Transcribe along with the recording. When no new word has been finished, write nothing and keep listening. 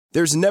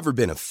There's never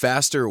been a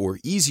faster or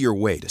easier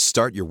way to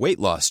start your weight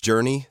loss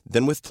journey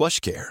than with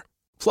PlushCare.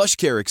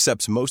 PlushCare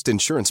accepts most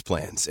insurance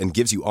plans and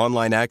gives you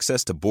online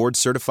access to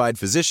board-certified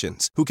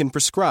physicians who can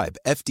prescribe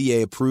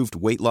FDA-approved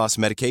weight loss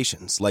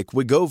medications like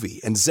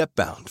Wegovy and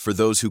Zepbound for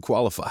those who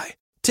qualify.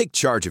 Take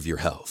charge of your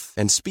health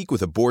and speak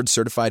with a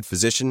board-certified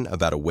physician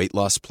about a weight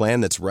loss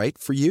plan that's right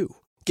for you.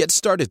 Get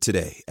started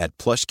today at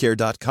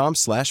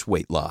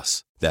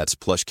plushcare.com/weight-loss. That's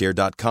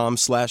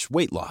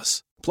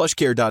plushcare.com/weight-loss.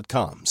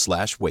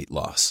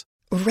 plushcare.com/weight-loss.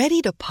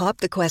 Ready to pop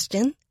the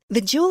question?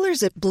 The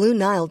jewelers at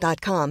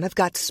BlueNile.com have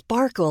got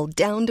sparkle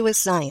down to a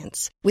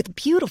science with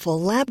beautiful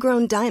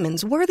lab-grown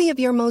diamonds worthy of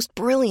your most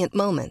brilliant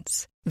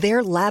moments.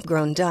 Their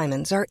lab-grown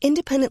diamonds are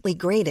independently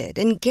graded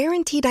and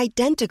guaranteed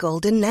identical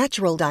to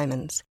natural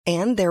diamonds,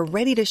 and they're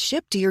ready to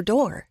ship to your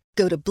door.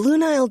 Go to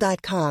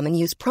BlueNile.com and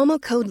use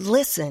promo code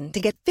LISTEN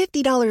to get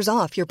 $50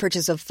 off your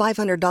purchase of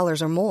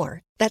 $500 or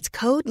more. That's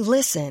code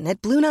LISTEN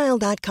at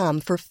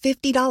BlueNile.com for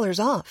 $50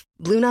 off.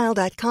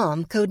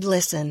 BlueNile.com, code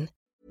LISTEN.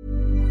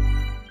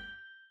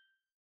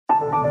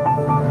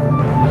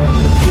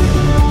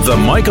 The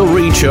Michael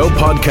Reade Show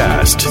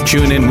podcast.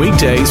 Tune in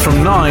weekdays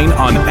from 9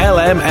 on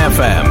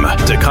LMFM.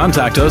 To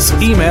contact us,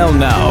 email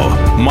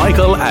now,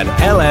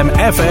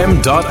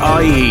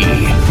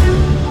 michael@lmfm.ie.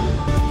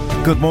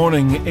 Good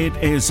morning. It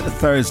is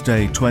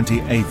Thursday,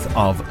 28th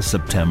of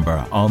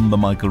September. On the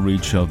Michael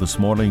Reade Show this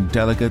morning,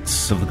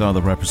 delegates of the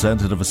Garda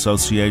Representative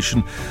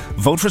Association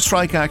vote for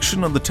strike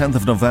action on the 10th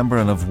of November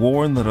and have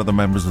warned that other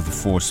members of the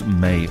force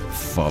may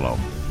follow.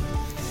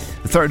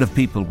 A third of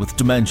people with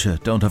dementia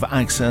don't have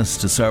access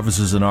to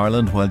services in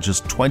Ireland, while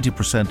just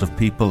 20% of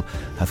people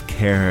have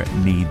care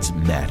needs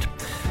met.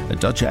 A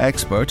Dutch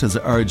expert has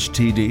urged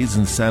TDs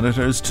and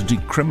senators to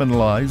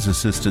decriminalise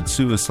assisted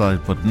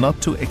suicide, but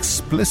not to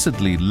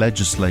explicitly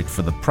legislate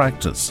for the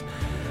practice.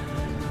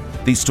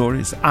 These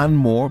stories and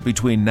more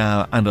between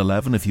now and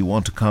 11. If you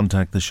want to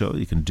contact the show,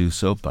 you can do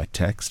so by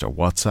text or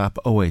WhatsApp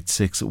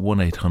 086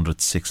 1800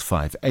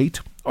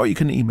 658. Or you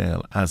can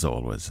email, as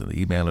always. The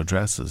email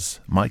address is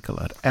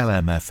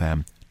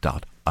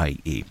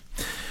michael@lmfm.ie.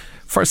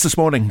 First this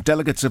morning,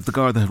 delegates of the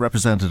Garda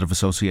Representative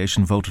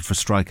Association voted for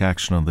strike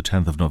action on the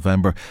 10th of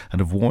November and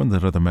have warned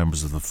that other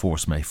members of the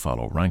force may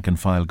follow. Rank and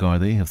file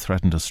Gardaí have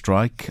threatened a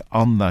strike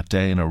on that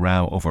day in a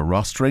row over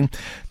rostering.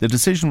 The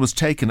decision was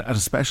taken at a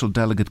special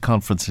delegate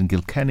conference in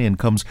Kilkenny and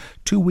comes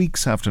 2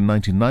 weeks after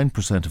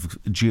 99% of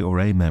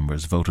GRA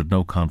members voted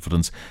no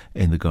confidence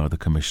in the Garda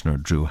Commissioner,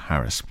 Drew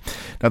Harris.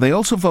 Now, they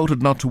also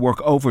voted not to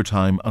work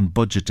overtime on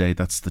Budget Day,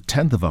 that's the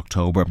 10th of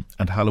October,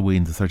 and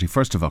Halloween, the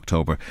 31st of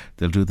October.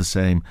 They'll do the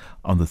same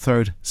on the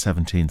 3rd,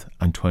 17th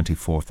and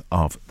 24th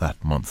of that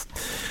month.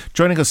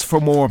 Joining us for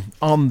more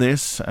on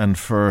this and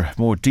for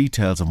more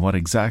details on what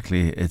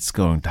exactly it's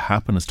going to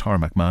happen is Tara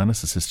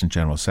McManus, Assistant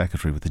General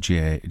Secretary with the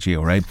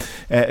GRA.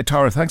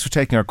 Tara, thanks for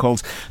taking our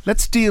calls.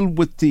 Let's deal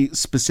with the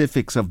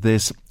specifics of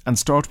this and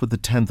start with the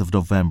 10th of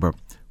November.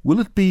 Will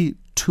it be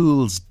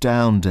Tools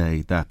Down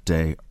Day that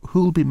day?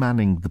 Who'll be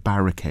manning the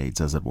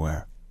barricades, as it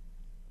were?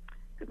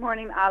 Good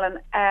morning, Alan,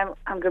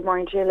 and good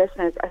morning to your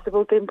listeners. I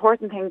suppose the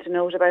important thing to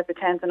note about the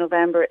 10th of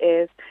November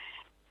is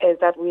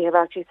that we have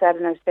actually said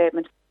in our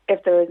statement,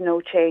 if there is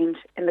no change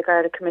in the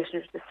Garda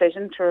Commissioner's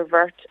decision to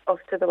revert us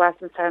to the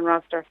Westminster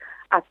roster,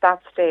 at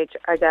that stage,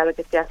 our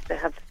delegates yesterday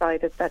have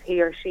decided that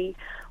he or she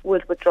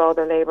would withdraw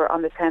their labour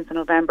on the 10th of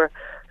November.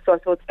 So I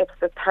suppose it's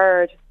the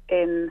third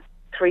in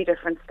 3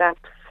 different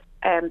steps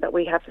that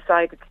we have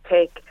decided to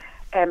take,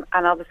 and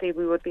obviously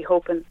we would be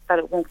hoping that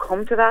it won't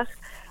come to that.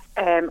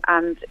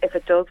 And if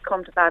it does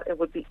come to that, it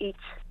would be each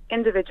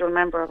individual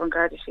member of An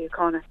Garda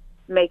Síochána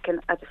making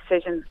a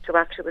decision to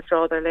actually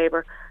withdraw their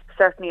labour.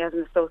 Certainly as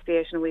an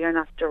association, we are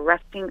not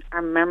directing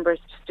our members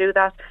to do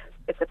that.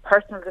 It's a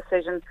personal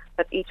decision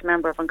that each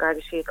member of An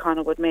Garda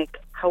Síochána would make.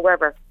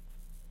 However,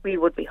 we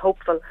would be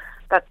hopeful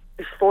that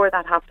before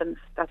that happens,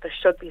 that there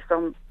should be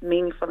some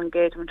meaningful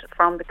engagement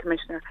from the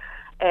Commissioner.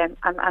 And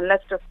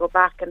let's just go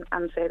back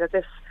and say that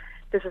this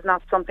is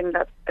not something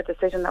a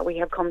decision that we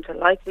have come to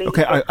lightly.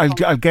 Okay,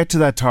 I'll get to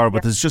that, Tara,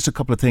 but there's just a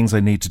couple of things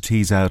I need to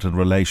tease out in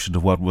relation to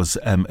what was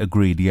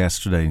agreed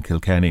yesterday in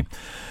Kilkenny.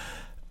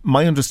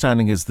 My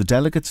understanding is the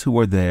delegates who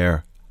were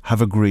there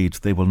have agreed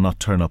they will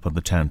not turn up on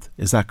the 10th.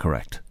 Is that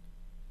correct?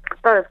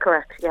 That is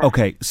correct, yes.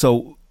 Okay,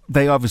 so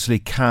they obviously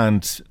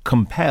can't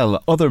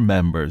compel other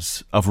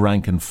members of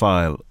rank and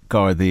file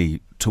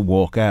Gardaí to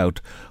walk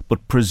out,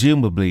 but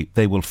presumably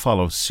they will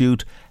follow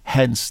suit.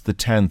 Hence, the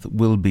 10th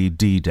will be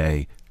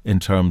D-Day in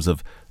terms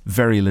of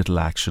very little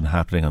action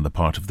happening on the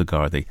part of the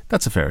Gardaí.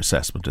 That's a fair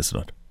assessment, isn't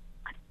it?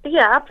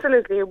 Yeah,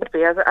 absolutely it would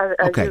be. As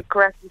you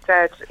correctly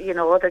said,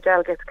 other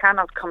delegates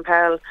cannot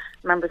compel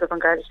members of An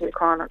Garda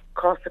Síochána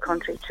across the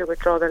country to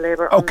withdraw their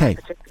labour on that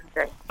particular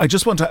day. I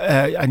just want to,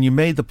 and you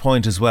made the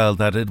point as well,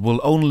 that it will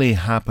only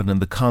happen in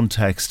the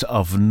context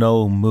of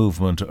no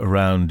movement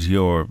around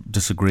your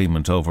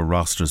disagreement over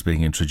rosters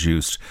being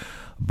introduced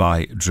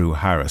by Drew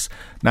Harris.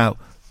 Now,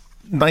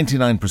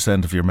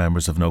 99% of your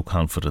members have no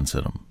confidence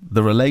in him.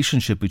 The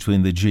relationship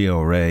between the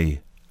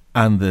GRA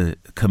and the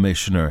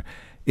Commissioner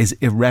is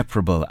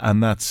irreparable,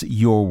 and that's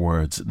your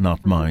words,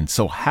 not mine.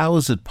 So how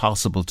is it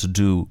possible to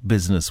do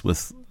business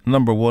with,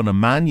 number one, a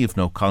man you've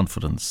no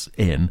confidence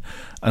in,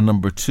 and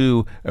number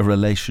two, a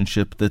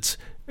relationship that's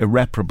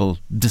irreparable,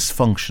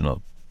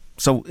 dysfunctional?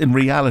 So in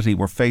reality,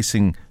 we're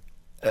facing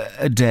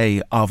a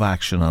day of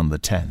action on the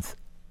 10th.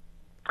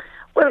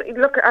 Well,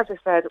 look, as I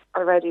said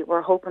already,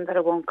 we're hoping that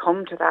it won't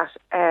come to that.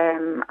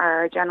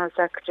 Our General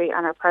Secretary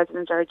and our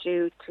President are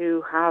due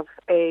to have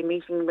a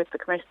meeting with the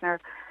Commissioner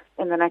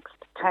in the next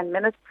 10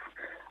 minutes.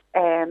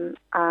 And,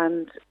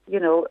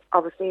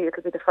 obviously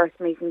it'll be the first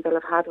meeting they'll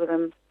have had with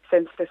him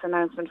since this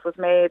announcement was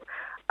made.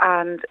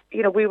 And,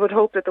 we would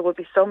hope that there would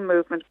be some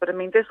movement. But,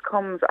 this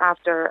comes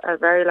after a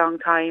very long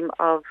time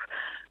of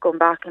going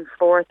back and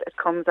forth. It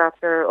comes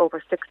after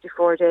over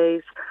 64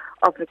 days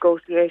of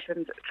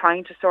negotiations,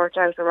 trying to sort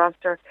out a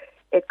roster.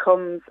 It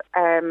comes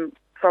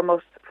from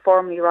us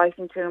formally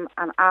writing to him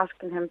and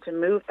asking him to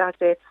move that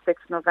date to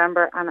 6th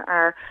November. And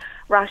our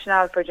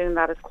rationale for doing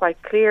that is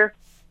quite clear.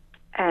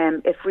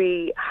 If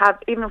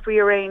we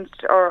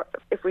arranged or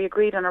if we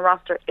agreed on a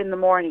roster in the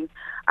morning,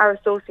 our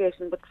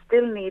association would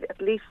still need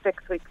at least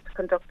 6 weeks to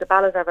conduct a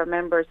ballot of our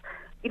members,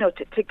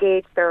 to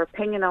gauge their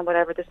opinion on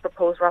whatever this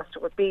proposed roster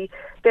would be.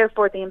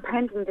 Therefore, the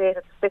impending date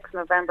of the 6th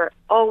November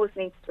always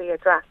needs to be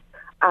addressed.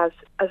 As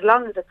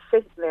long as it's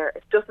sitting there,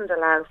 it doesn't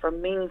allow for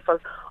meaningful,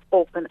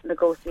 open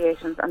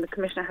negotiations. And the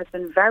Commissioner has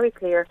been very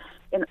clear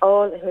in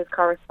all his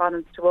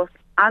correspondence to us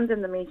and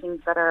in the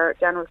meetings that our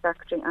General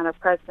Secretary and our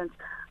President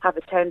have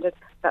attended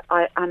that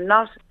I am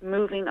not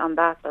moving on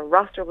that. The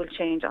roster will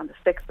change on the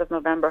 6th of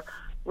November,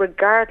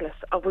 regardless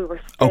of we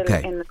were still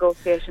in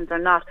negotiations or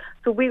not.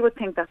 So we would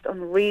think that's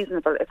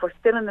unreasonable. If we're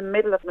still in the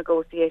middle of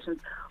negotiations,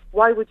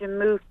 why would you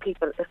move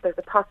people if there's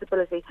a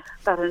possibility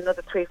that in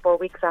another 3-4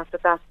 weeks after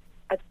that,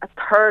 a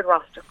third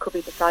roster could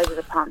be decided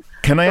upon?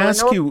 Can I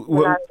ask you,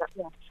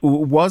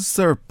 was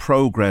there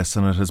progress,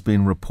 and it has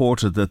been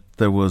reported that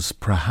there was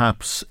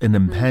perhaps an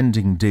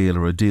impending deal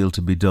or a deal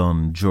to be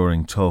done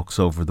during talks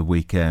over the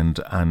weekend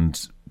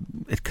and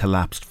it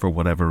collapsed for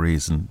whatever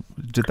reason?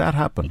 Did that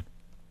happen?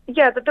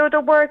 Yeah,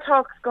 there were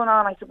talks going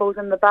on, I suppose,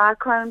 in the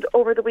background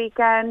over the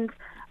weekend.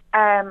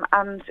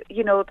 And,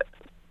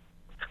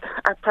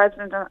 our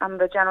President and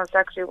the General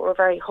Secretary were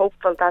very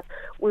hopeful that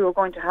we were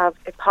going to have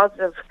a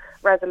positive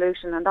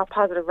resolution, and that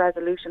positive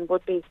resolution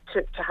would be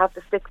to have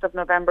the 6th of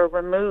November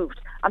removed.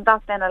 And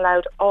that then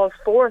allowed all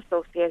 4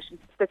 associations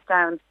to sit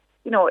down,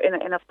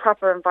 in a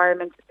proper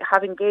environment,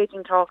 have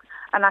engaging talks,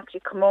 and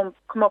actually come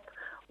up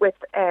with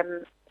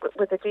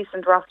a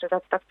decent roster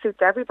that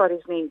suits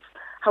everybody's needs.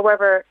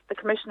 However, the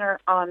Commissioner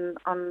on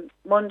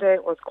Monday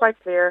was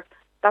quite clear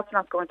that's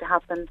not going to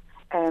happen.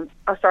 On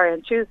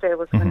Tuesday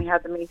was when he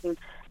had the meeting.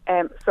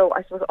 So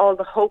I suppose all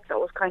the hope that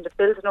was kind of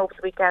building over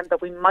the weekend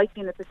that we might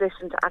be in a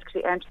position to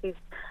actually enter these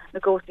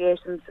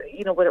negotiations,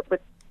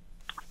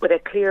 with a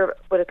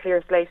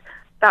clear slate,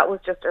 that was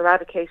just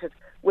eradicated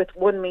with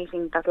one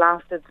meeting that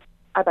lasted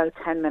about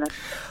 10 minutes.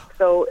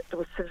 So there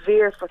was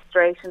severe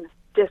frustration,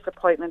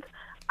 disappointment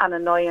and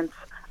annoyance,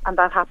 and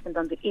that happened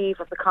on the eve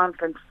of the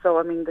conference.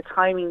 So, the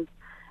timing,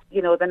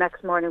 the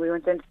next morning we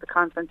went into the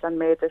conference and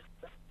made this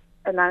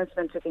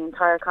announcement to the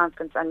entire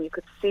conference, and you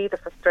could see the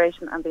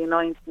frustration and the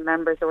annoyance in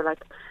members. They were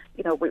like,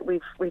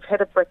 we've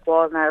hit a brick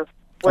wall now.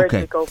 Where do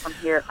we go from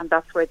here? And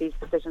that's where these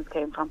decisions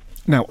came from.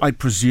 Now, I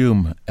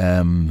presume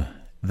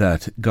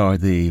that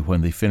Gardaí,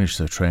 when they finish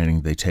their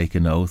training, they take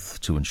an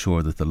oath to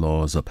ensure that the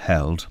law is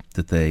upheld,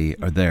 that they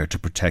are there to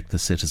protect the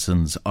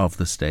citizens of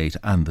the state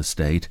and the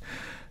state.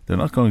 They're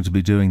not going to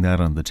be doing that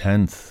on the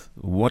 10th.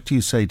 What do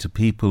you say to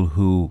people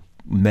who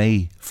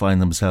may find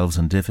themselves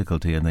in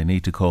difficulty and they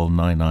need to call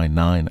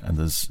 999 and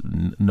there's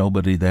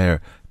nobody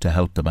there to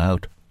help them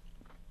out?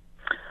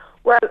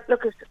 Well,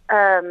 look,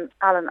 Alan,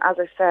 as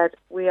I said,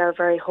 we are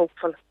very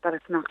hopeful that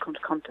it's not going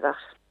to come to that.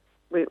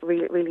 We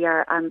really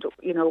are. And,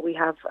 we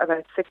have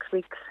about 6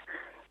 weeks,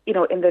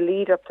 in the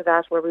lead up to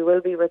that, where we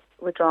will be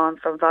withdrawn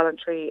from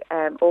voluntary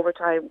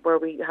overtime, where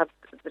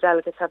the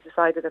delegates have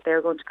decided that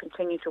they're going to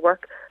continue to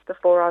work the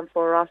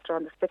 4-on-4 roster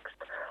on the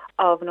 6th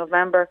of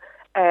November.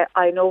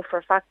 I know for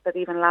a fact that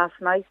even last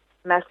night,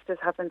 messages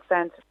have been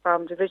sent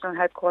from divisional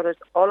headquarters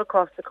all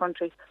across the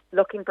country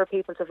looking for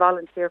people to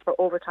volunteer for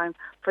overtime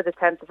for the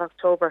 10th of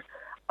October.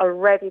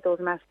 Already those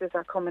messages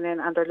are coming in,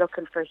 and they're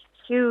looking for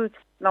huge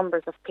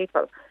numbers of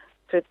people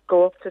to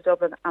go up to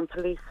Dublin and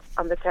police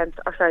on the 10th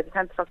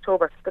of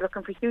October. They're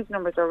looking for huge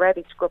numbers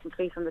already to go up and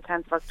police on the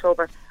 10th of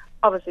October,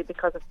 obviously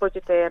because of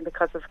Budget Day and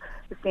because of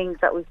the things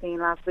that we've seen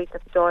last week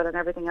at the Dáil and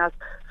everything else.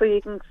 So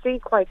you can see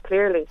quite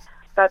clearly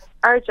that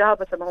our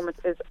job at the moment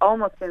is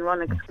almost being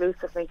run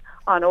exclusively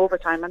on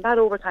overtime, and that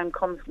overtime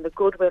comes from the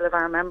goodwill of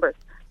our members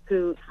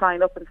who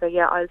sign up and say,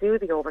 yeah, I'll do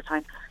the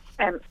overtime.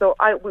 So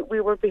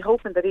we would be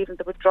hoping that even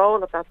the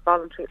withdrawal of that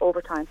voluntary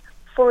overtime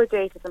for a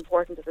date as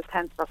important as the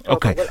 10th of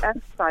October will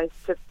emphasise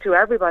to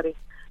everybody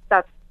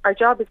that our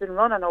job has been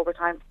run on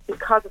overtime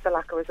because of the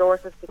lack of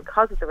resources,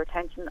 because of the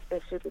retention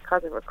issue,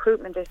 because of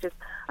recruitment issues,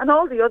 and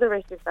all the other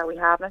issues that we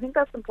have. And I think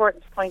that's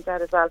important to point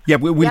out as well. Yeah,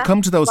 we'll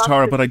come to those,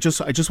 Tara, but I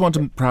just want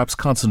to perhaps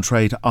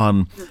concentrate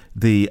on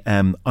the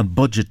on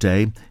Budget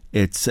Day.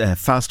 It's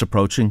fast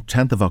approaching,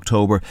 10th of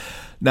October.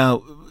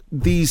 Now,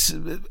 these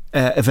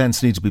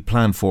events need to be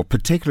planned for,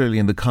 particularly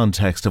in the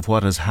context of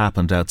what has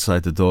happened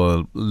outside the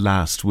Dáil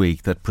last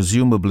week, that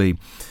presumably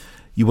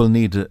you will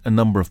need a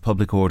number of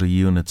public order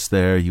units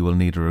there. You will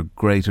need a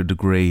greater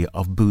degree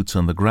of boots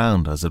on the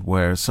ground, as it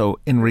were. So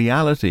in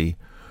reality,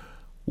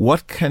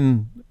 what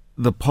can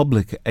the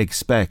public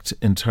expect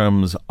in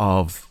terms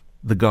of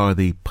the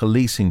Gardaí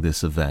policing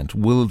this event?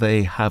 Will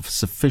they have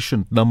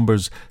sufficient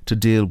numbers to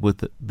deal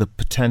with the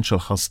potential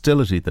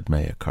hostility that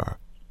may occur?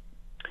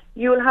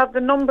 You will have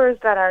the numbers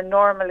that are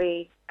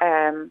normally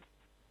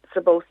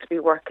supposed to be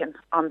working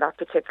on that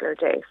particular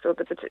day. So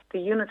the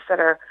units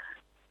that are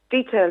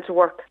detailed to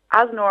work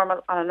as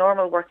normal on a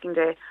normal working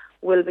day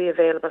will be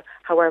available.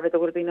 However, there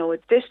will be no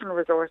additional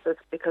resources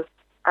because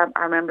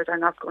our members are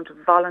not going to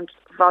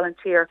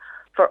volunteer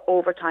for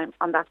overtime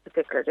on that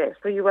particular day.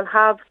 So you will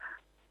have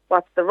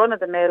what's the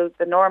run-of-the-mill,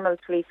 the normal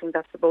policing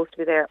that's supposed to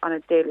be there on a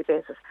daily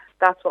basis.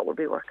 That's what we'll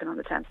be working on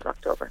the 10th of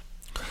October.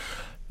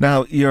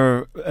 Now,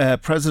 your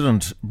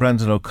President,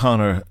 Brendan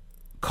O'Connor,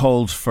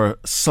 called for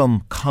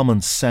some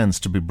common sense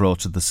to be brought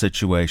to the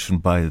situation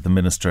by the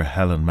Minister,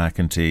 Helen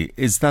McEntee.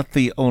 Is that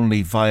the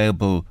only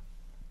viable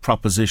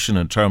proposition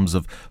in terms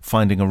of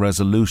finding a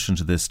resolution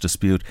to this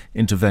dispute,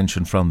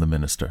 intervention from the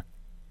Minister?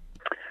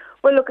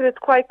 Well, look, it's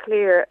quite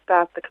clear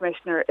that the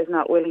Commissioner is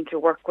not willing to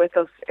work with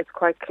us. It's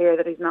quite clear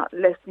that he's not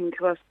listening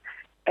to us.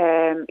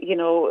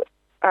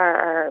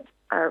 Our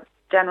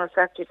General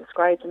Secretary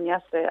described him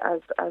yesterday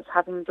as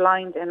having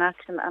blind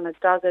inaction and a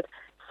dogged,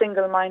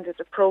 single-minded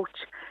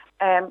approach,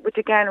 which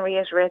again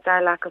reiterates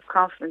our lack of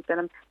confidence in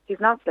him. He's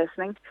not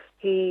listening.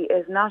 He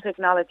is not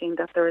acknowledging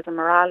that there is a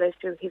morale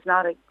issue. He's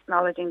not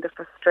acknowledging the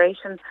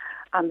frustration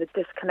and the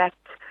disconnect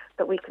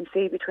that we can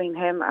see between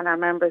him and our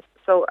members.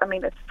 So, I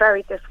mean, it's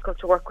very difficult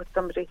to work with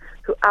somebody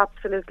who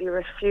absolutely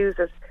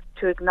refuses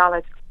to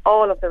acknowledge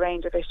all of the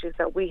range of issues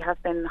that we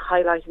have been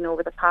highlighting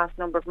over the past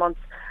number of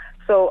months.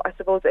 So I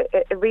suppose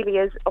it really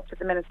is up to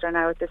the Minister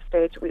now at this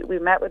stage. We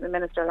met with the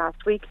Minister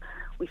last week.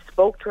 We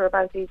spoke to her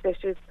about these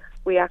issues.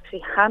 We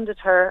actually handed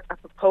her a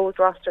proposed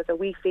roster that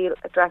we feel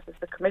addresses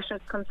the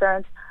Commissioner's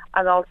concerns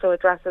and also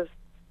addresses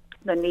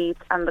the needs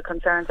and the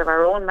concerns of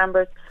our own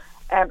members.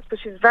 So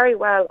she's very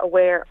well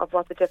aware of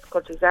what the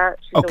difficulties are.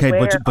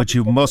 But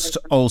you must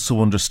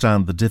also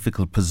understand the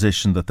difficult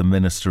position that the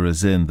Minister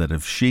is in, that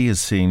if she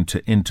is seen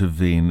to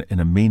intervene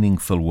in a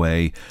meaningful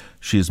way,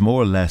 she is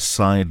more or less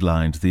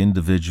sidelined the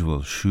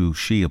individual who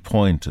she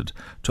appointed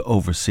to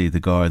oversee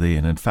the Gardaí.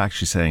 And in fact,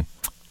 she's saying,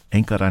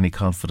 ain't got any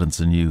confidence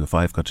in you if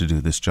I've got to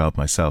do this job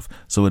myself.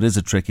 So it is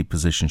a tricky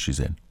position she's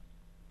in.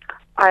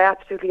 I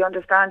absolutely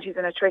understand she's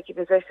in a tricky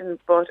position,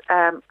 but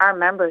our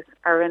members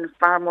are in a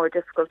far more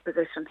difficult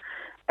position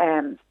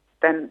than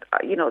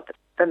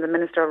the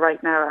Minister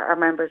right now. Our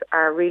members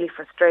are really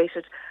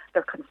frustrated.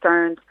 They're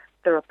concerned.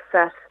 They're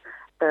upset.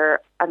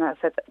 And I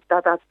said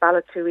that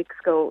ballot 2 weeks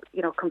ago,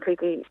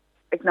 completely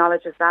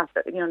acknowledges that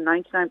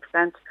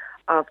 99%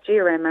 of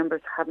GRA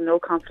members have no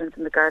confidence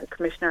in the Garda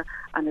Commissioner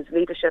and his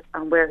leadership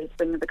and where he's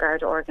bringing the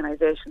Garda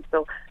organisation.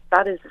 So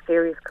that is a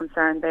serious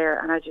concern there.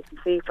 And as you can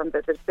see from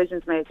the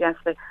decisions made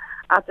yesterday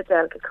at the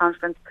delegate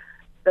conference,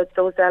 that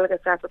those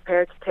delegates are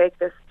prepared to take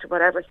this to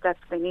whatever steps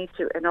they need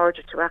to in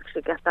order to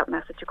actually get that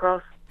message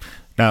across.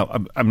 Now,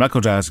 I'm not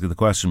going to ask you the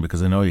question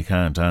because I know you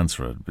can't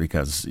answer it,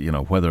 because,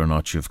 whether or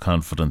not you have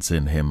confidence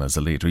in him as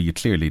a leader, you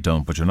clearly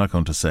don't, but you're not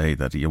going to say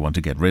that you want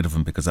to get rid of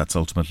him because that's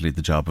ultimately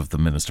the job of the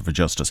Minister for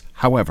Justice.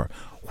 However,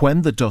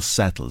 when the dust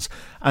settles,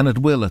 and it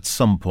will at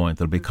some point,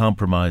 there'll be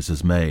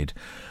compromises made,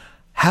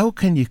 how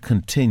can you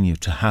continue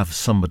to have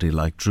somebody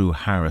like Drew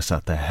Harris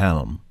at the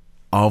helm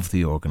of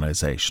the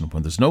organisation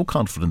when there's no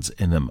confidence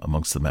in him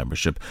amongst the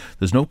membership,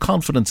 there's no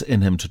confidence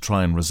in him to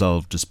try and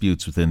resolve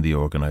disputes within the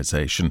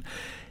organisation?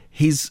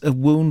 He's a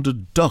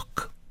wounded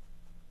duck.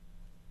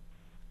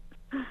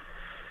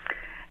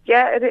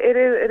 Yeah,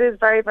 it is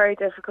very, very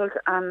difficult.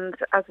 And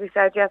as we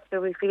said yesterday,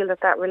 we feel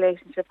that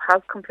relationship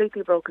has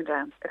completely broken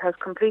down. It has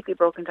completely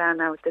broken down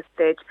now at this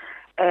stage.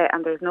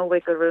 And there's no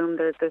wiggle room.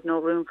 There's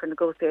no room for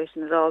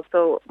negotiation at all.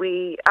 So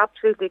we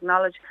absolutely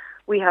acknowledge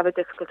we have a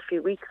difficult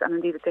few weeks and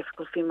indeed a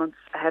difficult few months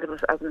ahead of us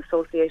as an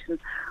association.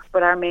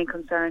 But our main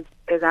concern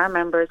is our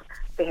members.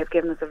 They have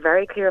given us a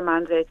very clear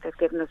mandate. They've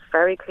given us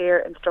very clear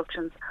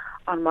instructions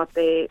on what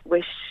they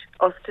wish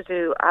us to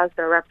do as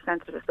their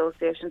representative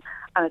association,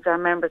 and it's our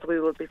members we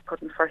will be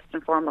putting first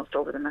and foremost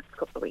over the next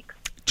couple of weeks.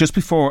 Just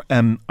before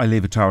I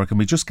leave it, Tara, can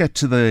we just get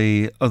to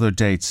the other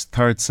dates,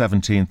 3rd,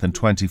 17th and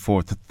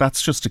 24th?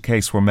 That's just a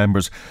case where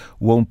members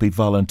won't be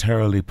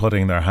voluntarily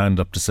putting their hand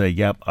up to say,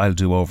 yep, I'll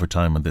do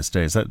overtime on this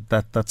day.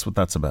 That's what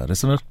that's about,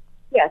 isn't it?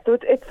 Yeah, so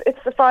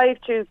it's the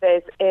 5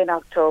 Tuesdays in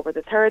October,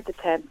 the 3rd, the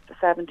 10th, the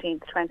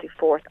 17th,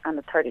 24th and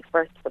the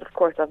 31st. But of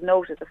course I've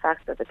noted the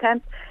fact that the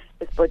 10th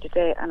is Budget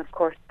Day and of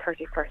course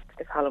 31st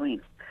is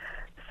Halloween.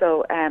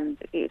 So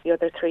the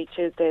other 3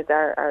 Tuesdays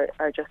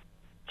are just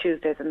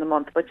Tuesdays in the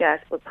month. But yes,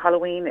 but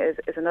Halloween is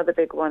another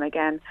big one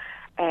again,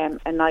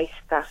 a night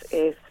that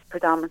is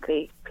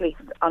predominantly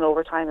policed on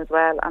overtime as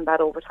well, and that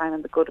overtime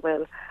and the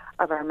goodwill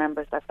of our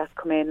members that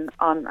come in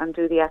on and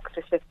do the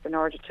extra shifts in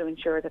order to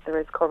ensure that there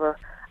is cover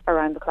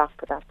around the clock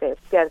for that day.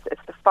 Yes, it's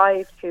the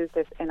 5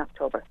 Tuesdays in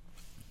October.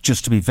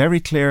 Just to be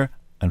very clear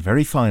and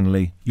very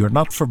finally, you're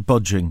not for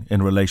budging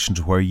in relation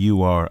to where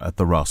you are at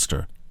the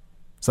roster.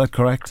 Is that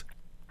correct?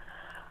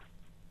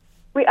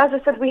 As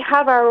I said, we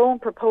have our own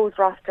proposed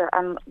roster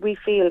and we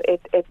feel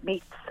it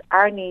meets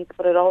our needs,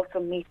 but it also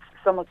meets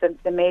some of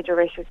the major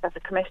issues that the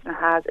Commissioner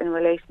has in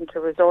relation to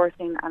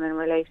resourcing and in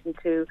relation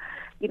to,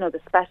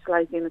 the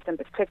specialised units in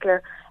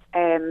particular.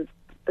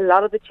 A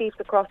lot of the chiefs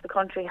across the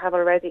country have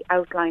already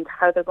outlined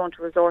how they're going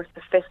to resource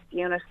the 5th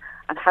unit,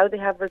 and how they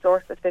have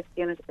resourced the 5th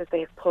unit is they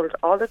have pulled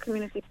all their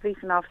community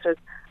policing officers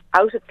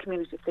out of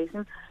community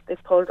policing.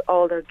 They've pulled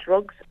all their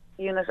drugs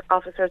unit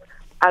officers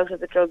out of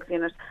the drugs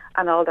unit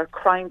and all their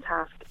crime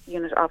task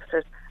unit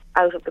officers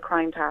out of the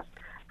crime task.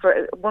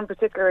 For one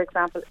particular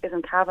example is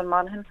in Cavan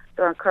Monaghan,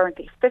 there are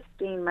currently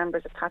 15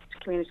 members attached to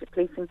community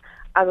policing.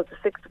 As of the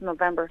 6th of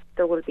November,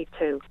 there will be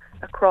 2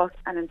 across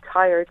an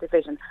entire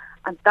division.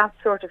 And that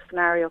sort of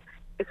scenario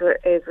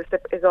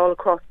is all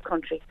across the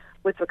country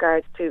with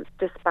regards to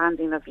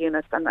disbanding of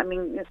units. And I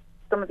mean,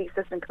 some of the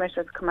assistant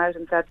commissioners come out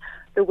and said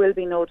there will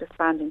be no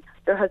disbanding.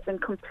 There has been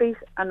complete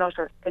and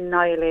utter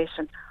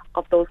annihilation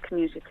of those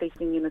community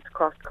policing units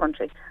across the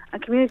country.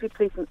 And community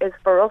policing is,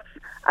 for us,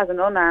 as an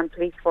unarmed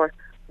police force,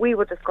 we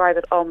would describe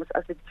it almost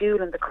as the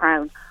jewel in the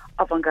crown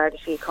of An Garda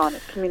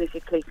Síochána,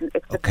 community policing.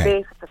 It's the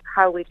basis of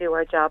how we do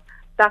our job.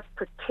 That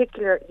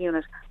particular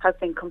unit has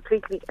been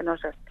completely and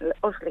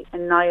utterly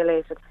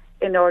annihilated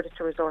in order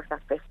to resource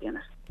that 5th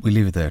unit. We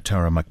leave it there.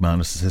 Tara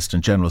McManus,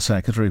 Assistant General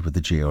Secretary with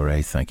the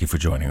GRA. Thank you for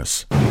joining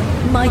us.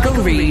 Michael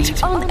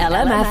Reade on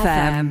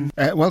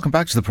LMFM. Welcome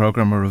back to the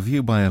programme. A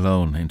review by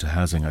Alone into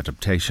housing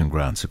adaptation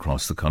grants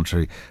across the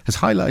country has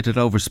highlighted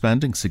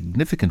overspending,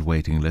 significant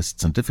waiting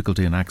lists and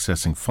difficulty in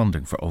accessing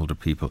funding for older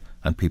people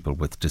and people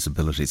with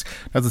disabilities.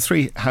 Now, the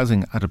 3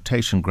 housing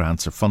adaptation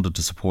grants are funded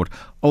to support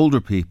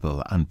older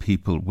people and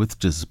people with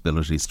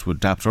disabilities to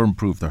adapt or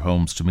improve their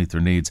homes to meet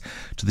their needs,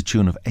 to the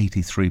tune of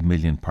 $83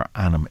 million per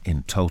annum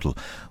in total.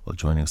 Well,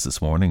 joining us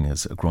this morning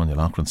is Gráinne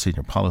Loughran,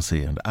 Senior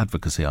Policy and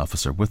Advocacy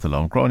Officer with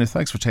Alone. Gráinne,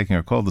 thanks for taking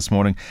our call this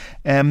morning.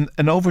 An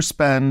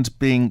overspend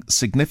being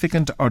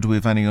significant, or do we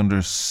have any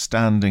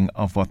understanding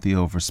of what the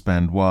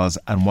overspend was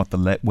and what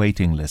the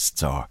waiting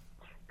lists are?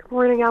 Good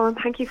morning, Alan.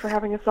 Thank you for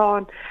having us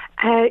on.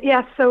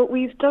 So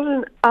we've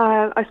done,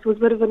 a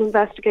bit of an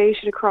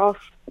investigation across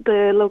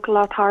the local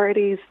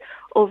authorities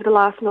over the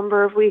last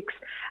number of weeks,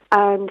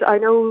 and I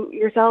know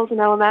yourselves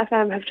and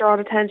LMFM have drawn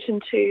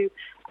attention to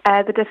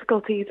the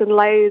difficulties in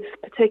Louth,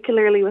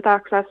 particularly with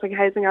accessing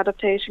housing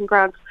adaptation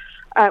grants.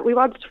 We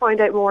wanted to find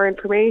out more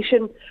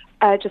information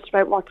just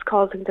about what's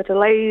causing the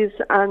delays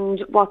and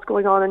what's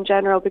going on in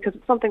general, because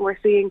it's something we're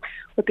seeing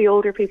with the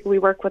older people we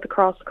work with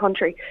across the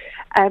country.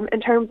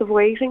 In terms of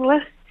waiting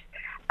lists,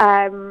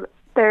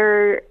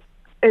 there's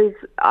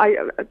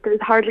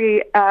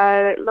hardly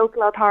a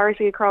local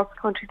authority across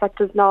the country that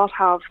does not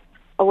have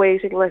a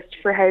waiting list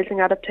for housing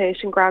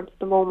adaptation grants at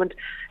the moment,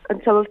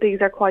 and some of these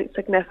are quite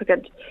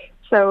significant.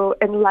 So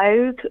in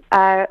Louth,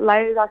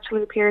 Louth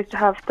actually appears to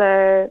have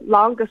the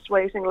longest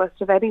waiting list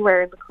of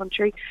anywhere in the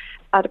country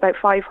at about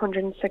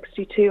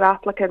 562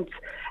 applicants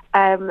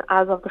as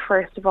of the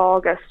 1st of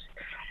August.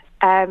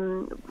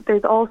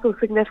 There's also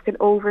significant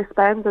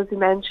overspend, as you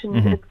mentioned,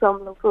 in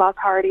some local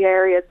authority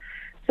areas.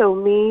 So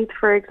Meath,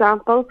 for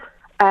example,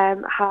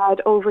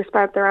 had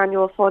overspent their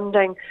annual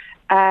funding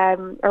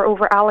or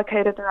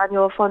over-allocated their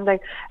annual funding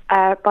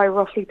by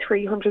roughly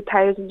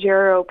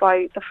 €300,000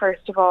 by the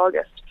 1st of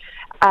August.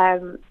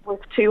 With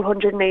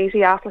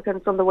 280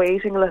 applicants on the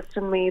waiting list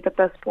in Meath at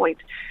this point.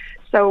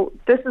 So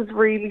this is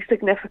really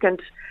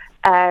significant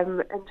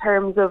in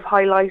terms of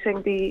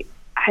highlighting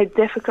how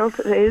difficult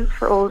it is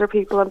for older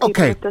people and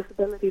people with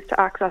disabilities to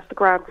access the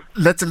grants.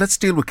 Let's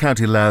deal with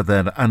County Louth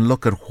then and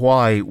look at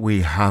why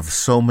we have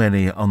so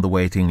many on the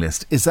waiting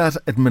list. Is that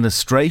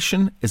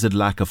administration? Is it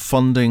lack of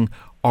funding?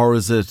 Or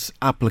is it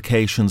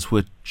applications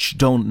which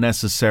don't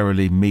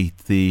necessarily meet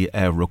the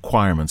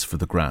requirements for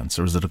the grants?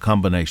 Or is it a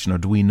combination, or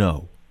do we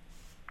know?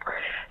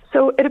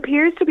 So it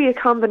appears to be a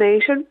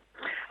combination.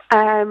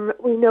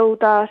 We know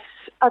that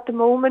at the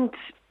moment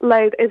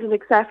Louth isn't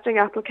accepting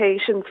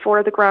applications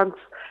for the grants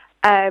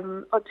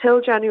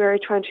until January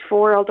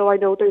 24, although I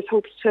know there's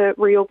hopes to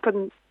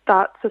reopen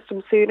that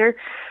system sooner.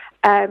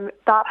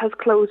 That has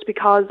closed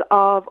because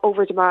of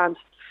over-demand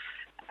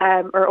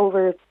or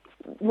over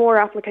more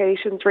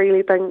applications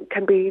really than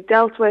can be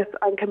dealt with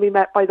and can be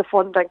met by the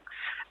funding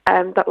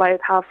that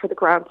Louth have for the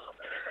grants.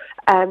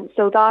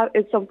 So that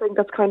is something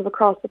that's kind of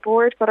across the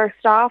board. But our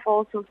staff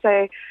also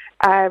say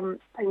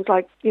things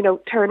like,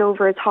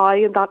 turnover is high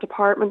in that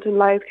department in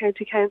Louth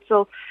County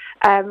Council.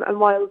 And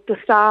while the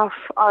staff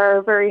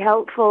are very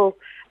helpful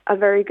and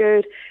very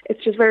good,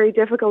 it's just very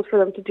difficult for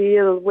them to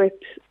deal with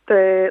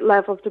the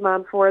level of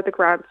demand for the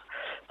grants.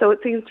 So it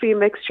seems to be a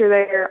mixture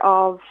there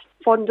of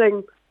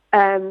funding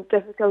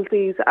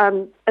difficulties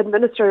and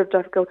administrative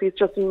difficulties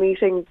just in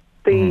meeting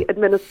the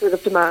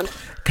administrative demand.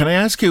 Can I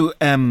ask you,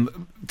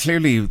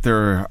 clearly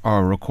there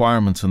are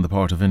requirements on the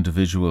part of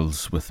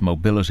individuals with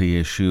mobility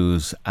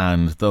issues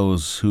and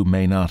those who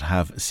may not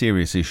have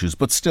serious issues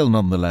but still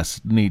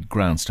nonetheless need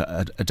grants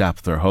to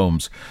adapt their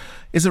homes.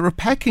 Is there a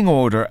pecking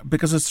order?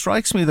 Because it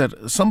strikes me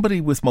that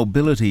somebody with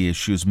mobility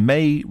issues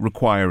may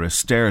require a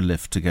stair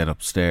lift to get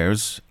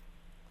upstairs.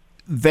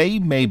 They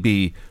may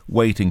be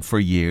waiting for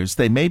years.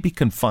 They may be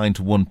confined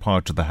to one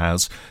part of the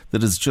house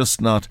that is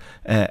just not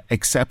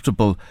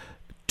acceptable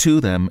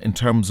to them in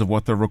terms of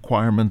what their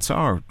requirements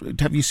are.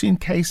 Have you seen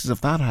cases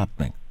of that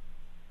happening?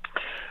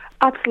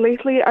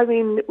 Absolutely. I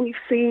mean, we've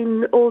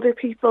seen older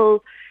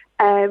people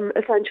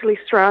essentially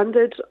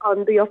stranded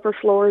on the upper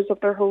floors of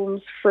their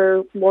homes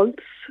for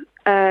months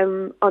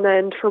on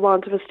end for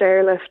want of a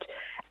stair lift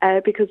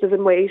because they've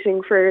been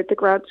waiting for the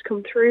grant to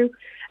come through.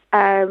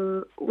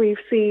 We've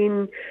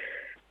seen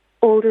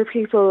older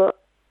people,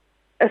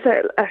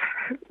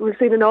 we've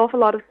seen an awful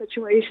lot of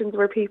situations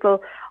where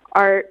people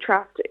are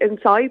trapped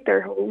inside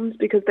their homes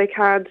because they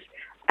can't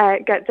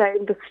get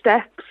down the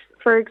steps,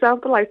 for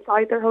example,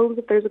 outside their homes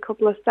if there's a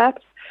couple of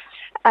steps.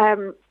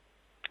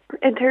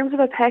 In terms of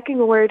a pecking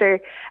order,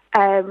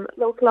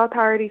 local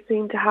authorities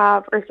seem to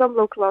have, or some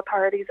local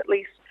authorities at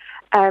least,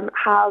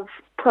 have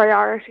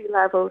priority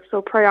levels,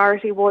 so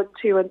priority 1,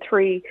 2 and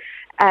 3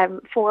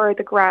 for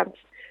the grants.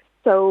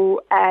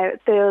 So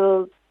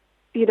they'll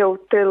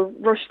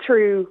rush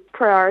through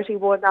priority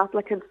 1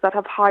 applicants that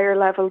have higher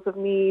levels of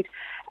need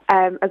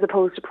as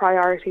opposed to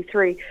priority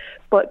 3.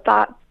 But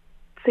that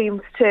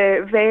seems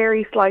to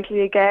vary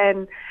slightly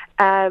again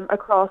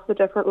across the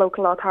different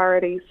local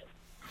authorities.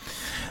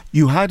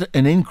 You had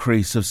an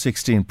increase of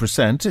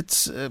 16%.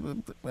 It's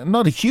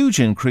not a huge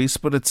increase,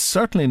 but it's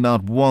certainly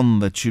not one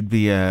that you'd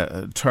be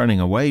turning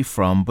away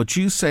from. But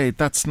you say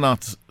that's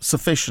not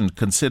sufficient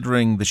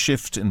considering the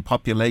shift in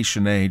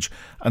population age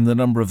and the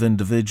number of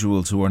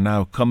individuals who are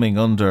now coming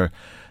under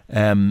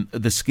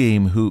the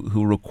scheme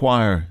who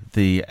require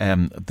the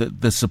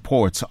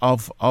supports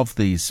of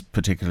these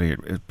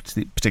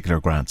particular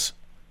grants.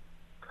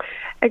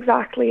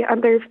 Exactly,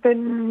 and there's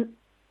been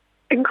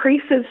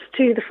increases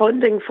to the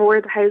funding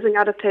for the housing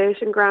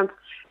adaptation grants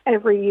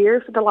every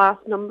year for the last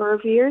number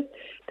of years.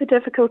 The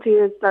difficulty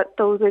is that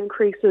those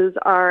increases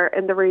are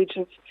in the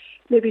region of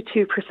maybe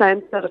 2%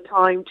 at a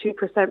time,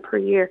 2% per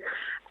year.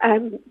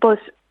 But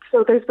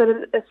so there's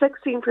been a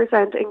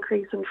 16%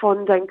 increase in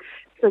funding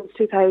since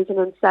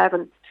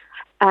 2007.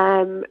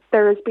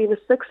 There has been a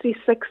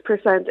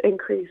 66%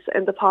 increase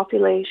in the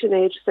population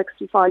age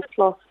 65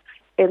 plus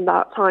in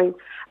that time.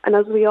 And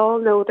as we all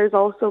know, there's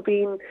also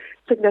been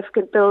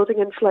significant building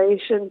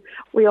inflation.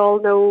 We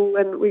all know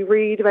and we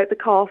read about the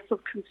costs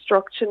of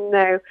construction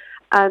now.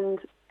 And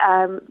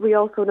we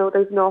also know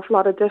there's an awful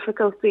lot of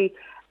difficulty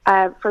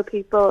for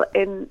people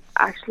in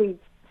actually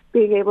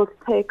being able to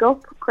take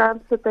up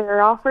grants that they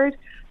are offered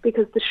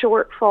because the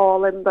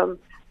shortfall in them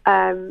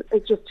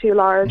is just too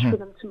large for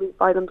them to meet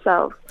by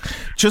themselves.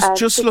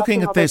 Just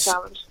looking at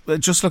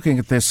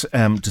this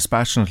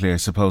dispassionately, I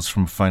suppose,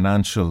 from a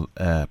financial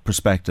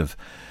perspective,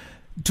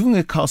 doing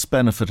a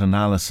cost-benefit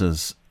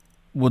analysis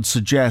would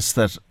suggest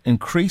that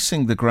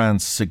increasing the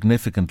grants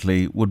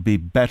significantly would be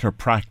better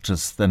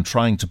practice than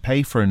trying to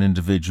pay for an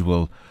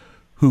individual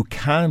who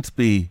can't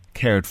be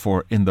cared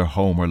for in their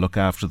home or look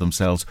after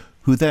themselves,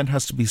 who then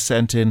has to be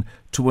sent in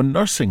to a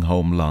nursing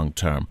home long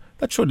term.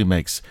 That surely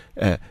makes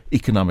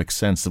economic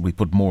sense that we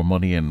put more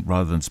money in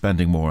rather than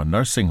spending more on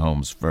nursing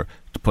homes for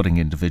putting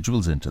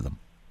individuals into them.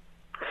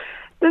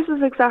 This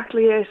is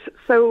exactly it.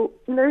 So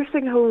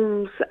nursing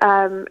homes,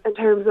 in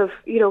terms of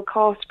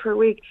cost per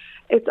week,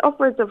 it's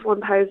upwards of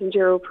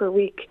 €1,000 per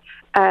week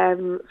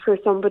for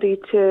somebody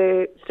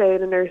to stay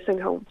in a nursing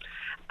home.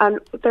 And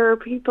there are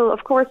people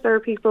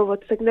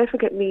with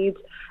significant needs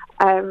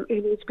who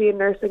need to be in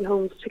nursing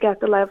homes to get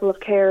the level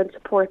of care and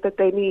support that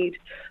they need.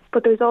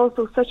 But there's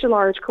also such a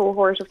large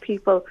cohort of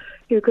people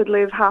who could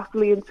live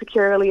happily and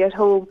securely at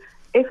home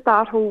if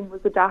that home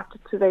was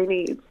adapted to their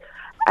needs.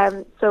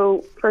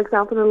 So, for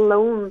example,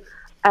 alone,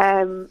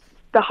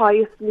 the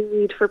highest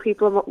need for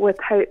people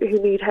who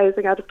need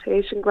housing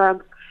adaptation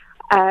grants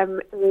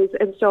is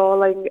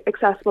installing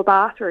accessible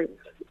bathrooms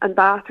and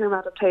bathroom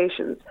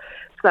adaptations,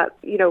 so that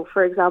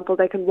for example,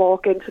 they can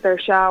walk into their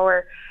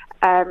shower,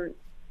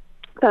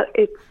 that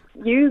it's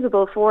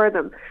usable for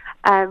them.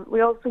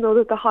 We also know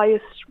that the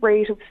highest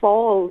rate of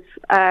falls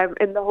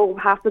in the home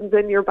happens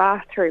in your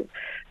bathroom.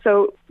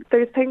 So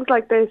there's things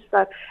like this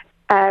that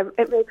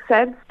it makes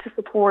sense to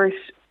support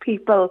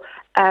people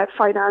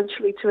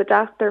financially to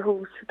adapt their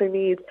homes to their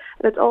needs.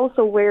 And it's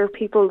also where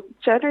people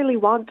generally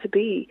want to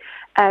be.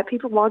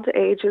 People want to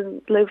age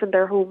and live in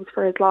their homes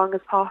for as long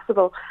as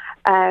possible,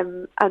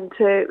 and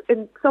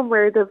in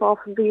somewhere they've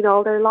often been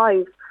all their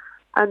lives.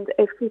 And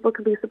if people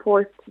can be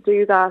supported to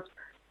do that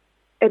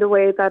in a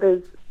way that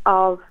is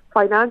of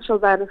financial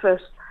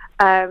benefit,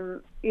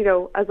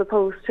 as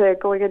opposed to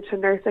going into a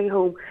nursing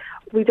home,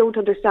 we don't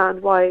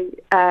understand why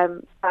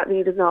that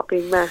need is not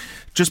being met.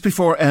 Just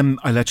before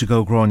I let you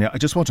go, Gráinne, I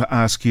just want to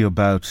ask you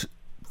about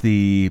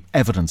the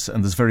evidence,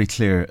 and there's very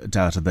clear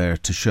data there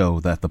to show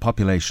that the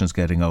population is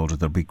getting older.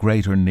 There'll be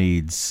greater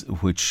needs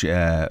which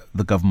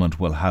the government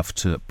will have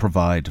to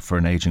provide for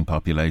an ageing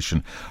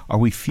population. Are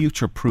we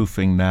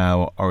future-proofing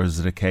now, or is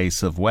it a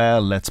case of, well,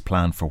 let's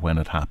plan for when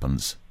it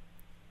happens?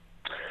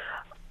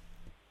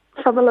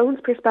 From a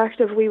loans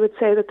perspective, we would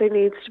say that there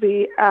needs to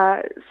be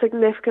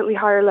significantly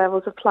higher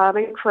levels of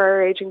planning for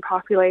our ageing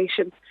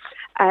population.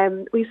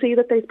 We see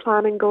that there's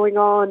planning going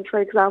on, for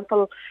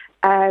example,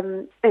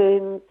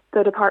 in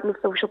the Department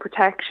of Social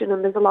Protection,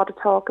 and there's a lot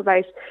of talk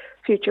about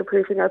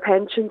future-proofing our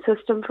pension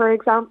system, for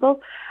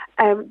example.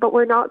 But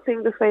we're not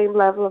seeing the same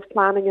level of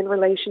planning in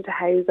relation to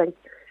housing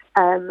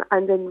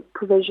and in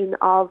provision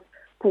of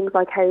things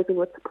like housing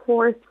with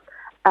supports,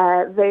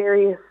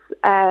 various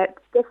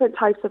different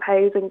types of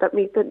housing that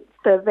meet the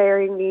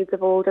varying needs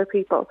of older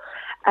people.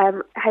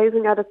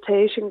 Housing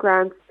adaptation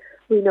grants,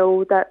 we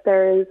know that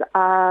there is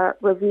a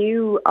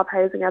review of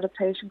housing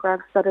adaptation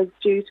grants that is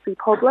due to be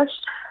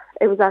published.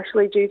 It was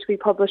actually due to be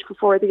published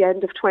before the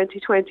end of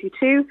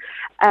 2022,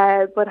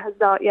 but has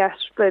not yet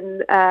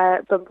been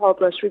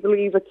published. We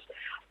believe it's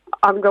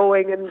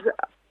ongoing and,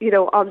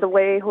 on the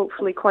way,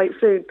 hopefully quite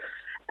soon.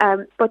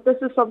 But this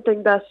is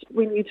something that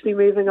we need to be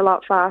moving a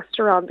lot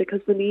faster on,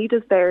 because the need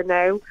is there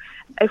now.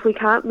 If we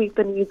can't meet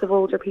the needs of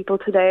older people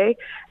today,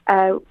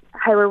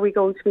 how are we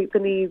going to meet the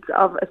needs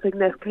of a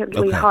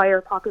significantly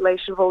higher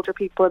population of older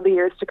people in the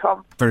years to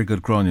come? Very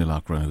good. Gráinne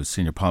Loughran, who's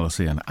Senior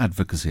Policy and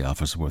Advocacy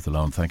Officer with the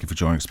Loan. Thank you for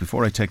joining us.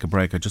 Before I take a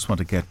break, I just want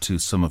to get to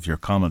some of your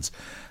comments.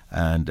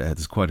 And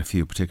there's quite a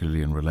few,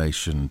 particularly in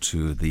relation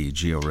to the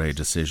Reade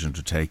decision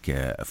to take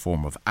a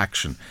form of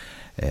action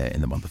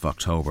in the month of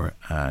October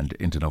and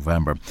into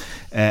November.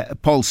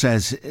 Paul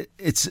says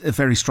it's a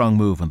very strong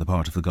move on the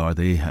part of the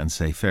Gardaí, and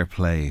say fair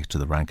play to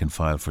the rank and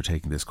file for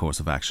taking this course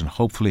of action.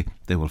 Hopefully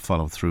they will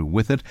follow through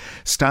with it.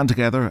 Stand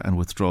together and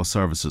withdraw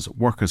services.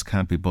 Workers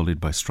can't be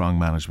bullied by strong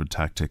management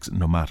tactics,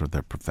 no matter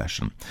their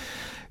profession.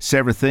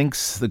 Sarah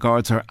thinks the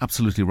Guards are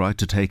absolutely right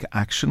to take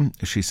action.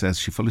 She says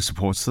she fully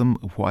supports them.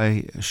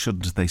 Why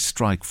shouldn't they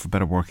strike for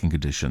better working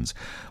conditions?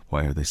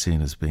 Why are they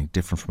seen as being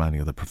different from any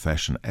other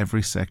profession?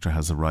 Every sector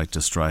has a right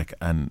to strike,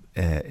 and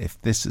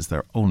if this is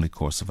their only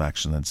course of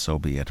action, then so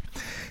be it.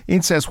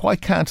 Ian says, why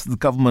can't the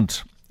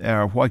government,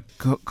 or why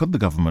could the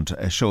government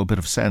show a bit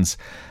of sense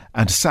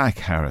and sack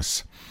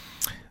Harris?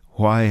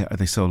 Why are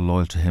they so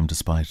loyal to him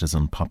despite his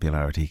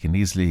unpopularity? He can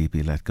easily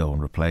be let go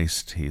and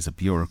replaced. He's a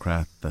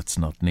bureaucrat that's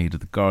not needed.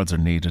 The Guards are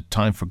needed.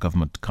 Time for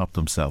government to cop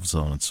themselves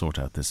on and sort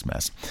out this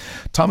mess.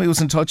 Tommy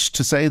was in touch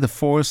to say the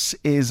force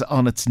is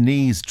on its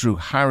knees. Drew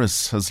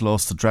Harris has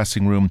lost the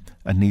dressing room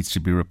and needs to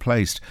be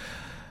replaced.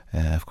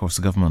 Of course,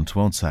 the government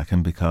won't sack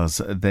him because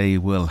they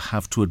will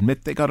have to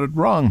admit they got it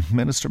wrong.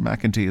 Minister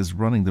McEntee is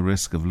running the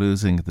risk of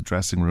losing the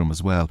dressing room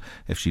as well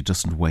if she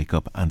doesn't wake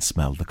up and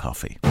smell the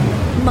coffee.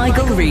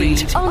 Michael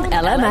Reade on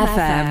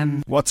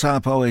LMFM.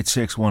 WhatsApp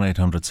 086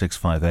 1800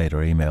 658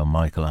 or email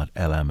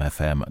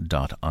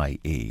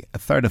michael@lmfm.ie. A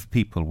third of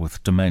people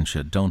with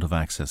dementia don't have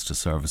access to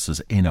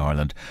services in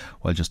Ireland,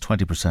 while just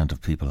 20%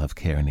 of people have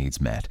care needs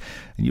met.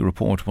 A new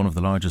report, one of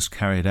the largest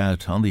carried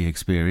out on the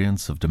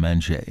experience of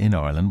dementia in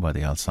Ireland by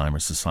the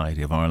Alzheimer's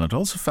Society of Ireland,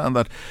 also found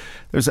that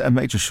there's a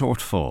major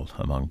shortfall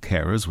among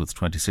carers, with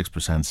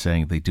 26%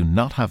 saying they do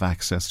not have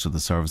access to the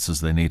services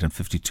they need and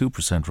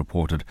 52%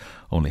 reported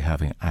only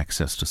having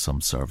access to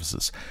some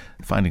services.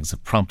 The findings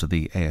have prompted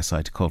the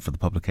ASI to call for the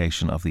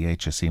publication of the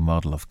HSE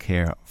Model of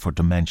Care for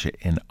Dementia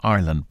in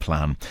Ireland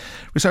plan.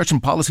 Research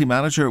and Policy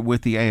Manager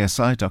with the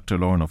ASI, Dr.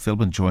 Lauren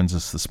O'Philbin, joins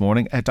us this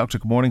morning. Doctor,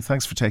 good morning.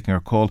 Thanks for taking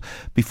our call.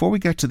 Before we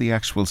get to the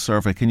actual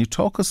survey, can you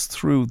talk us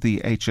through the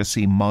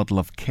HSE Model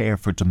of Care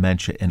for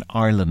Dementia in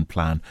Ireland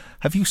plan?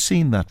 Have you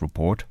seen that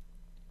report?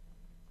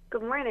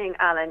 Good morning,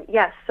 Alan.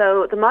 Yes,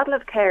 so the Model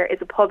of Care is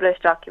a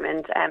published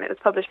document. It was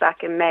published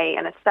back in May,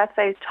 and it sets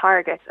out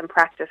targets and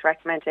practice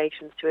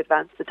recommendations to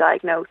advance the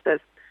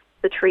diagnosis,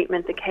 the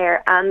treatment, the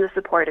care and the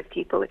support of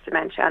people with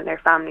dementia and their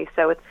families.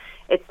 So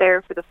it's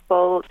there for the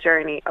full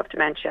journey of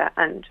dementia,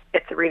 and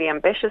it's a really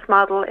ambitious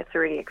model. It's a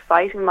really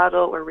exciting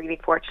model. We're really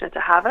fortunate to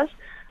have it.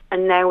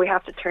 And now we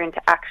have to turn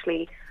to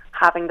actually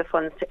having the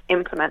funds to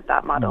implement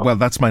that model. Well,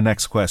 that's my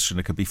next question.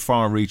 It could be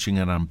far-reaching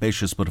and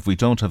ambitious, but if we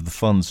don't have the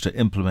funds to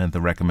implement the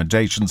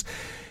recommendations,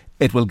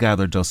 it will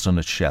gather dust on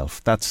its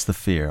shelf. That's the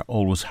fear,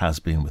 always has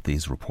been with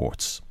these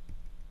reports.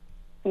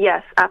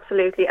 Yes,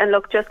 absolutely. And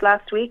look, just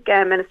last week,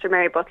 Minister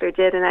Mary Butler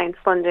did announce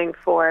funding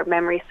for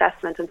memory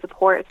assessment and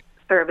support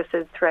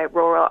services throughout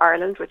rural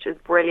Ireland, which is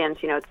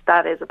brilliant. You know,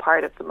 that is a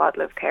part of the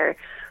Model of Care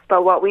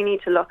But what we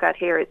need to look at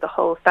here is the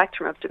whole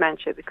spectrum of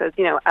dementia, because,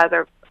 as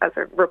our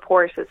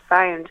report has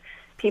found,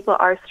 people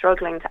are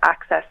struggling to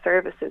access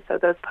services. So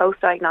those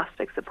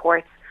post-diagnostic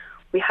supports,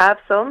 we have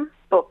some,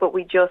 but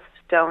we just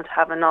don't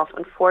have enough.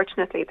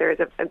 Unfortunately, there is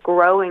a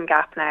growing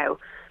gap now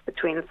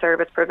between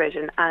service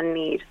provision and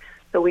need.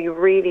 So we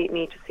really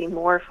need to see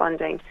more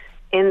funding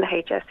in the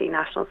HSE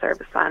National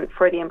Service Plan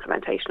for the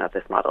implementation of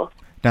this model.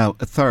 Now,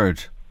 a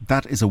third,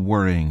 that is a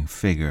worrying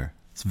figure.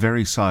 It's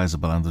very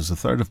sizable, and there's a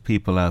third of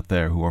people out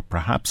there who are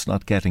perhaps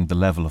not getting the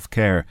level of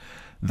care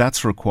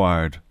that's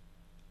required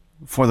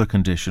for their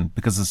condition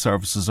because the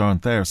services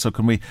aren't there. So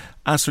can we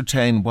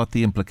ascertain what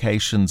the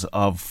implications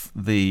of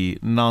the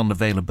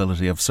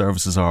non-availability of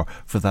services are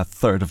for that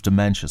third of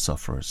dementia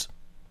sufferers?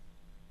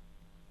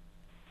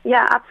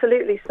 Yeah,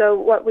 absolutely. So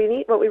what we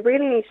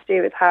really need to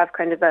do is have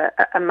kind of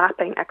a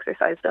mapping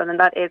exercise done, and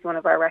that is one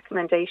of our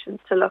recommendations,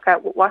 to look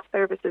at what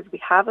services we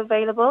have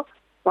available,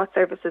 what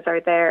services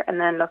are there, and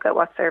then look at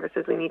what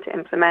services we need to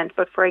implement.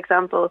 But for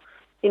example,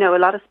 a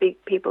lot of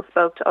people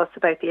spoke to us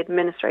about the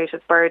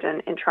administrative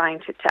burden in trying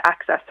to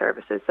access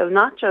services. So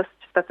not just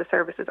that the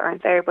services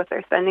aren't there, but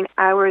they're spending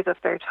hours of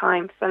their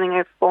time filling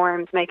out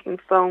forms, making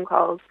phone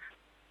calls.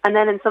 And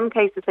then in some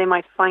cases, they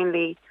might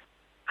finally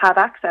have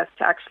access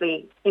to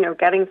actually,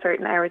 getting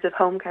certain hours of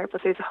home care.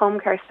 But there's a home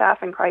care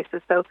staffing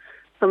crisis. So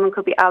someone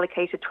could be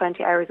allocated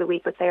 20 hours a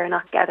week, but they are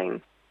not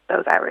getting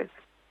those hours.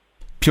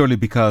 Purely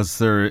because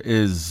there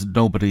is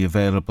nobody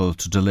available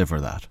to deliver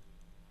that?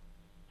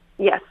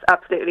 Yes,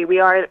 absolutely. We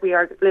are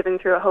living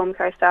through a home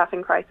care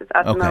staffing crisis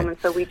at the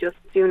moment, so we just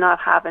do not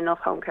have enough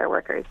home care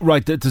workers.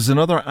 Right, there's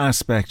another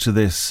aspect to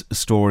this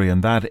story,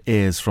 and that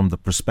is from the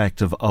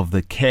perspective of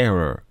the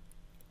carer.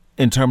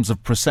 In terms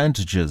of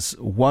percentages,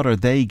 what are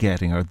they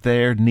getting? Are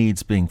their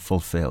needs being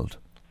fulfilled?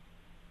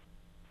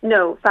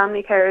 No,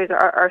 family carers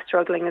are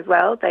struggling as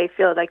well. They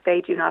feel like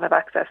they do not have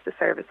access to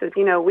services.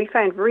 We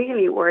found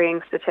really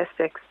worrying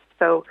statistics.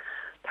 So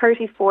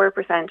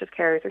 34% of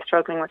carers are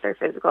struggling with their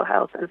physical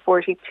health and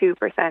 42%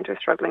 are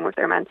struggling with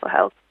their mental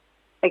health.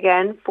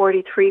 Again,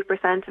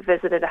 43% have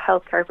visited a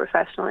healthcare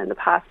professional in the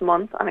past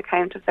month on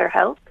account of their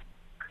health.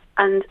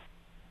 And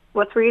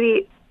what's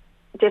really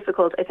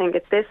difficult, I think,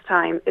 at this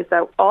time is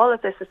that all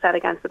of this is set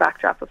against the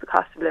backdrop of the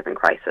cost of living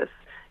crisis.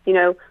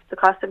 The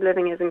cost of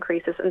living is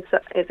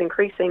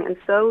increasing, and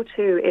so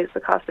too is the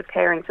cost of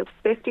caring. So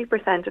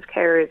 50% of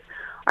carers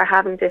are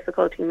having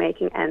difficulty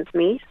making ends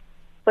meet,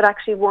 but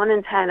actually 1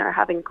 in 10 are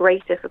having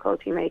great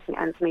difficulty making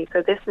ends meet.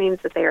 So this means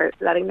that they are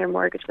letting their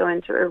mortgage go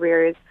into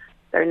arrears,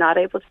 they're not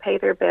able to pay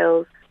their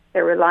bills,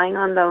 they're relying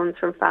on loans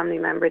from family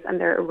members, and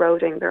they're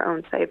eroding their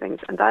own savings.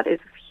 And that is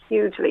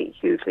hugely,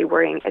 hugely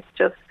worrying. It's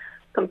just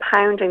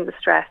compounding the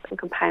stress and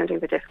compounding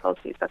the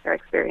difficulties that they're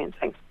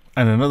experiencing.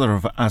 And another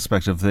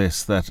aspect of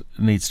this that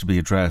needs to be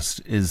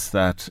addressed is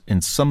that in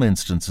some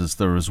instances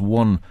there is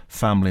one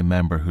family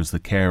member who's the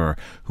carer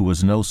who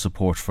has no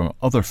support from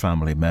other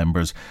family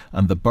members,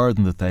 and the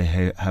burden that they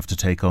have to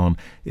take on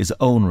is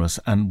onerous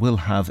and will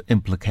have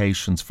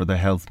implications for their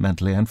health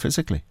mentally and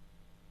physically.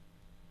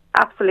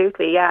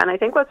 Absolutely, yeah. And I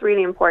think what's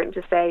really important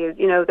to say is,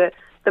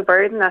 the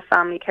burden that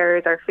family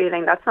carers are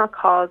feeling, that's not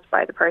caused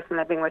by the person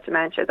living with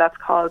dementia, that's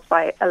caused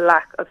by a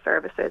lack of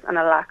services and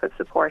a lack of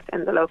support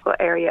in the local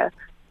area.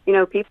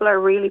 People are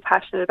really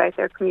passionate about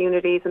their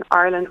communities. In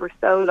Ireland, we're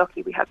so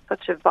lucky we have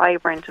such a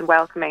vibrant and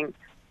welcoming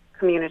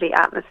community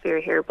atmosphere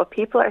here, but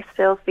people are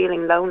still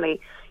feeling lonely.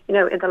 In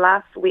the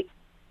last week,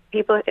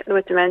 people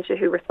with dementia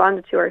who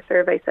responded to our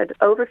survey said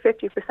over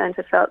 50%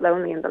 have felt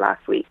lonely in the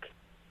last week,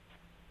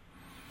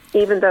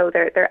 even though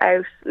they're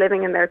out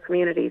living in their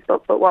communities.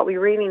 But what we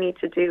really need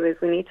to do is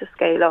we need to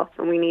scale up,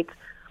 and we need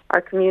our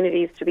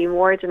communities to be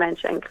more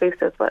dementia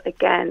inclusive. But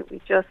again,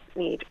 we just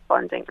need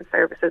funding and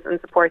services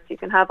and supports. You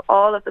can have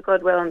all of the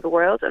goodwill in the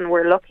world, and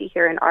we're lucky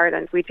here in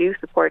Ireland. We do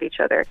support each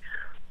other,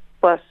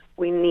 but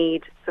we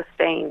need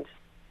sustained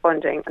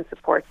funding and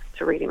support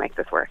to really make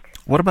this work.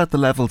 What about the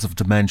levels of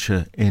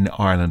dementia in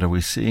Ireland? Are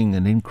we seeing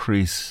an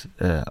increase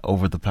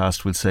over the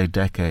past, we'll say,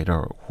 decade,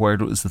 or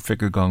where is the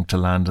figure going to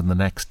land in the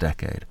next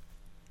decade?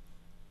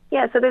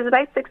 Yeah, so there's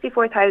about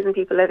 64,000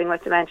 people living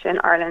with dementia in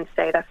Ireland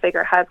today. That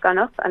figure has gone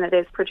up, and it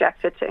is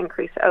projected to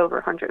increase to over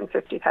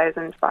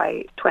 150,000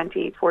 by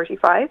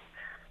 2045.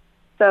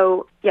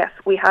 So yes,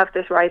 we have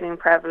this rising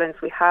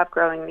prevalence, we have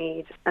growing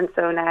need, and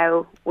so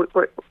now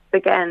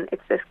again,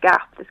 it's this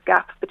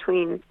gap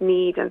between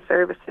need and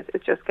services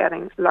is just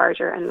getting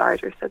larger and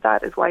larger. So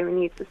that is why we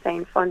need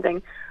sustained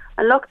funding.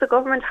 And look, the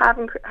government have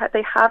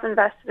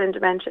invested in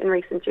dementia in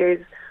recent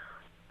years.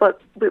 But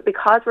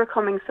because we're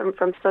coming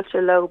from such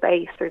a low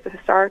base, there's a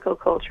historical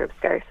culture of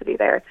scarcity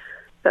there.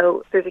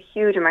 So there's a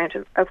huge amount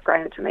of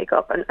ground to make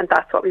up, and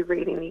that's what we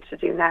really need to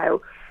do now.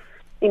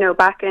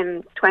 Back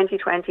in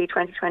 2020,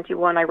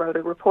 2021, I wrote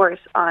a report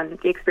on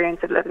the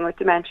experience of living with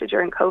dementia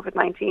during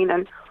COVID-19.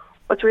 And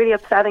what's really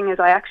upsetting is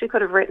I actually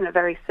could have written a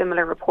very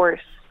similar report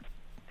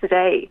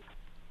today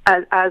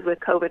as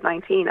with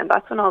COVID-19. And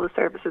that's when all the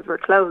services were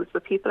closed.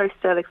 But people are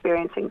still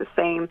experiencing the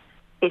same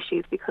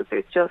issues because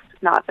there's just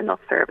not enough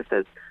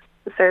services.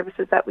 The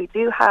services that we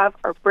do have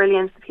are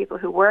brilliant. The people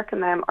who work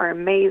in them are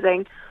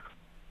amazing,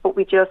 but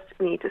we just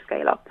need to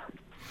scale up.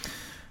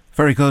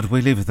 Very good.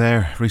 We leave it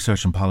there.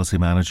 Research and Policy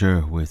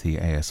Manager with the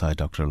ASI,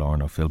 Dr.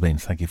 Lauren O'Philbeen.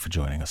 Thank you for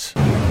joining us.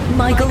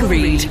 Michael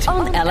Reade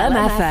on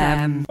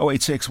LMFM.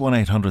 086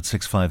 1800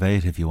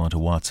 658 if you want to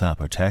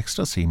WhatsApp or text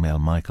us. Email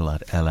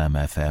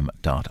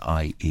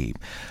michael@lmfm.ie.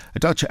 A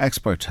Dutch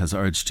expert has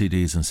urged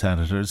TDs and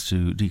senators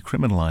to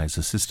decriminalise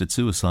assisted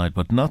suicide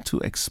but not to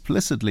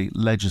explicitly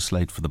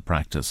legislate for the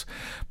practice.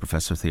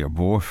 Professor Theo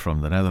Boer from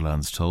the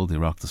Netherlands told the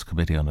Oireachtas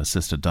Committee on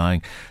Assisted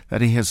Dying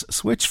that he has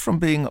switched from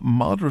being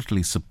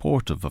moderately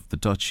supportive of the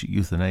Dutch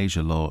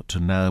euthanasia law to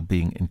now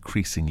being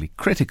increasingly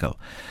critical.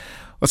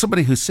 Well,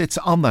 somebody who sits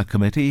on that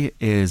committee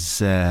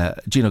is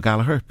Gino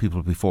Gallagher,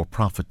 People Before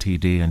Profit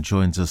TD, and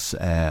joins us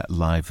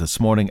live this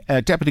morning.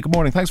 Deputy, good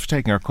morning. Thanks for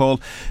taking our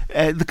call.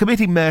 The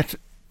committee met a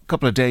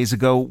couple of days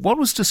ago. What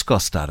was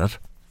discussed at it?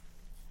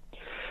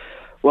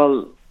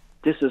 Well,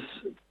 this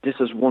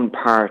is one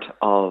part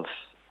of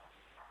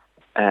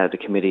the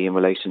committee in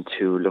relation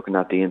to looking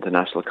at the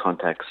international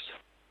context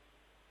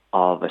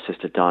of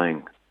assisted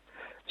dying.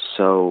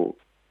 So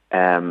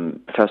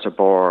Professor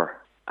Boer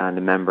and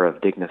a member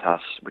of Dignitas,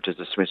 which is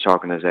the Swiss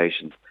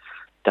organisation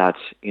that,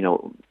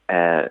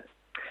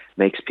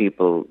 makes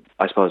people,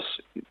 I suppose,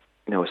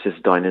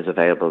 assisted dying is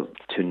available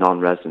to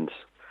non-residents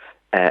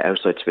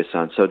outside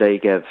Switzerland. So they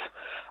give,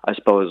 I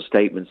suppose,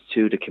 statements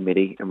to the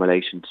committee in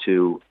relation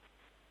to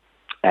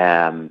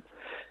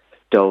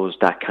those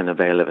that can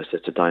avail of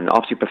assisted dying.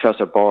 Obviously,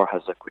 Professor Boer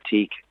has a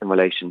critique in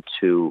relation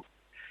to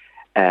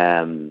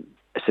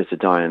assisted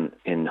dying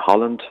in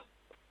Holland.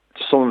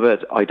 Some of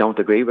it I don't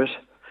agree with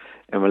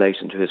in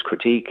relation to his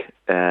critique,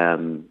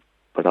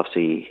 but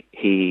obviously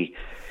he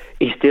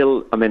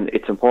still,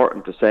 it's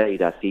important to say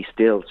that he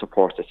still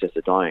supports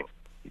assisted dying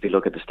if you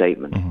look at the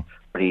statement. Mm-hmm.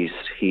 But he's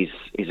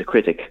a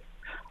critic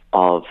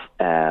of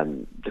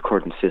the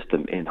current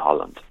system in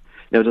Holland.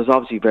 Now, there's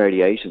obviously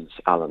variations,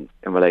 Alan,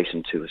 in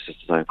relation to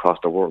assisted dying across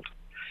the world.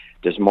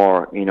 There's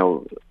more,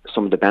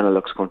 some of the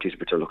Benelux countries,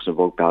 which are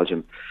Luxembourg,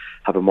 Belgium,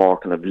 have a more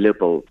kind of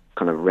liberal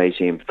kind of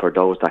regime for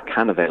those that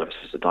can avail of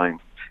assisted dying.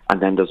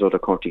 And then there's other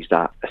countries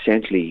that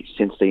essentially,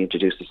 since they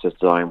introduced assisted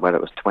dying, whether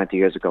it was 20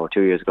 years ago or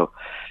 2 years ago,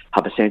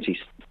 have essentially,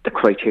 the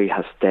criteria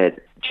has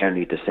stayed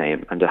generally the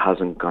same, and there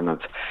hasn't kind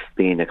of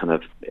been an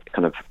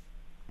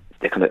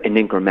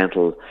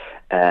incremental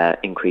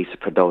increase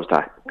for those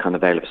that can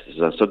avail of assisted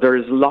dying. So there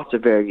is lots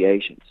of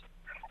variations,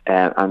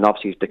 and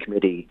obviously the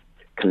committee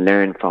can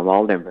learn from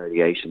all them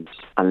variations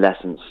and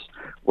lessons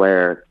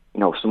where,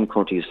 some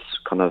countries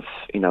kind of,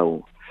 I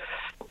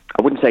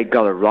wouldn't say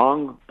got it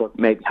wrong, but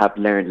maybe have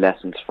learned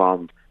lessons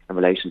from in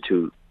relation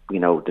to,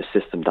 the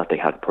system that they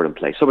had put in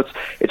place. So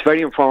it's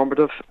very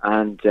informative,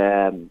 and,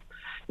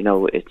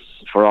 it's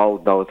for all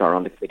those that are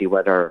on the committee,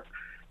 whether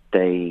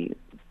they,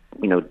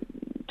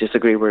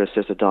 disagree with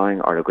assisted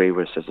dying or agree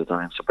with assisted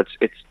dying. So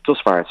it's thus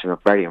far it's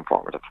very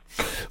informative.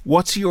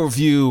 What's your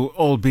view,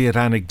 albeit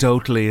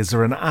anecdotally? Is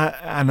there an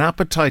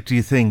appetite, do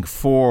you think,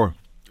 for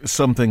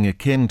something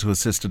akin to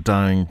assisted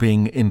dying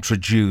being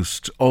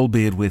introduced,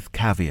 albeit with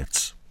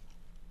caveats?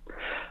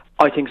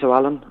 I think so,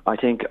 Alan. I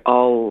think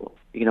all,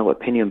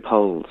 opinion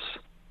polls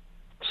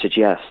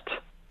suggest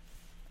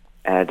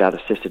that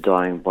assisted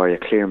dying by a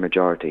clear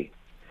majority,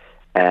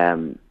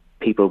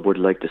 people would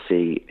like to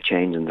see a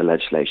change in the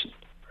legislation.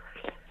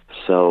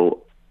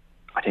 So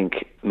I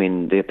think,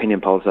 the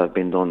opinion polls that have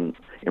been done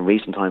in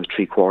recent times,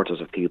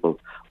 3/4 of people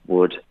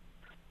would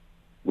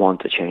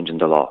want a change in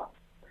the law.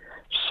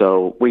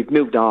 So we've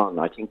moved on.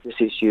 I think this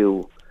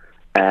issue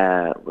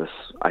was,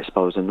 I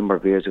suppose, a number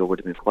of years ago would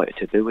have been quite a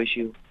taboo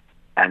issue,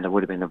 and there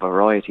would have been a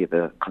variety of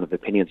kind of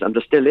opinions, and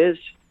there still is,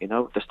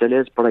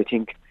 but I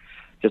think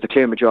there's a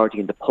clear majority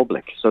in the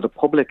public. So the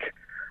public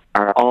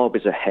are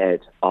always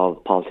ahead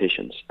of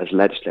politicians as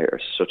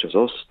legislators such as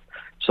us.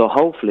 So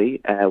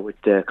hopefully,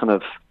 with the kind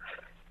of,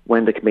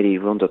 when the committee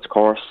runs its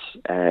course,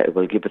 it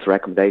will give its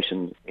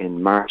recommendation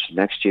in March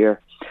next year.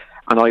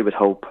 And I would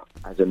hope,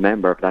 as a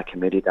member of that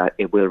committee, that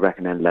it will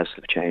recommend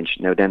legislative change.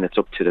 Now, then it's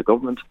up to the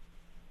government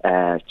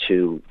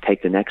to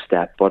take the next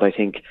step. But I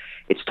think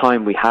it's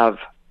time we're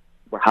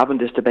having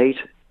this debate.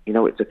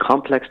 It's a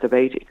complex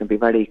debate. It can be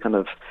very kind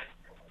of,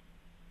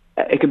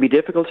 it can be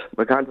difficult,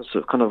 regardless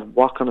of kind of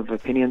what kind of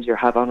opinions you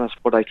have on it.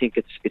 But I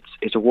think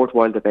it's a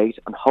worthwhile debate,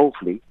 and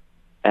hopefully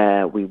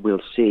we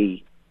will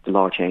see the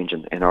law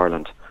changing in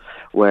Ireland,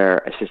 where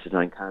assisted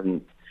dying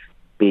can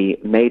be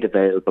made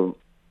available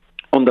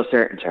under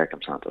certain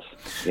circumstances.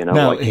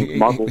 Now,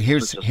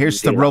 here's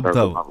the rub,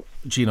 though.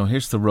 Gino,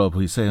 here's the rub.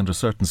 We say under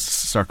certain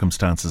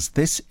circumstances.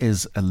 This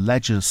is a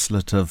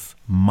legislative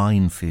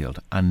minefield,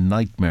 a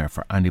nightmare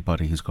for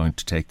anybody who's going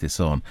to take this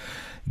on,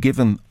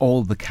 given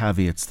all the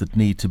caveats that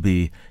need to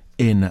be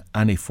in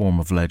any form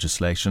of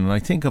legislation. And I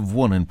think of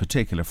one in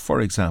particular.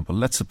 For example,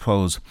 let's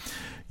suppose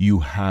you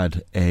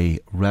had a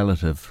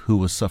relative who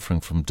was suffering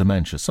from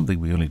dementia, something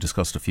we only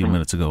discussed a few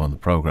minutes ago on the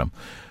programme.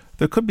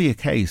 There could be a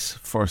case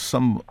for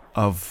some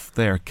of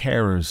their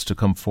carers to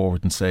come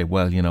forward and say,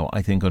 well,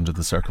 I think under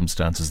the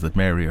circumstances that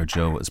Mary or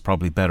Joe is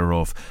probably better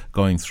off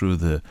going through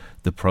the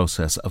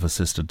process of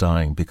assisted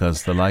dying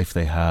because the life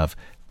they have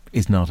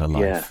is not a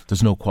life. Yeah.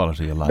 There's no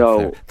quality of life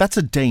there. That's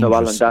a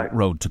dangerous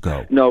road to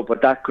go. No,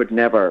 but that could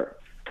never...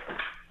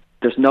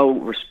 There's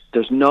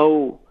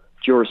no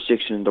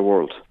jurisdiction in the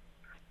world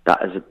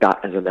that is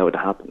allowed to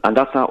happen. And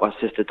that's not what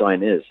assisted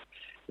dying is.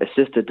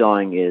 Assisted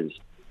dying is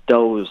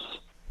those,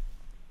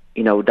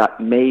 that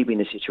may be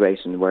in a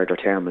situation where they're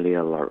terminally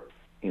ill or,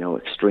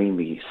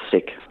 extremely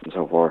sick and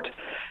so forth,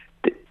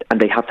 and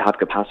they have to have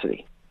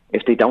capacity.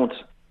 If they don't,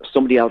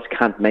 somebody else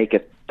can't make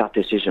that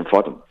decision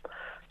for them.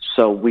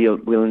 So we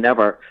won't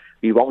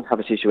have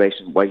a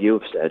situation where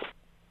you've said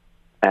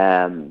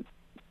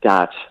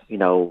that,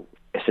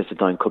 assisted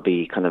dying could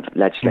be kind of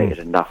legislated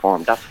in that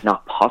form. That's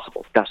not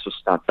possible. There's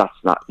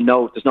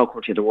no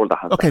country in the world that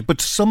has that. Okay,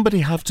 but somebody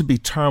have to be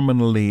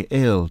terminally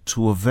ill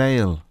to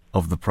avail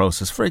of the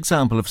process. For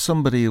example, if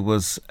somebody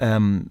was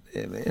in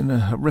a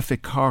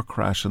horrific car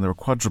crash and they were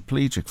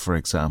quadriplegic, for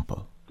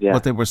example,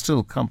 but they were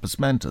still compos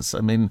mentis,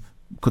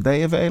 could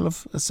they avail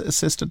of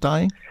assisted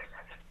dying?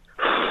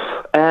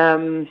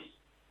 In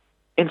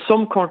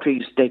some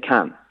countries, they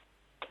can.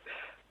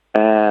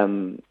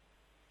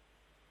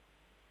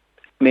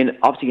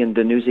 Obviously in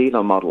the New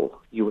Zealand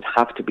model, you would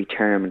have to be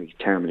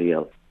terminally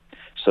ill.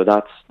 So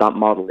that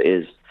model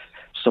is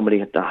somebody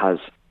that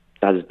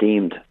is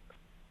deemed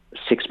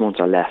 6 months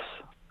or less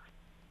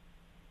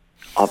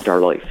of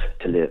their life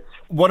to live.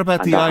 What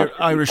about the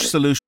Irish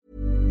solution?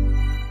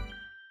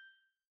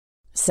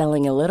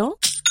 Selling a little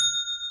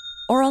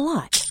or a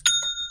lot?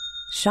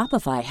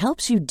 Shopify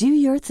helps you do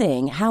your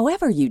thing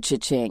however you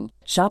cha-ching.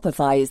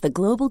 Shopify is the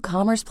global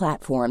commerce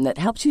platform that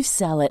helps you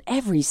sell at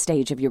every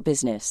stage of your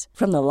business.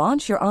 From the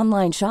launch your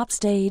online shop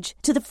stage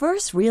to the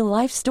first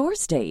real-life store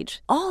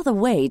stage, all the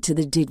way to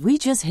the did we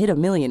just hit a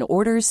million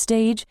orders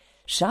stage.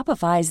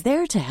 Shopify's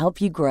there to help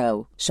you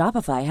grow.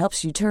 Shopify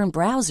helps you turn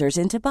browsers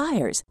into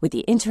buyers with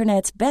the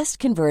internet's best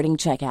converting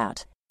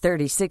checkout.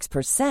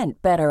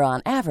 36% better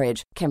on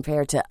average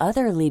compared to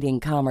other leading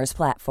commerce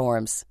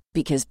platforms.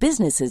 Because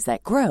businesses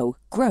that grow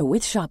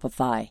with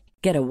Shopify.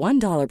 Get a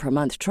 $1 per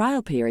month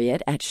trial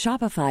period at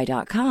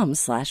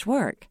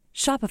shopify.com/work.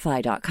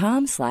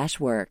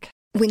 Shopify.com/work.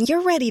 When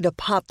you're ready to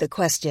pop the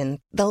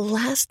question, the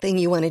last thing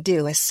you want to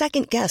do is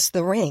second-guess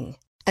the ring.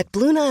 At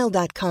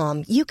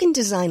BlueNile.com, you can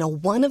design a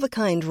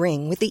one-of-a-kind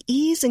ring with the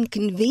ease and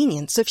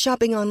convenience of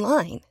shopping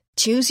online.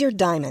 Choose your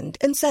diamond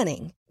and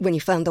setting. When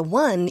you find the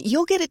one,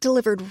 you'll get it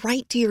delivered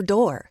right to your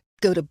door.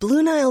 Go to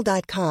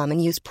BlueNile.com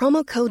and use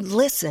promo code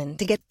LISTEN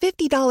to get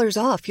 $50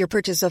 off your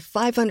purchase of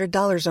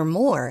 $500 or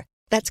more.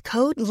 That's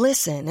code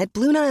LISTEN at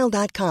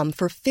BlueNile.com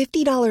for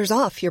 $50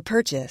 off your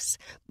purchase.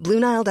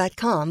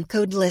 BlueNile.com,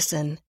 code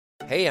LISTEN.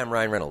 Hey, I'm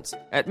Ryan Reynolds.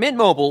 At Mint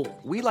Mobile,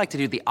 we like to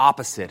do the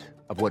opposite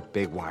of what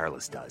Big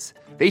Wireless does.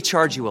 They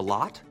charge you a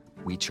lot,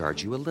 we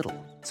charge you a little.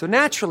 So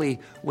naturally,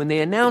 when they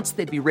announced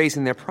they'd be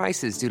raising their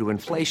prices due to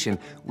inflation,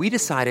 we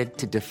decided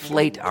to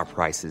deflate our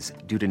prices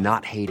due to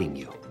not hating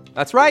you.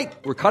 That's right.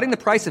 We're cutting the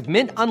price of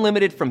Mint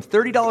Unlimited from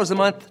 $30 a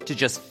month to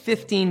just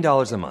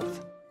 $15 a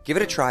month. Give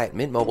it a try at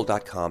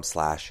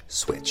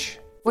mintmobile.com/switch.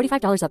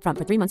 $45 up front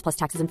for 3 months plus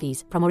taxes and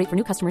fees. Promo rate for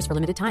new customers for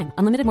limited time.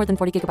 Unlimited more than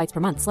 40 gigabytes per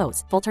month.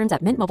 Slows full terms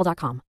at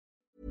mintmobile.com.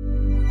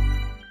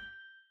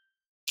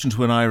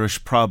 To an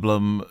Irish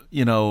problem,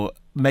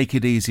 make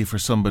it easy for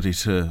somebody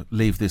to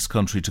leave this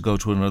country to go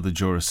to another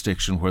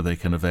jurisdiction where they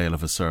can avail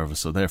of a service.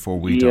 So therefore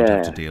we don't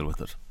have to deal with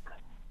it.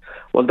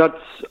 Well,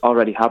 that's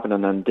already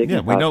happening on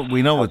Dignitas. Yeah,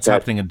 we know it's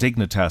happening in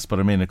Dignitas, but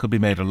it could be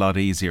made a lot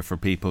easier for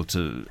people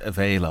to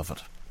avail of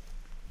it.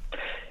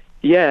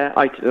 Yeah,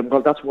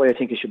 well, that's why I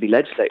think it should be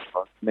legislated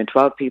for.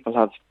 12 people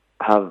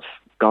have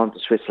gone to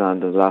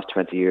Switzerland in the last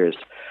 20 years.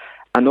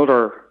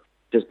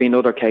 There's been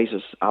other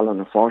cases, Alan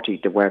and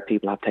 40, where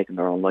people have taken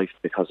their own life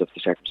because of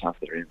the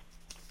circumstances they're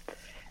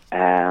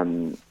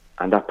in.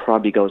 And that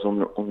probably goes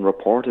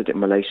unreported in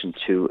relation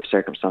to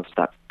circumstances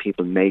that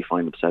people may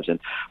find themselves in.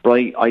 But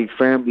I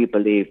firmly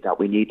believe that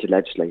we need to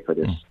legislate for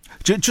this.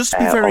 Just to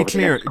be very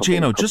clear,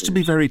 Gino, just to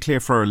be very clear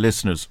for our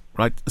listeners,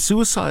 right?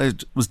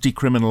 Suicide was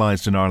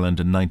decriminalised in Ireland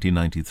in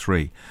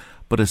 1993,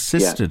 but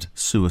assisted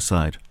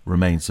suicide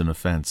remains an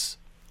offence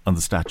on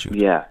the statute.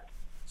 Yeah.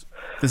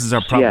 This is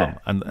our problem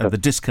and the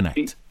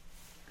disconnect.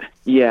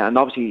 Yeah, and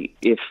obviously,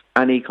 if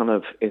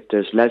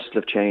there's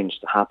legislative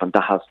change to happen,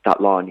 that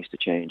law needs to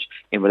change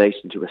in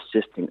relation to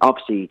assisting.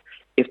 Obviously,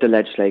 if the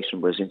legislation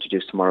was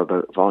introduced tomorrow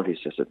about voluntary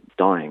assisted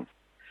dying,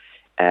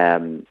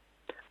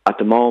 at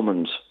the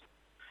moment,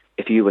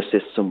 if you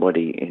assist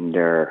somebody in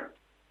their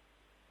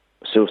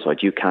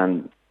suicide, you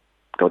can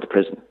go to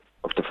prison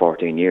up to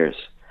 14 years.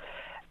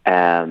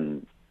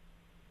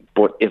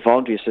 But if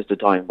voluntary assisted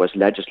dying was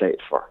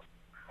legislated for,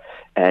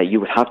 you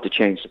would have to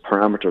change the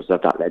parameters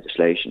of that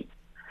legislation.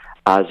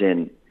 As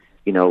in,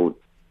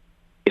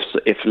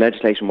 if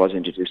legislation was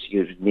introduced,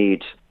 you'd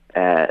need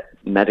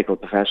medical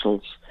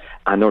professionals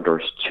and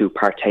others to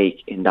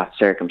partake in that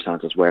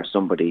circumstances where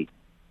somebody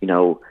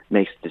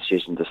makes a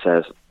decision that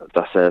says,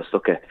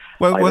 look,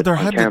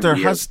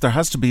 there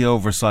has to be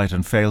oversight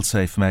and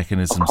fail-safe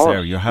mechanisms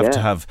there. You have to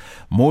have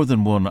more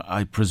than one,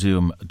 I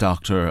presume,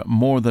 doctor,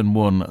 more than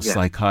one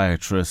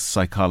psychiatrist,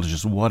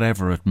 psychologist,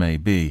 whatever it may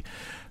be.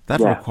 That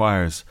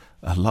requires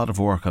a lot of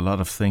work, a lot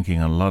of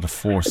thinking, and a lot of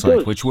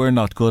foresight, which we're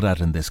not good at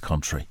in this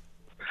country.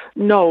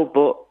 No,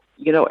 but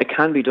it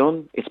can be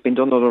done. It's been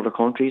done in other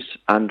countries,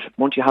 and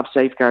once you have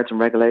safeguards and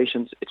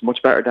regulations, it's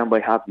much better than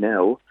we have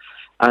now.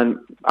 And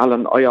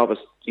Alan, I always,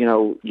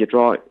 you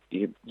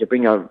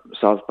bring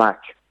yourselves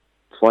back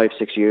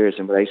 5-6 years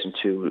in relation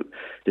to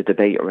the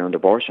debate around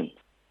abortion.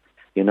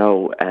 It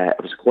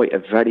was quite a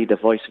very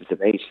divisive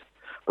debate,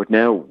 but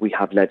now we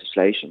have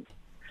legislation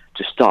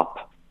to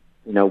stop,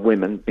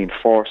 women being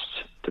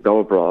forced to go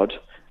abroad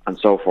and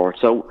so forth.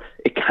 So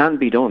it can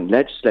be done.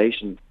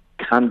 Legislation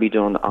can be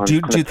done. Do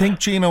you think,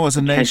 Gino, as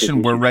a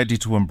nation, we're ready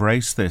to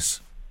embrace this?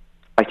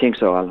 I think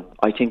so, Alan.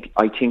 I think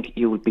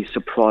you would be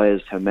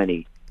surprised how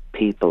many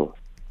people,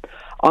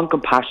 on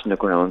compassionate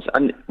grounds,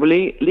 and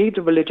leave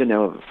the religion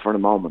out for a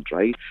moment,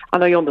 right?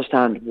 And I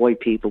understand why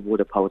people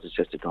would oppose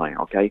assisted dying,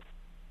 okay?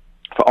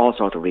 For all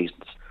sorts of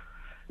reasons.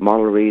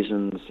 Moral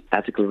reasons,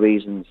 ethical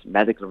reasons,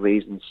 medical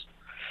reasons,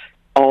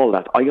 all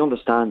that. I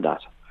understand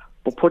that.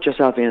 But put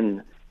yourself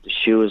in the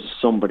shoes of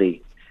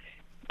somebody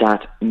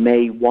that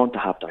may want to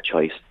have that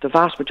choice. The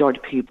vast majority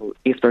of people,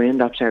 if they're in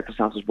that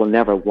circumstances, will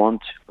never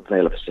want to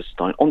avail of assisted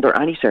dying under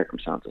any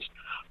circumstances.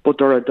 But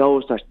there are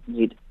those that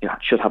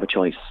should have a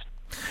choice.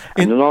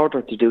 And in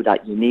order to do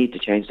that, you need to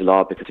change the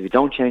law, because if you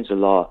don't change the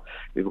law,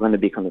 we're going to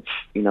be we're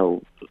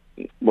going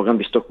to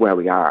be stuck where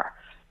we are.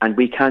 And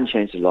we can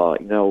change the law.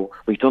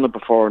 We've done it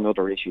before in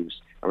other issues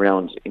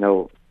around,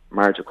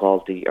 marriage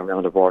equality,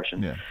 around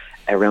abortion,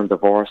 around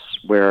divorce,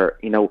 where,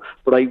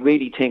 but I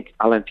really think,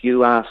 Alan, if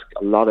you ask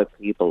a lot of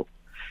people,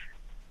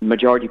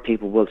 majority of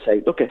people will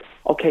say, look,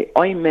 okay,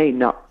 I may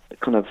not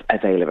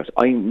avail of it.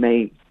 I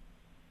may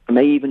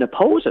even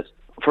oppose it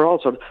for all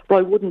sorts, but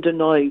I wouldn't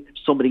deny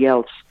somebody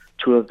else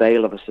to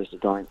avail of assisted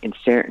dying in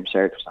certain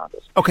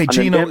circumstances. Okay,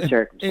 Gino,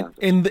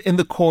 in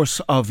the course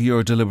of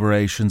your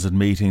deliberations and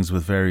meetings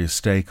with various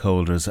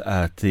stakeholders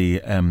at the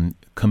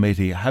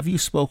committee, have you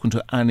spoken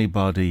to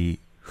anybody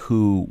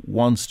who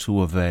wants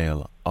to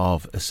avail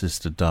of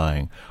assisted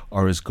dying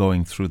or is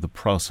going through the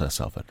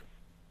process of it?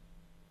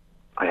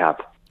 I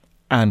have.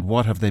 And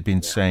what have they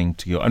been saying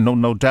to you? And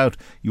no doubt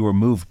you were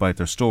moved by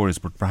their stories,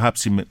 but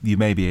perhaps you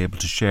may be able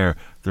to share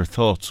their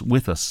thoughts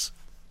with us.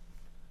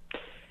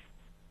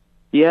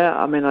 Yeah,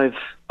 I mean,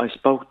 I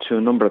spoke to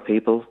a number of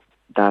people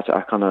that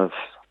are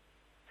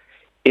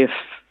if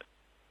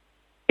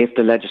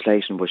the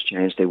legislation was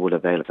changed, they would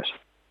avail of it.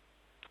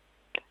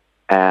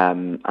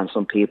 And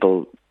some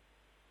people,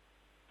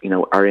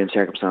 are in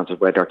circumstances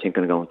where they're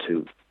thinking of going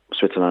to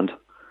Switzerland.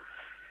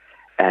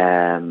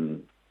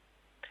 And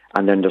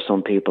then there's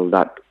some people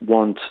that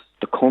want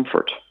the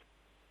comfort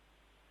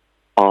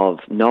of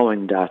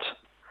knowing that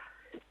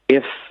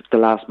if the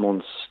last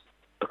months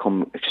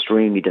become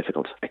extremely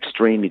difficult,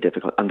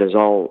 and there's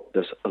a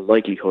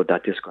likelihood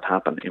that this could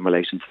happen in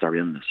relation to their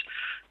illness,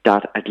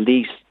 that at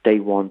least they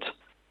want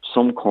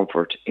some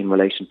comfort in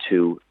relation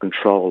to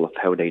control of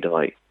how they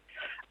die.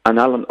 And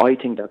Alan, I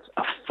think that's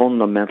a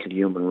fundamental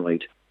human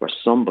right, where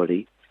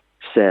somebody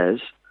says,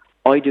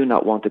 I do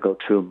not want to go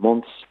through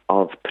months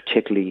of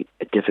particularly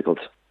a difficult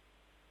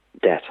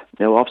death.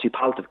 Now, obviously,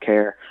 palliative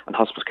care and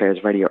hospice care is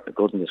very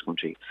good in this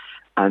country,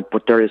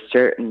 but there is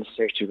certain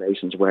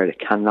situations where it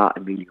cannot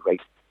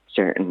ameliorate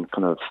certain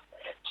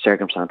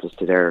circumstances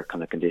to their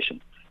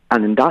condition.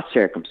 And in that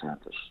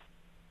circumstances,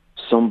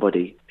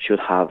 somebody should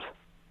have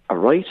a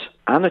right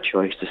and a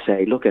choice to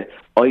say, look,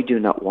 I do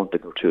not want to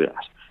go through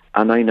that.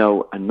 And I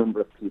know a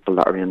number of people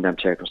that are in them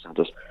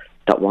circumstances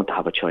that want to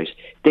have a choice.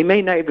 They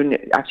may not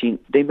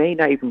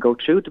even go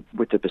through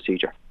with the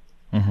procedure.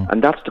 Mm-hmm.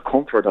 And that's the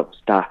comfort of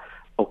that,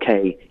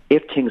 okay,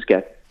 if things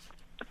get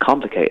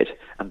complicated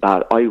and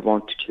bad, I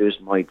want to choose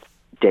my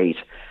date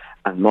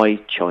and my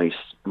choice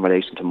in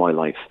relation to my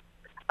life.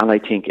 And I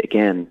think,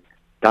 again,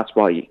 that's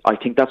why I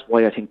think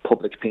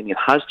public opinion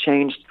has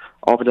changed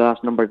over the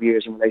last number of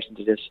years in relation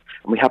to this.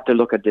 And we have to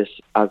look at this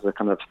as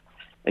a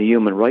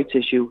human rights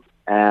issue,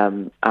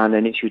 and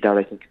an issue that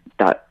I think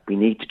that we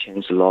need to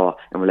change the law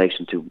in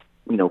relation to,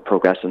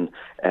 progressing,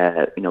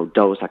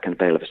 those that can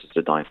avail of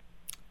assisted dying.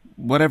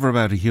 Whatever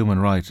about a human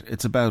right,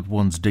 it's about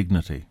one's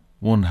dignity,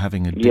 one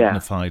having a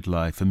dignified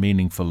life, a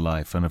meaningful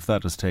life, and if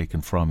that is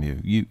taken from you,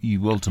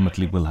 you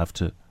ultimately will have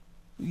to.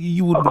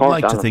 You would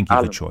like to think you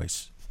have a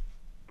choice.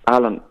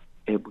 Alan,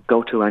 it would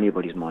go to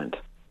anybody's mind.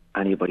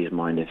 Anybody's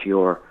mind. If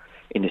you're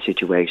in a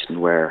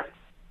situation where,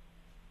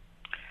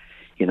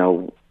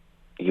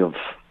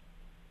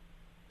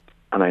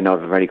 and I know I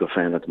have a very good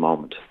friend at the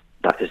moment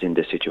that is in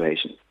this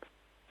situation,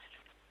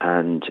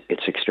 and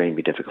it's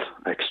extremely difficult,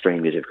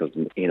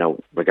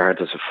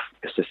 regardless of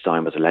if this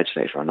time as a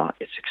legislator or not,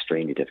 it's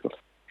extremely difficult.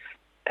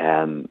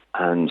 And,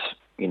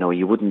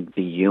 you wouldn't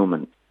be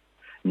human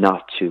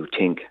not to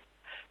think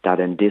that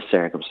in this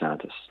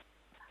circumstances,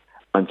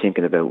 I'm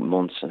thinking about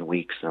months and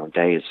weeks and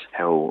days,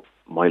 how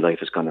my life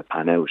is going to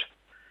pan out.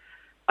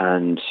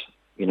 And,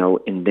 you know,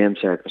 in them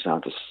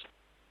circumstances,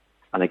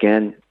 and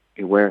again,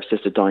 where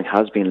assisted dying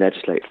has been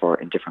legislated for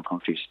in different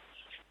countries,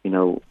 you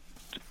know,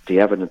 the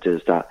evidence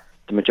is that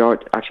the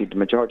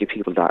majority of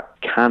people that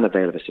can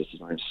avail of assisted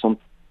dying,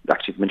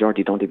 the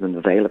majority don't even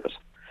avail of it.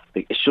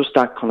 Like, it's just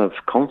that kind of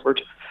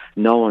comfort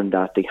knowing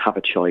that they have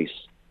a choice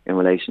in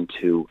relation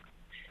to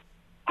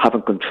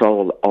having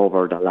control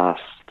over the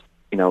last,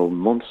 you know,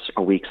 months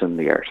or weeks on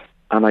the earth.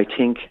 And I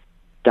think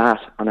that,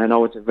 and I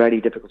know it's a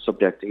very difficult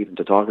subject even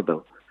to talk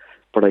about,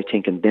 but I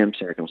think in them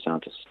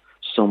circumstances,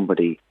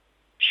 somebody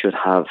should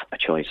have a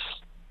choice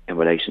in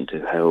relation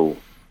to how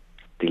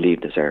they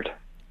leave this earth.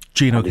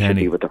 Gino Kenny. Kenny.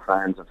 Should be with their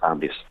friends and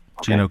families.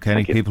 Okay? Gino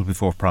Kenny, People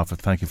Before Profit,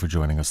 thank you for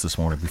joining us this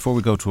morning. Before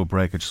we go to a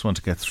break, I just want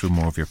to get through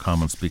more of your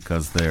comments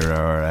because there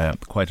are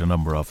quite a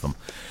number of them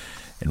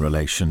in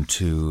relation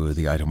to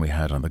the item we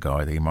had on the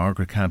Gardaí.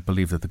 Margaret can't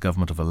believe that the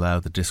government have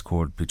allowed the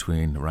discord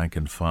between rank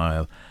and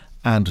file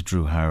and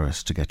Drew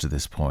Harris to get to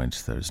this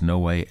point. There's no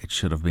way it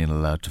should have been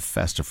allowed to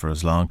fester for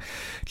as long.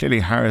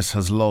 Clearly Harris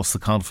has lost the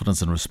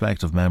confidence and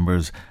respect of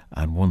members,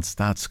 and once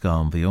that's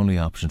gone, the only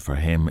option for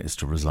him is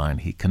to resign.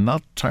 He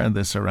cannot turn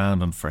this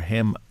around, and for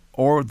him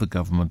or the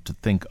government to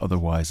think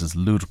otherwise is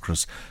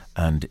ludicrous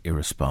and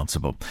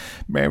irresponsible.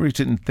 Mary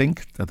didn't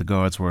think that the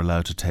Guards were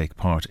allowed to take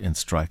part in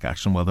strike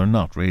action. Well, they're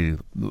not really.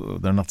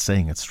 They're not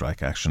saying it's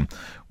strike action.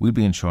 We'll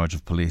be in charge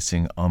of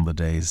policing on the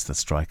days that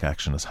strike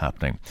action is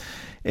happening.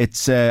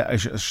 It's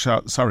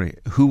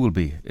who will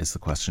be is the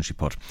question she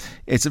put.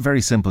 It's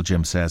very simple,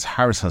 Jim says.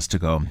 Harris has to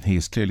go. He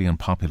is clearly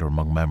unpopular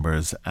among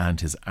members, and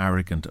his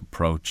arrogant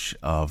approach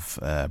of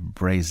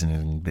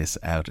brazening this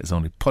out is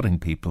only putting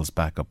people's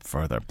back up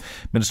further.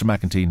 Minister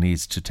McEntee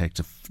needs to take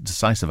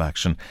decisive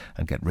action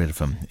and get rid of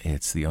him.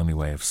 It's the only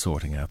way of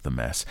sorting out the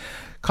mess.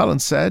 Colin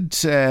said,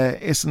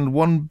 isn't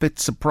one bit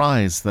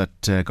surprised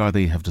that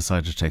Gardaí have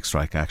decided to take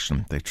strike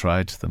action. They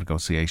tried the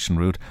negotiation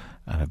route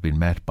and have been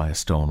met by a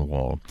stone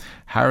wall.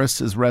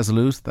 Harris is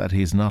resolute that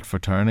he's not for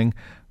turning.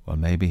 Well,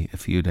 maybe a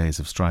few days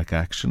of strike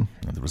action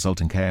and the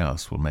resulting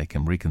chaos will make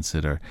him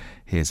reconsider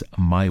his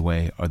my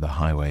way or the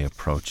highway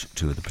approach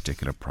to the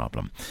particular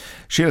problem.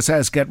 Sheila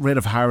says, get rid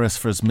of Harris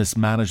for his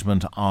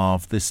mismanagement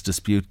of this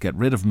dispute. Get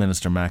rid of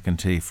Minister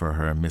McEntee for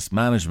her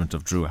mismanagement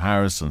of Drew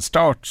Harris and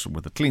start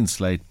with a clean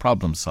slate.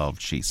 Problem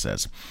solved, she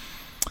says.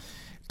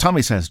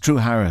 Tommy says, Drew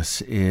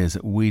Harris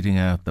is weeding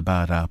out the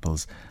bad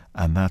apples,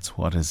 and that's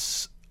what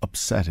is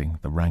upsetting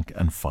the rank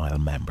and file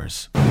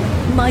members.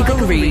 Michael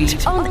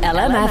Reade on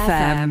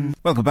LMFM.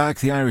 Welcome back.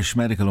 The Irish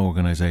Medical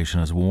Organisation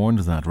has warned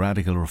that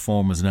radical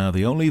reform is now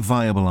the only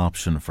viable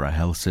option for a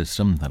health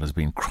system that has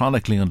been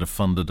chronically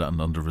underfunded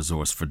and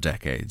under-resourced for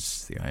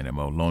decades. The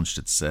INMO launched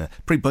its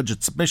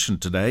pre-budget submission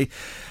today,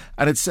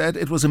 and it said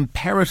it was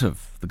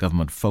imperative the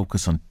government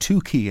focus on two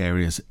key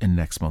areas in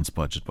next month's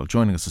budget. Well,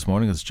 joining us this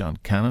morning is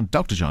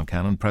Dr. John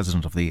Cannon,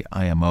 President of the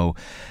IMO,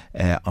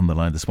 on the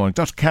line this morning.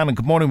 Dr. Cannon,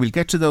 good morning. We'll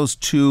get to those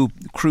two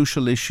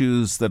crucial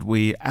issues that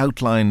we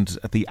outlined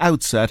at the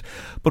outset,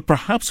 but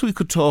perhaps we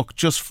could talk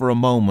just for a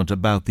moment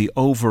about the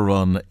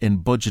overrun in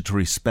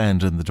budgetary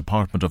spend in the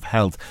Department of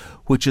Health,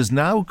 which is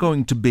now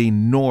going to be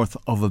north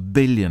of $1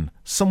 billion,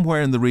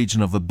 somewhere in the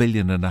region of $1.5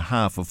 billion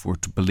if we're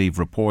to believe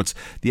reports.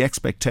 The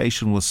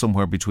expectation was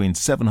somewhere between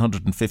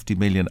 750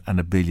 million and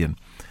 $1 billion.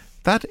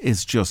 That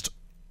is just,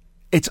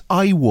 it's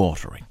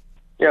eye-watering.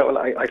 Yeah, well,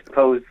 I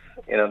suppose,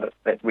 you know,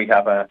 that we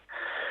have a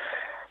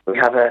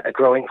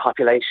growing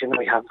population,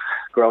 we have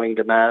growing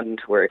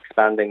demand, we're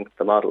expanding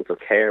the models of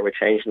care, we're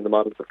changing the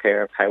models of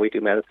care of how we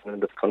do medicine in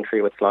this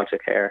country with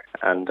Sláinte Care,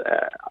 and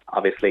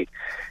obviously,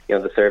 you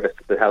know,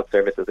 the health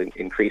service is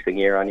increasing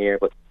year on year,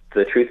 but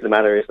the truth of the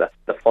matter is that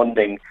the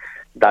funding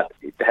that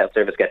the health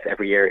service gets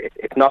every year,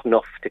 it's not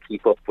enough to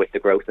keep up with the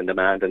growth and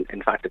demand, and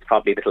in fact it's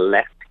probably a little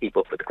less to keep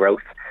up with the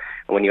growth.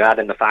 And when you add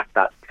in the fact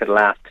that for the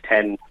last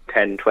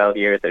 12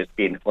 years there's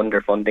been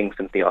underfunding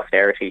since the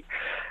austerity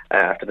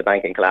after the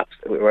banking collapse,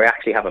 we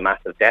actually have a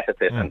massive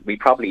deficit, and we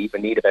probably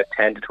even need about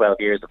 10 to 12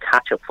 years of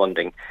catch-up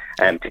funding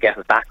to get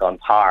us back on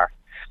par.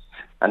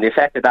 And the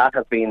effect of that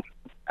has been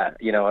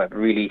a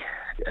really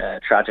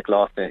tragic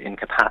loss in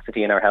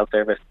capacity in our health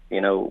service. You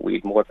know, we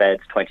had more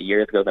beds 20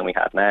 years ago than we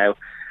have now.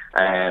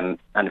 And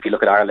if you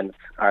look at Ireland's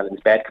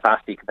bed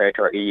capacity compared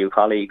to our EU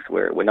colleagues,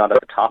 we're not at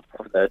the top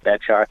of the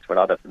bed charts, we're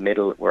not at the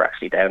middle, we're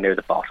actually down near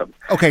the bottom.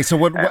 Okay, so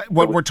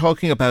what we're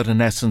talking about in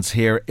essence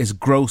here is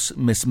gross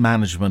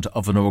mismanagement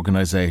of an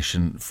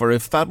organisation. For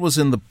if that was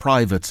in the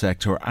private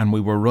sector and we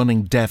were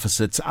running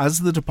deficits, as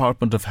the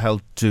Department of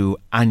Health do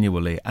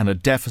annually, and a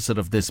deficit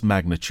of this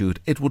magnitude,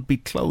 it would be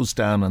closed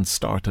down and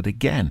started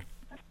again.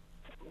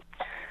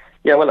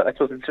 Yeah, well, I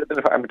suppose it's the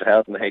Department of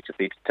Health and the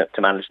HSE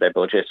to manage their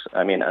budget.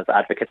 I mean, as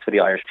advocates for the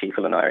Irish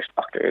people and Irish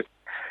doctors,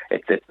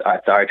 it's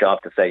our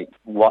job to say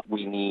what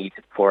we need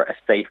for a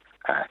safe,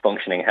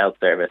 functioning health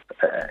service,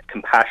 a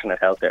compassionate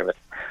health service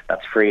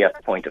that's free at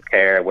the point of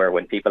care, where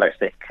when people are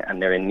sick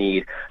and they're in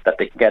need, that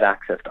they can get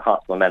access to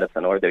hospital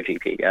medicine or their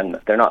GP,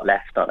 and they're not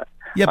left on it.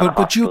 Yeah,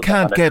 but you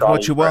can't get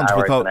what you want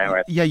without.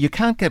 Hours. Yeah, you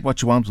can't get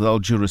what you want with all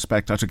due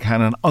respect, Dr.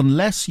 Cannon,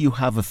 unless you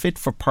have a fit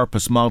for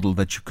purpose model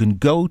that you can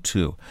go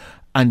to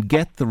and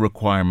get the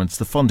requirements,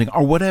 the funding,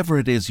 or whatever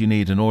it is you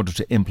need in order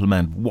to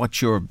implement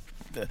what your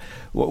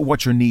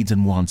needs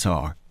and wants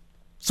are.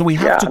 So we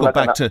have to go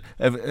back to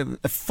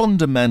a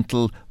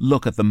fundamental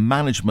look at the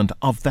management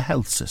of the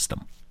health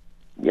system.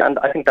 Yeah, and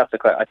I think that's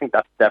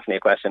definitely a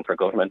question for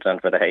government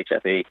and for the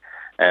HSE,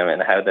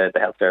 and how the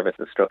health service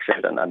is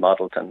structured and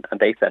modelled, and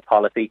they set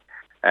policy,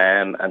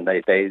 and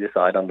they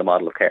decide on the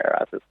model of care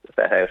as it's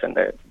set out in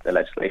the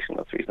legislation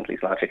that's recently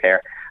Sláinte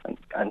Care,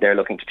 and they're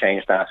looking to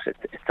change that.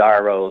 It's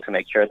our role to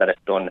make sure that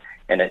it's done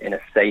in a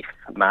safe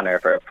manner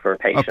for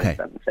patients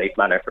and safe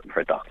manner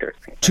for doctors.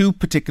 Two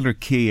particular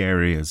key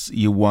areas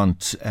you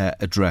want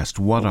addressed.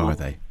 What are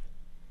they?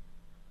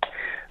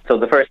 So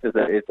the first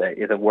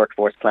is a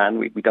workforce plan.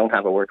 We don't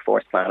have a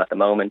workforce plan at the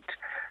moment.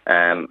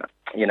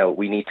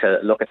 We need to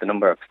look at the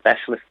number of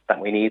specialists that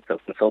we need, so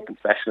consultant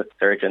specialists,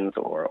 surgeons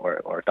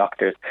or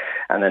doctors,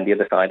 and then the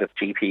other side is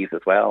GPs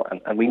as well.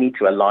 And we need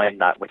to align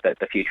that with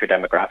the future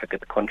demographic of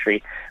the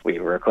country.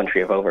 We're a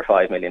country of over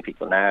 5 million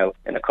people now.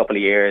 In a couple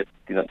of years,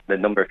 the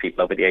number of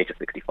people over the age of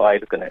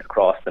 65 is going to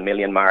cross the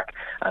million mark,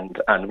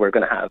 and we're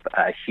going to have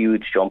a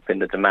huge jump in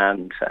the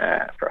demand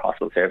for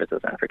hospital services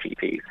and for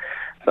GPs.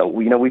 So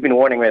we've been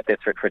warning about this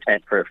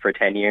for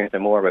 10 years or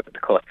more about the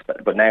cuts,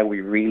 but now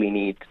we really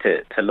need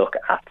to look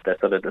at the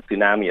sort of the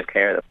tsunami of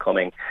care that's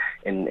coming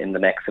in the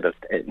next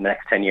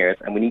 10 years,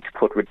 and we need to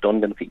put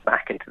redundancy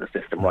back into the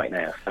system right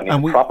now. So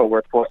a proper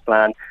workforce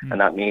plan,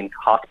 and that means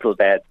hospital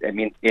beds, it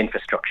means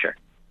infrastructure.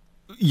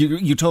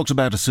 You talked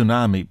about a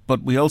tsunami,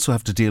 but we also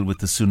have to deal with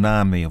the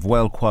tsunami of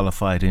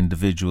well-qualified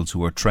individuals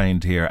who are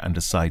trained here and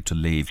decide to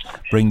leave,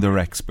 bring their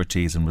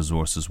expertise and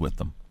resources with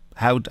them.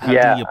 How do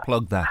you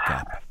plug that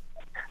gap?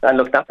 And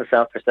look, that's a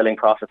self-fulfilling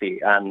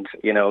prophecy, and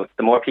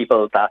the more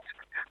people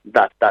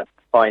that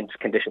find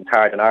conditions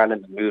hard in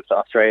Ireland and move to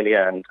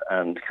Australia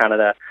and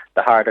Canada,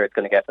 the harder it's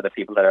going to get for the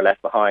people that are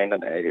left behind.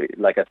 And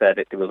like I said,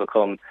 it will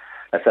become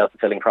a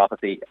self-fulfilling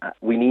prophecy.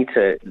 We need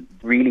to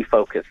really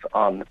focus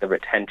on the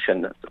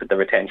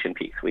retention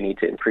piece. We need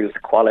to improve the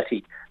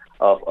quality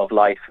of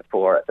life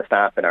for the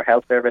staff in our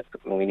health service.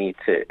 We need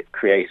to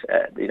create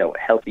a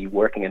healthy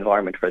working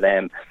environment for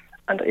them,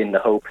 and in the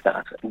hope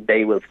that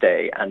they will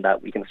stay and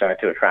that we can start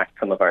to attract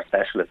some of our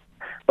specialists,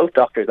 both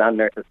doctors and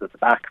nurses,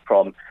 back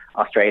from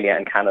Australia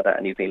and Canada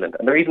and New Zealand.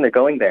 And the reason they're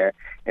going there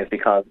is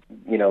because,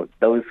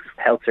 those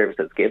health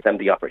services give them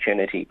the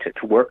opportunity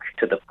to work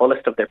to the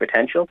fullest of their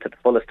potential, to the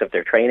fullest of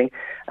their training,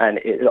 and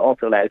it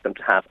also allows them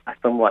to have a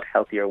somewhat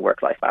healthier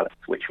work-life balance,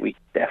 which we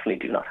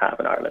definitely do not have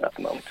in Ireland at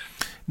the moment.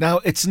 Now,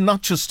 it's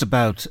not just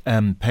about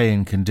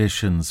paying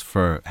conditions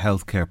for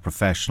healthcare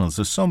professionals.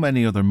 There's so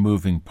many other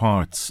moving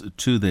parts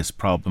to this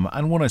problem.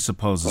 And one, I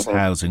suppose, is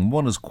housing.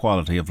 One is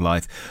quality of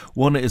life.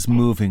 One is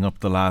moving up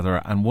the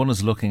ladder. And one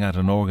is looking at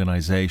an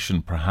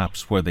organisation,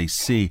 perhaps, where they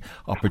see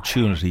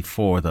opportunity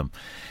for them.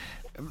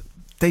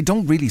 They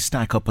don't really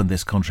stack up in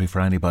this country for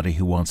anybody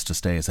who wants to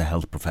stay as a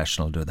health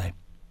professional, do they?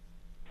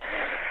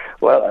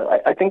 Well,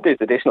 I think there's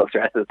additional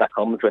stresses that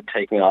comes with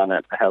taking on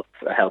a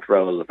health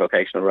role, a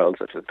vocational role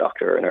such as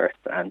doctor or nurse,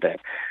 and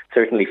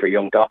certainly for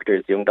young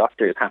doctors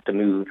have to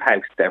move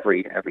house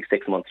every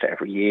 6 months to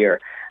every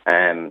year.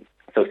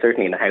 So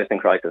certainly in a housing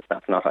crisis,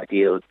 that's not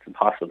ideal. It's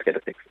impossible to get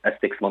a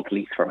 6-month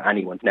lease from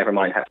anyone, never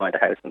mind find a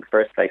house in the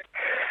first place.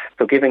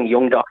 So giving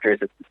young doctors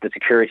the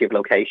security of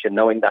location,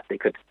 knowing that they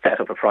could set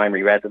up a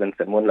primary residence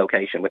in one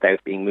location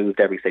without being moved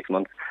every 6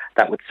 months,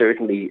 that would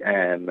certainly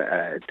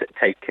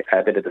take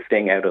a bit of the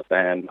sting out of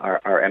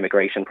our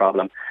emigration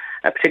problem.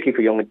 Particularly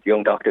for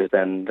young doctors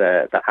and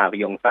that have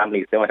young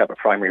families. They might have a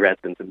primary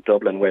residence in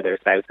Dublin where their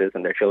spouses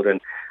and their children,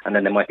 and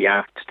then they might be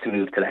asked to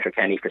move to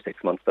Letterkenny for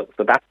 6 months. So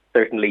that's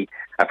certainly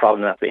a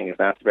problem that's being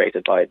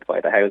exacerbated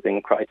by the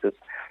housing crisis.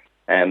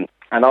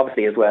 And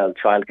obviously as well,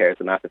 childcare is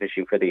a massive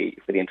issue for the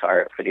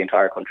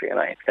entire country, and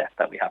I accept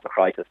that we have a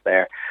crisis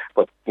there.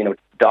 But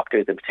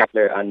doctors in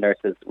particular and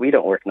nurses, we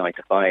don't work 9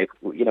 to 5.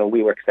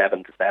 We work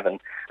 7 to 7.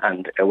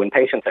 And when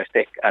patients are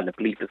sick and the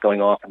bleep is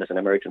going off and there's an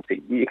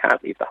emergency, you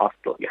can't leave the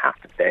hospital. You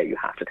have to stay. You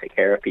have to take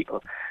care of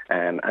people,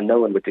 and no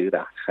one would do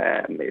that.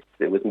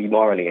 It would be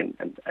morally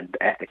and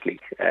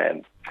ethically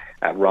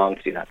wrong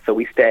to do that. So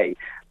we stay.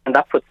 And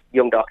that puts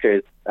young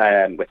doctors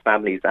with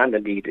families, and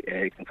indeed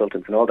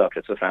consultants and all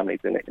doctors with families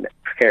in a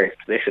precarious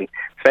position,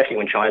 especially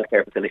when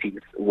childcare facilities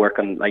work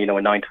on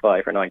a 9 to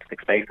 5 or 9 to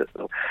 6 basis.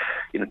 So,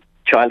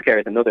 childcare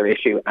is another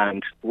issue,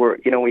 and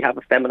we have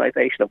a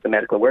feminisation of the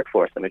medical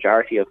workforce. The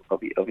majority of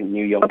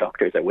new young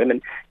doctors are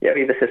women. We have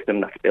a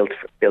system that's built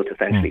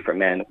essentially for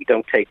men. We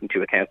don't take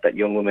into account that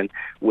young women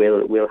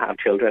will have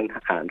children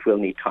and will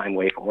need time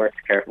away from work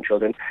to care for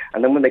children.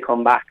 And then when they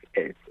come back,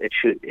 it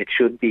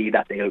should be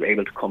that they are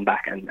able to come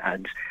back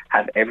and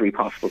have every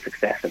possible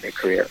success in their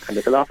career. And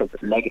there's a lot of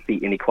legacy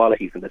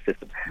inequalities in the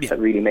system that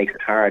really makes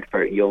it hard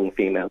for young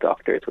female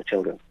doctors with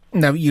children.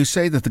 Now, you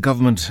say that the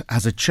government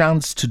has a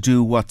chance to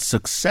do what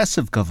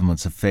successive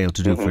governments have failed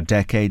to do for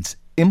decades: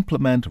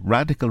 implement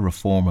radical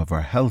reform of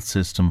our health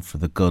system for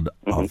the good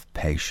of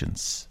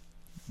patients.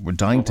 We're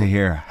dying to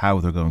hear how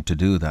they're going to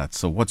do that.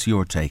 So what's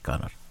your take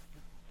on it?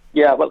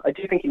 Yeah, well, I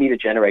do think you need a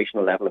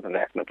generational level of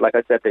investment. Like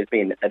I said, there's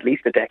been at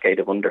least a decade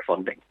of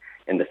underfunding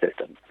in the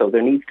system. So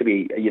there needs to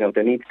be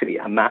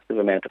a massive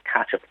amount of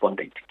catch-up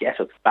funding to get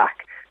us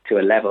back to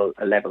a level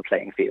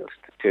playing field,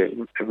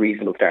 to a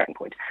reasonable starting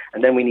point.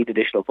 And then we need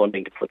additional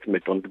funding to put some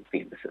redundancy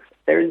in the system.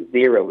 There is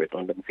zero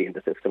redundancy in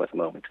the system at the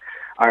moment.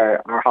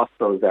 Our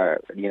hospitals are,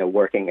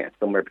 working at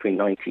somewhere between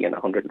 90 and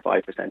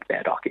 105%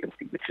 bed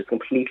occupancy, which is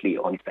completely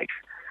unsafe.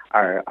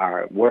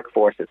 Our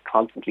workforce is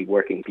constantly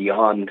working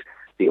beyond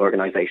the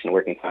Organisation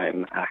Working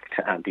Time Act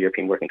and the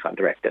European Working Time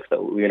Directive.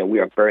 So, we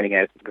are burning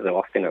out because of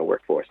exhausting our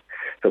workforce.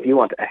 So if you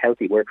want a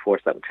healthy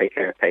workforce that will take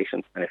care of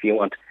patients, and if you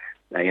want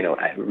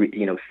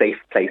safe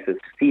places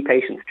to see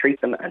patients,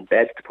 treat them, and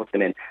beds to put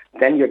them in,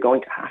 then you're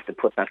going to have to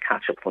put that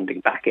catch-up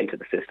funding back into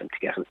the system to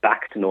get us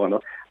back to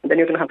normal. And then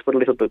you're going to have to put a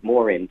little bit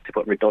more in to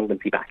put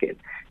redundancy back in.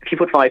 If you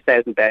put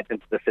 5,000 beds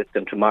into the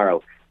system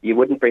tomorrow, you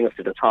wouldn't bring us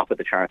to the top of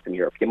the charts in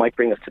Europe. You might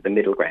bring us to the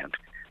middle ground.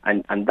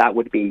 And that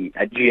would be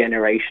a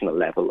generational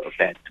level of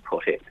beds to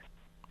put in.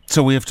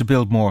 So we have to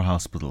build more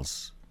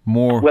hospitals?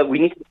 More? Well, we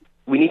need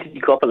to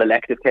decouple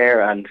elective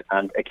care and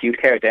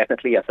acute care,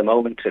 definitely. At the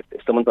moment, if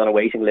someone's on a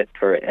waiting list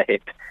for a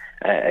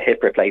hip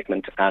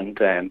replacement and,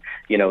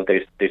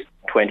 there's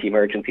 20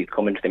 emergencies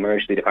coming to the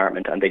emergency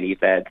department and they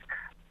need beds,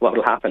 what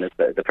will happen is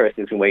the person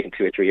who's been waiting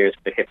 2 or 3 years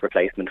for the hip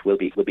replacement will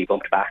be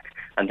bumped back,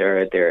 and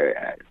their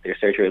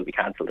surgery will be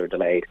cancelled or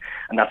delayed.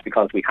 And that's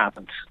because we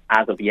haven't,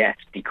 as of yet,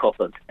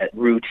 decoupled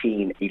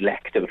routine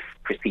elective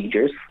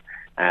procedures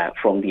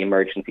from the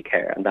emergency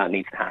care, and that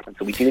needs to happen.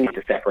 So we do need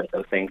to separate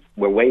those things.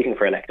 We're waiting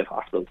for elective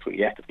hospitals. We're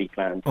yet to see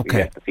plans. Okay. We're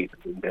yet to see them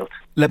being built.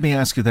 Let me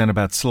ask you then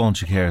about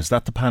Sláinte Care. Is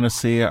that the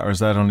panacea, or is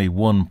that only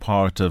one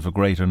part of a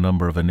greater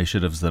number of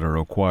initiatives that are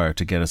required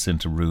to get us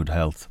into rude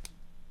health?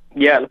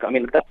 Yeah, look,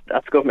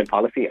 that's government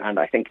policy, and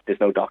I think there's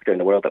no doctor in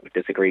the world that would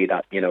disagree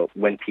that,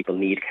 when people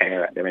need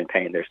care, they're in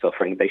pain, they're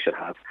suffering, they should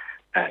have,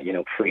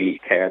 free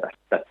care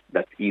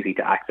that's easy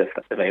to access,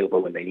 that's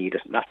available when they need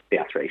it, and that's the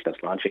aspiration of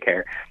Sláinte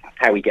Care.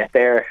 How we get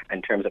there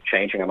in terms of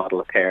changing our model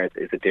of care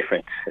is a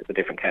different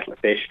kettle of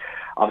fish.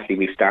 Obviously,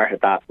 we've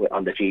started that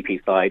on the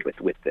GP side with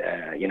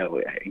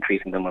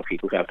increasing the number of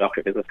people who have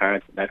doctor visit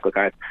cards, medical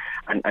cards,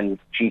 and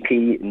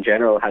GP in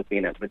general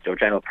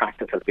general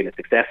practice has been a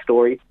success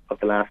story of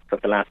the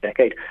last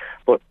decade,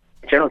 but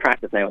general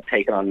practice now has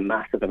taken on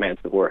massive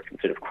amounts of work in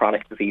sort of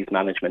chronic disease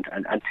management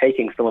and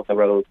taking some of the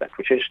roles that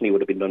traditionally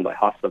would have been done by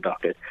hospital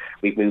doctors.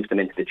 We've moved them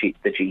into the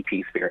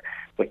GP sphere.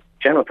 But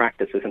general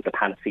practice isn't the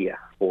panacea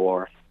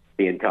for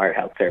the entire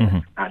health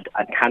service, and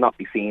cannot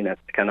be seen as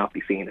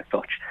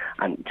such.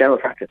 And general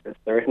practice is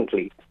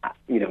certainly,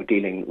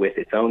 dealing with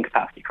its own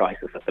capacity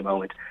crisis at the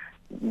moment,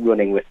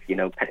 running with,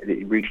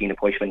 routine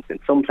appointments in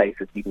some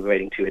places, even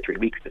waiting 2 or 3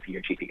 weeks to see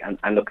your GP.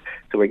 And look,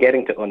 so we're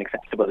getting to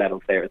unacceptable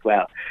levels there as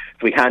well.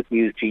 So we can't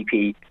use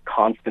GP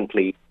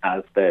constantly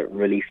as the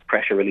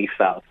pressure relief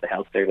valve for the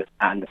health service,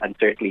 and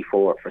certainly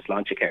for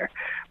Sláinte Care.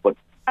 But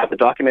as a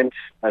document,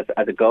 as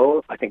a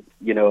goal, I think,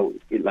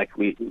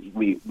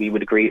 we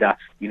would agree that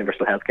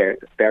universal healthcare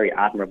is very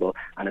admirable,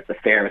 and it's the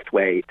fairest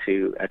way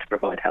to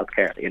provide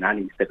healthcare in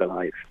any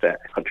civilised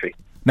country.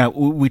 Now,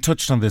 we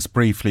touched on this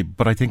briefly,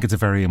 but I think it's a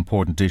very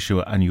important issue,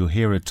 and you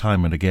hear it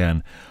time and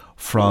again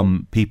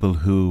from people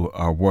who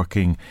are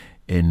working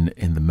in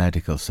the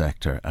medical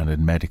sector and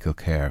in medical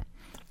care.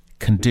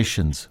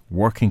 Conditions,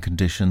 working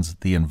conditions,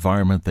 the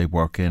environment they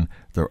work in,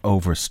 they're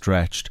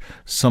overstretched.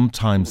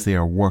 Sometimes they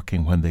are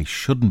working when they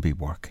shouldn't be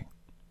working.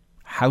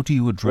 How do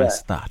you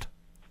address that?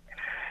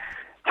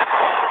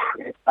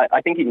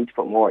 I think you need to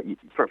put more.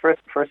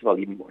 First of all,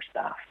 you need more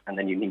staff, and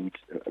then you need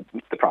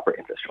the proper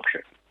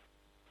infrastructure.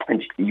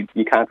 And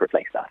you can't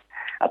replace that.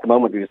 At the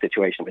moment, we have a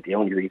situation where the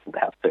only reason the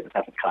health service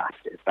hasn't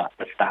collapsed is that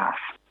the staff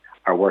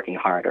are working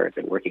harder,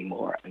 they're working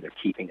more, and they're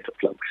keeping it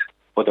afloat.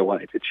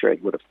 Otherwise, it surely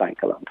would have sank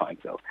a long time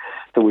ago.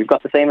 So we've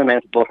got the same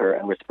amount of butter,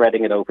 and we're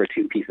spreading it over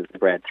 2 pieces of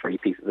bread, 3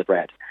 pieces of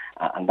bread,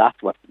 and that's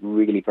what's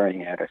really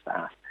burning out our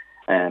staff.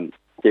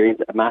 There is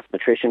a massive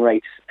attrition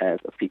rate of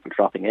people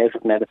dropping out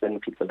of medicine,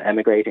 people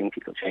emigrating,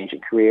 people changing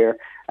career,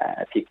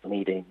 people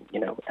needing,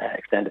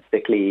 extended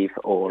sick leave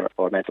or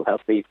mental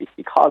health leave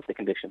because the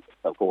conditions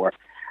are so poor.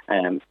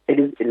 It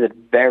is a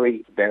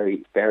very,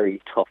 very,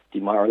 very tough,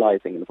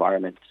 demoralising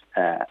environment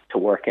to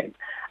work in.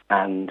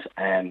 And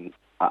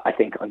I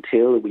think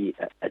until we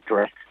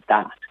address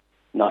that,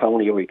 not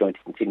only are we going to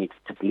continue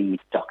to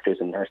bleed doctors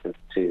and nurses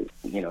to,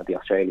 the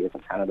Australias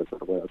and Canadas of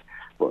the world,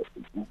 but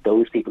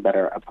those people that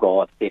are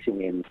abroad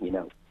sitting in,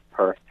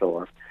 Perth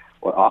or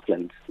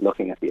Auckland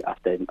looking at the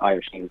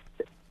Irish news,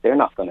 they're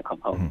not going to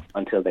come home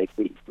until they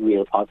see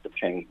real positive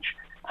change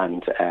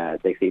and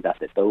they see that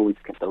those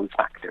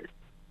factors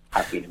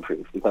have been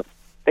improved, because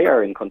they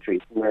are in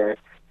countries where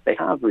they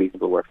have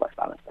reasonable work-life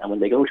balance, and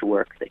when they go to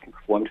work they can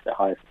perform to their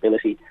highest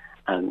ability,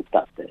 and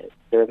that the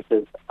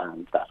services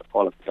and that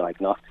all of the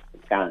diagnostics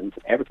and scans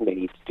and everything they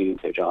need to do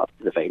their job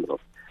is available.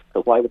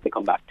 So why would they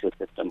come back to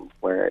a system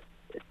where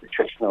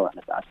attrition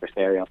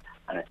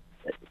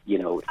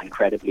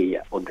incredibly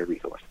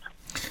under-resourced.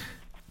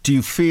 Do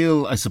you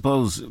feel, I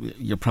suppose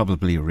you're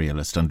probably a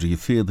realist, and do you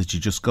feel that you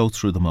just go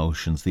through the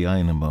motions, the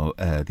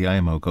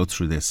IMO go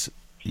through this,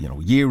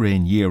 year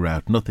in, year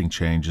out, nothing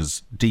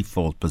changes,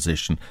 default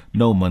position,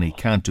 no money,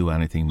 can't do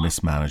anything,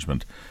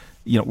 mismanagement?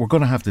 We're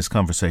going to have this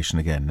conversation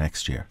again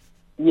next year.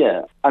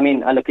 Yeah,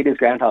 look, it is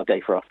Groundhog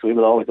Day for us. We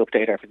will always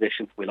update our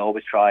positions. We'll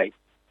always try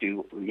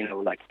to,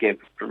 give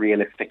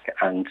realistic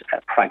and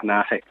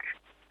pragmatic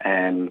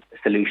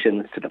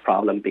solutions to the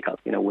problem, because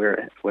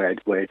we're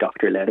a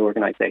doctor-led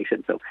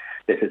organisation, so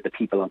this is the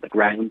people on the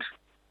ground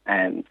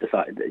and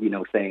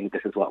saying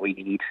this is what we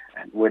need,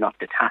 and we're not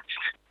detached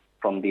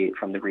from the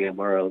real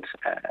world,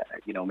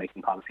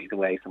 making policies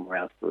away somewhere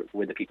else.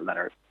 We're the people that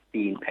are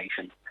seeing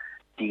patients,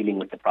 dealing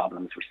with the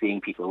problems. We're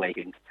seeing people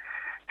waiting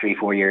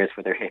 3-4 years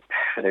for their hip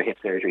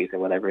surgeries or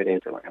whatever it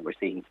is, and we're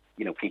seeing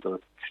people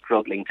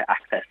struggling to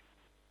access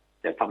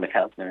their public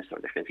health nurse or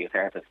their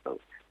physiotherapist. So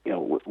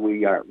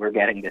we're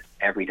getting this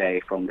every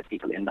day from the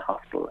people in the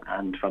hospital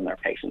and from our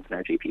patients and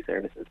our GP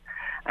services.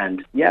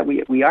 And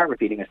we are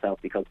repeating ourselves,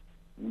 because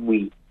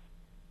we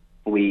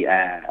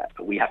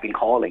have been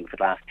calling for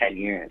the last 10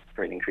 years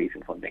for an increase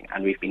in funding,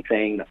 and we've been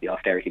saying that the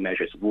austerity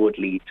measures would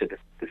lead to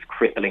this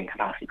crippling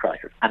capacity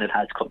crisis, and it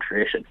has come to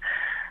fruition.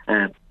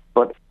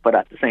 But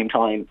at the same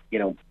time,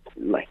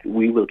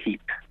 we will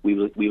keep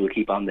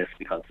on this,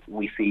 because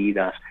we see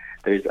that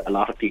there's a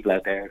lot of people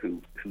out there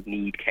who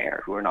need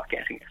care, who are not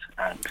getting it,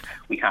 and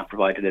we can't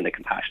provide it in a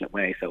compassionate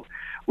way. So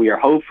we are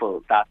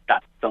hopeful that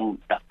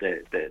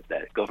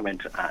the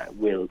government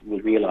will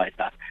realise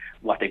that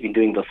what they've been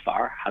doing thus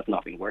far has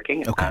not been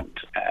working, and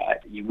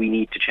we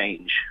need to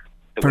change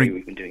the way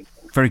we've been doing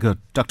things. Very good.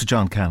 Dr.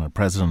 John Cannon,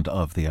 President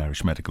of the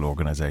Irish Medical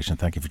Organisation,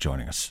 thank you for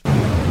joining us.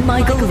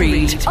 Michael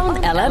Reade on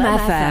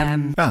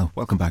LMFM. Now,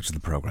 welcome back to the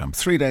programme.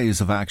 3 days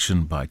of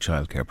action by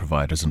childcare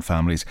providers and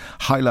families,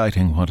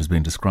 highlighting what has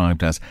been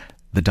described as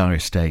the dire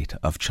state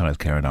of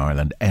childcare in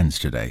Ireland ends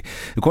today.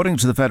 According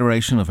to the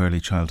Federation of Early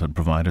Childhood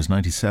Providers,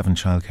 97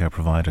 childcare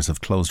providers have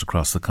closed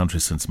across the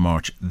country since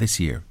March this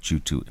year due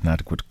to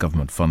inadequate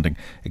government funding,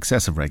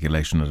 excessive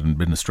regulation and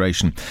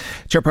administration.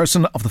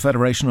 Chairperson of the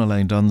Federation,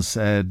 Elaine Dunn,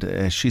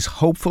 said she's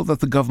hopeful that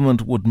the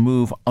government would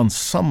move on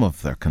some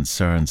of their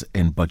concerns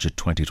in Budget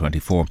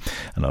 2024.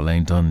 And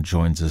Elaine Dunn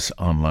joins us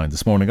online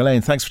this morning.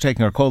 Elaine, thanks for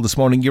taking our call this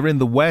morning. You're in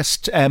the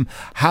West.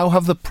 How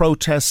have the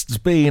protests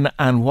been,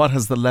 and what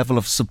has the level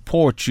of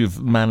support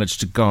you've managed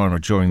to garner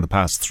during the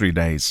past 3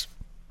 days?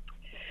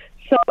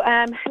 So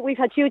we've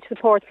had huge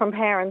support from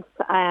parents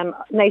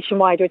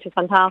nationwide, which is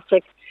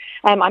fantastic.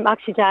 I'm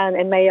actually down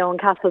in Mayo and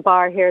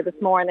Castlebar here this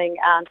morning,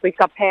 and we've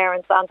got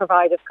parents and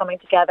providers coming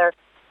together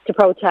to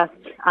protest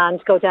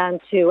and go down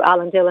to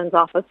Alan Dillon's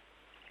office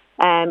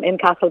in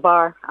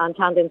Castlebar and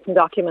hand in some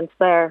documents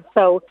there.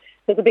 So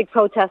there's a big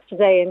protest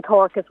today in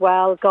Cork as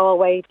well,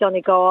 Galway,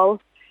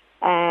 Donegal,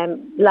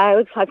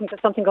 Louth. I think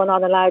there's something going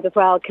on in Louth as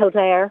well,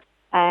 Kildare.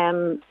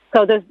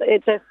 So there's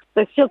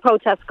still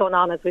protests going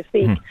on as we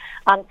speak,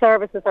 and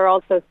services are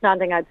also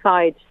standing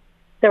outside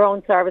their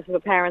own services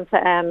with parents,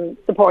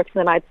 supporting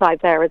them outside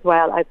there as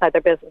well, outside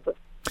their businesses.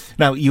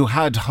 Now, you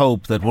had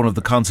hope that one of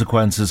the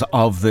consequences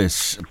of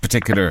this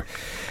particular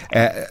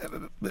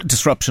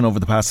disruption over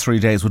the past 3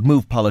 days would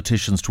move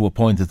politicians to a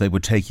point that they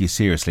would take you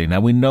seriously. Now,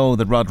 we know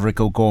that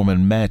Roderick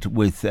O'Gorman met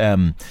with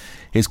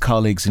his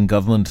colleagues in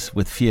government,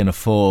 with Fianna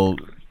Fáil,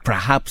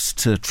 perhaps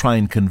to try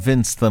and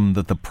convince them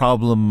that the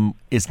problem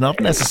is not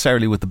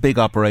necessarily with the big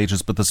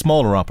operators but the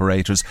smaller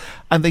operators,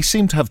 and they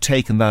seem to have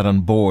taken that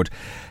on board.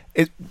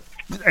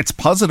 It's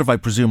positive, I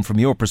presume, from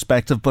your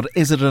perspective, but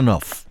is it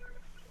enough?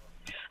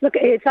 Look,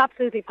 it's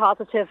absolutely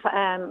positive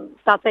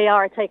that they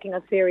are taking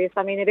us serious.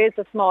 I mean, it is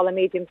the small and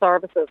medium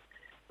services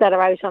that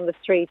are out on the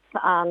streets,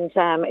 and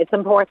it's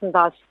important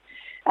that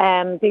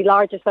the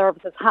larger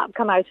services have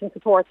come out in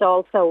support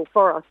also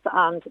for us,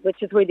 and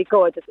which is really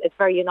good. It's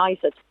very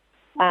united.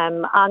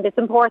 And it's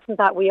important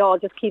that we all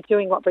just keep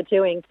doing what we're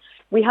doing.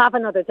 We have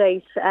another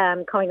date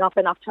coming up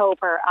in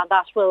October, and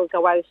that will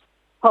go out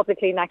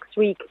publicly next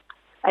week.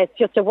 It's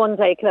just a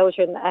one-day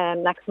closure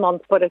next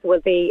month, but it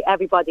will be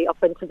everybody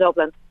up into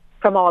Dublin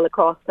from all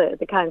across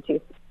the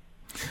counties.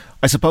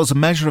 I suppose a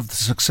measure of the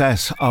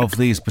success of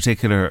these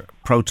particular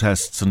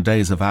protests and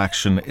days of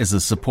action is the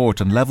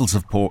support and levels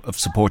of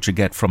support you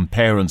get from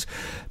parents,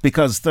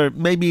 because there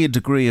may be a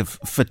degree of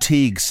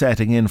fatigue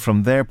setting in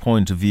from their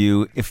point of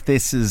view if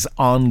this is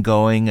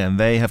ongoing and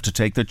they have to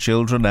take their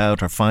children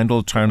out or find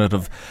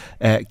alternative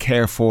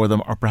care for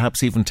them, or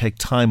perhaps even take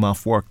time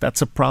off work.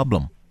 That's a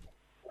problem.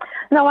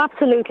 No,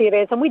 absolutely it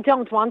is, and we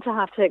don't want to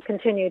have to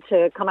continue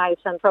to come out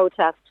and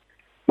protest.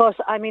 But,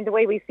 I mean, the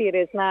way we see it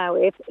is now,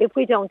 if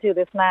we don't do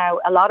this now,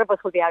 a lot of us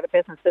will be out of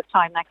business this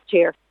time next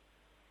year.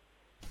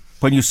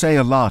 When you say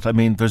a lot, I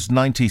mean, there's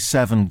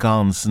 97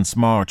 gone since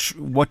March.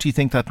 What do you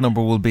think that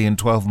number will be in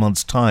 12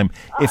 months' time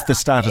if the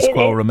status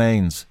quo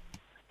remains?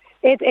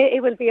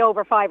 It will be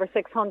over 500 or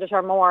 600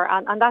 or more,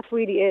 and that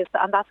really is,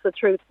 and that's the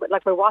truth.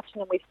 Like, we're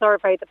watching and we've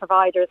surveyed the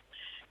providers.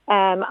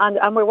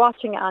 And we're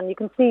watching it, and you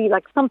can see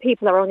like some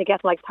people are only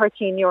getting like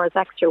 €13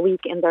 extra a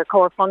week in their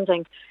core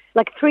funding.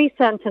 Like 3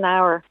 cents an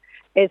hour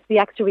is the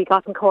extra we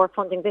got in core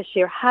funding this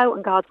year. How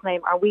in God's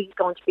name are we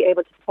going to be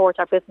able to support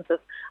our businesses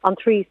on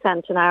 3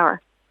 cents an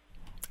hour?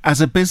 As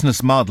a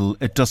business model,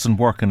 it doesn't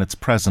work in its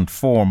present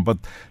form, but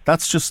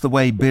that's just the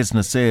way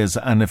business is.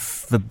 And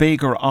if the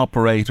bigger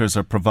operators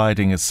are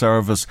providing a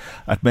service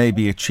at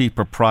maybe a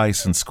cheaper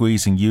price and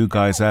squeezing you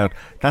guys out,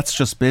 that's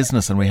just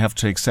business, and we have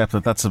to accept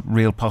that that's a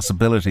real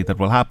possibility that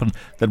will happen,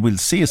 that we'll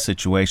see a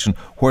situation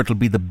where it'll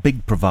be the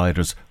big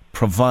providers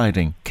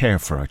providing care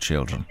for our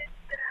children.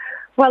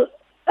 Well,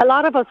 a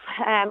lot of us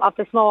of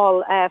the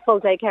small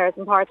full-day carers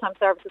and part-time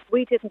services,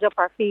 we didn't up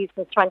our fees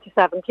since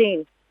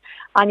 2017.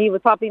 And you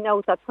would probably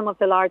note that some of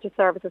the larger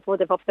services would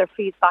have upped their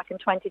fees back in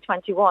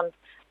 2021.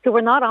 So we're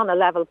not on a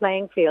level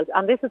playing field.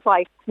 And this is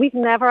why we've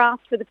never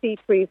asked for the fee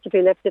freeze to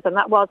be lifted. And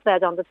that was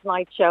said on the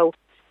Tonight Show.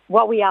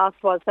 What we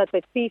asked was that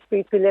the fee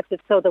freeze be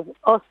lifted so that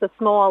us, the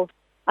small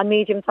and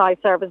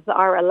medium-sized services,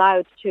 are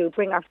allowed to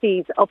bring our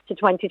fees up to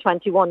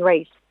 2021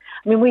 rate.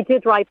 I mean, we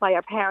did right by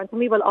our parents, and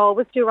we will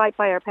always do right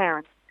by our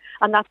parents.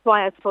 And that's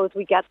why I suppose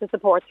we get the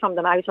support from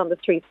them out on the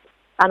streets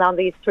and on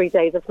these 3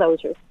 days of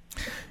closures.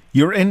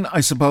 You're in,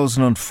 I suppose,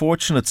 an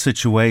unfortunate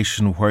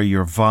situation where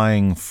you're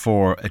vying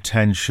for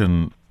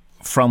attention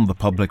from the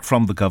public,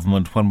 from the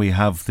government, when we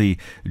have the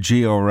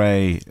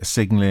GRA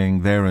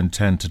signalling their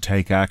intent to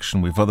take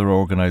action. We've other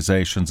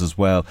organisations as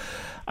well.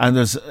 And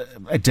there's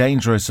a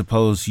danger, I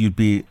suppose, you'd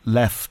be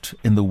left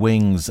in the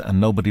wings and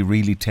nobody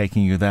really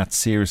taking you that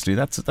seriously.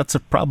 That's a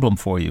problem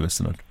for you,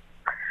 isn't it?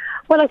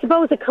 Well, I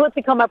suppose it could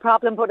become a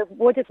problem, but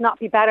would it not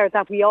be better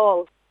that we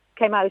all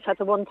came out at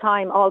the one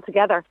time all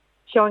together,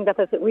 showing that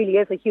it really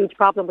is a huge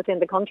problem within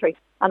the country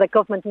and that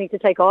government need to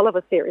take all of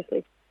us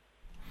seriously?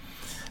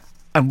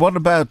 And what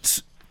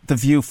about the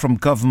view from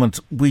government,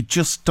 we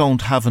just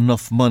don't have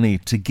enough money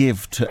to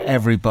give to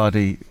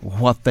everybody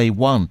what they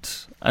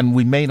want, and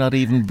we may not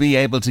even be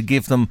able to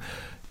give them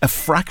a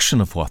fraction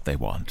of what they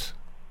want?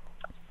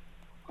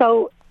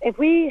 So if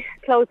we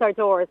close our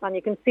doors, and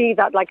you can see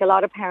that like a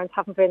lot of parents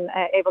haven't been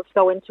able to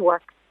go into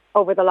work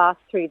over the last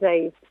 3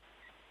 days,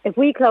 if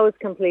we close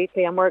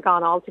completely and we're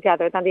gone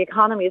altogether, then the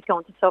economy is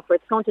going to suffer.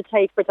 It's going to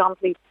take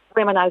predominantly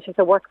women out of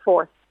the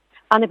workforce.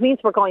 And it means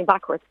we're going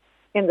backwards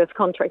in this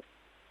country.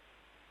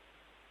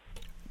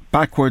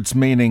 Backwards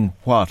meaning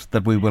what?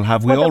 That we will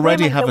have... We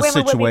already have a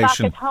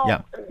situation...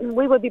 Yeah.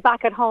 We will be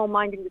back at home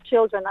minding the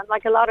children. And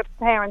like a lot of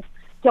parents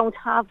don't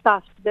have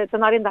that. They're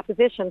not in that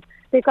position.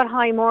 They've got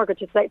high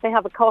mortgages. They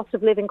have a cost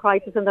of living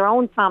crisis in their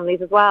own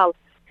families as well.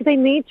 So they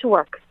need to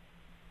work.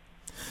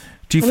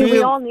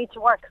 We all need to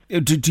work.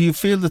 Do you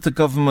feel that the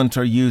government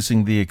are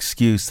using the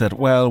excuse that,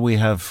 well, we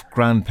have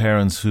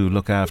grandparents who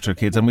look after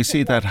kids, and we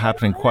see that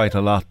happening quite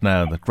a lot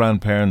now, that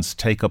grandparents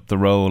take up the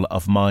role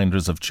of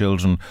minders of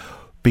children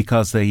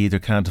because they either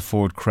can't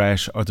afford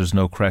creche or there's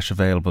no creche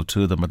available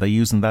to them? Are they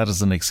using that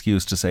as an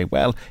excuse to say,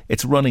 well,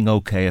 it's running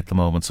okay at the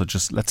moment, so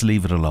just let's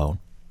leave it alone?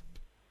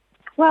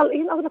 Well,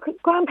 look,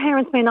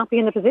 grandparents may not be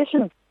in a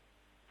position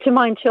to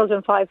mind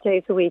children 5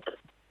 days a week.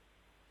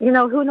 Who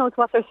knows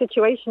what their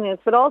situation is,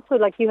 but also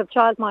like you have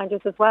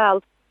childminders as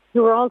well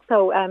who are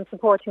also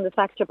supporting the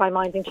sector by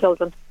minding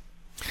children.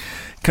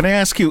 Can I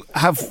ask you,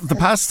 have the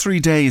past 3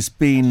 days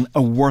been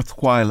a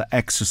worthwhile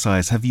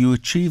exercise? Have you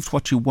achieved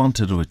what you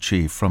wanted to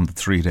achieve from the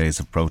 3 days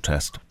of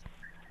protest?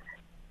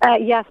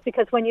 Yes,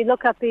 because when you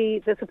look at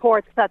the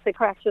support that the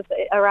creches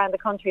around the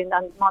country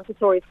and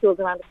Montessori schools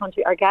around the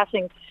country are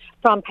getting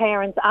from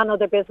parents and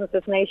other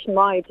businesses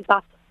nationwide,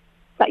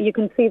 that you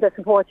can see the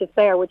support is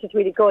there, which is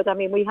really good. I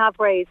mean, we have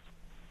raised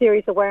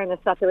serious awareness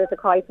that there is a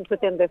crisis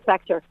within this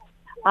sector,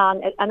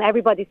 and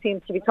everybody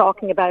seems to be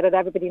talking about it.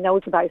 Everybody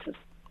knows about it.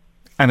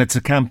 And it's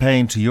a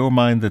campaign, to your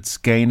mind, that's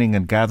gaining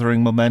and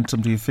gathering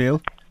momentum, do you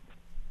feel?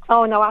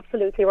 Oh, no,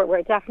 absolutely.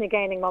 We're definitely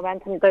gaining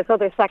momentum. There's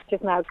other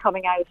sectors now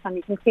coming out, and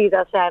you can see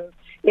that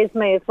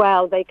ISME as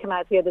well, they came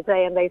out the other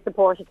day and they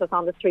supported us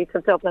on the streets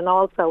of Dublin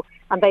also,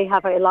 and they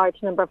have a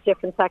large number of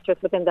different sectors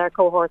within their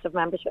cohort of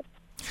membership.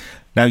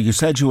 Now, you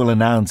said you will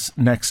announce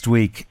next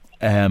week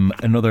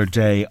another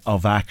day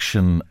of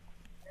action.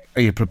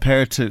 Are you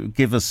prepared to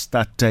give us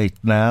that date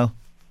now?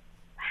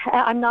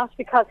 I'm not,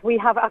 because we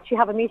have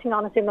a meeting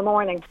on it in the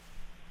morning.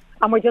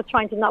 And we're just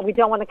trying to we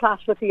don't want to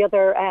clash with the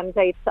other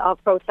dates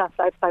of protests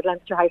outside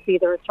Leinster House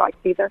either, or strikes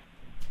either.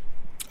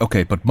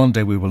 OK, but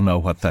Monday we will know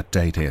what that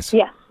date is.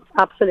 Yes,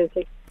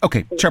 absolutely.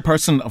 OK,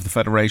 Chairperson of the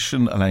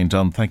Federation, Elaine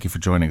Dunn, thank you for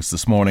joining us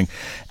this morning.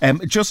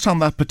 Just on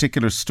that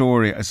particular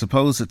story, I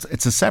suppose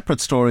it's a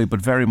separate story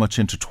but very much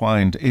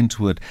intertwined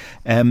into it.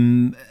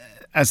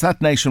 As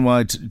that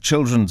nationwide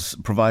children's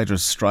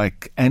providers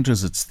strike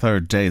enters its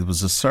third day, there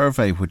was a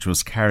survey which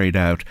was carried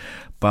out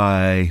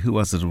by, who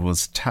was it? It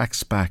was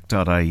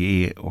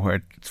taxback.ie, where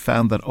it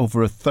found that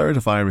over a third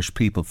of Irish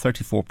people,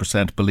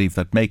 34%, believe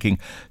that making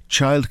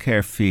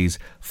childcare fees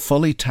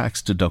fully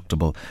tax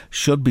deductible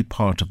should be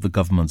part of the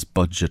government's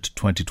budget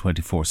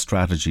 2024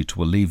 strategy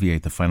to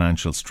alleviate the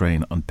financial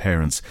strain on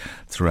parents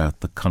throughout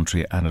the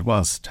country. And it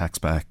was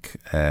Taxpayers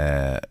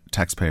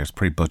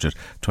Pre-Budget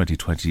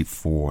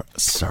 2024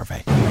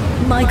 survey.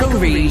 Michael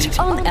Reade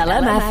on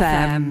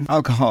LMFM.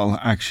 Alcohol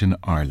Action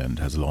Ireland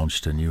has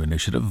launched a new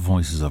initiative,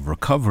 Voices of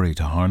Recovery,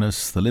 to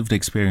harness the lived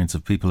experience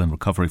of people in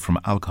recovery from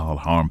alcohol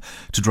harm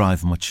to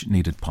drive much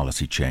needed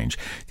policy change.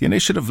 The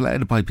initiative,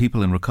 led by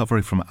people in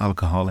recovery from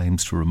alcohol,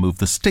 aims to remove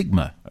the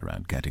stigma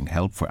around getting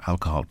help for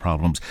alcohol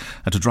problems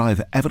and to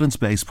drive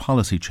evidence-based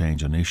policy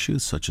change on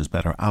issues such as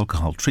better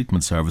alcohol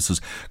treatment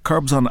services,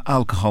 curbs on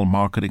alcohol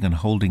marketing and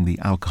holding the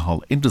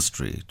alcohol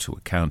industry to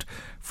account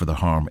for the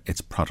harm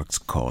its products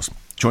cause.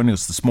 Joining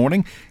us this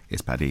morning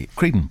is Paddy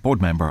Creedon,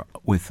 board member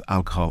with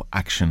Alcohol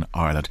Action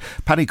Ireland.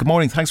 Paddy, good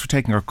morning. Thanks for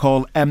taking our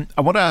call. I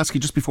want to ask you,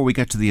 just before we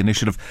get to the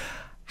initiative,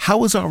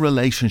 how is our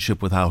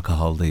relationship with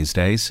alcohol these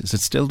days? Is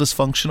it still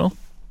dysfunctional?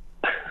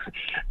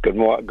 Good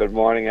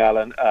morning,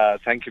 Alan.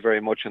 Thank you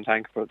very much, and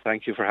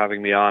thank you for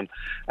having me on.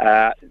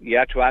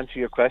 To answer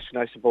your question,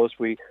 I suppose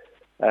we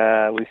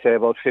say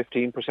about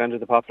 15% of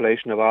the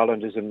population of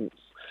Ireland is in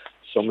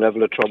some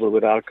level of trouble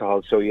with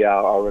alcohol. So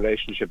our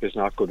relationship is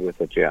not good with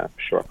it. Yeah,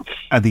 sure.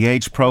 And the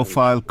age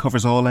profile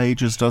covers all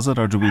ages, does it,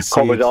 or do we see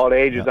covers all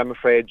ages? Yeah. I'm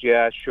afraid,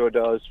 yeah, it sure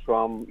does.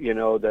 From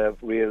the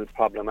real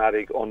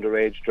problematic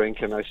underage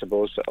drinking, I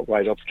suppose,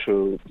 right up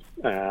to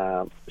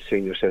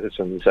senior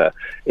citizens.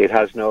 It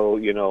has no,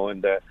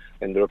 in the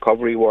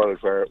recovery world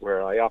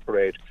where I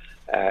operate,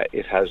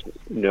 it has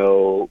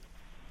no,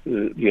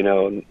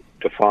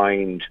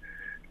 defined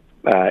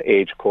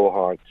age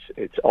cohorts.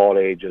 It's all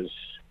ages,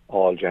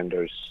 all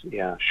genders.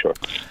 Yeah, sure.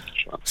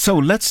 So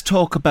let's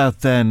talk about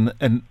then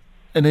an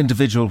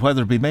individual,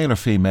 whether it be male or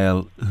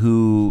female,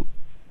 who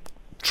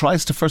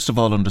tries to first of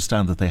all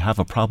understand that they have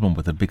a problem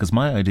with it, because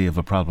my idea of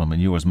a problem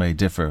and yours may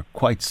differ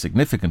quite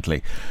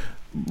significantly.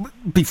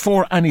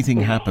 Before anything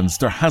happens,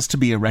 there has to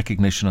be a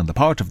recognition on the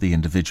part of the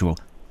individual,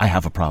 I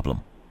have a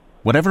problem.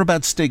 Whatever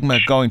about stigma,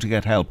 going to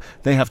get help,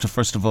 they have to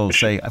first of all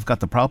say, I've got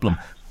the problem.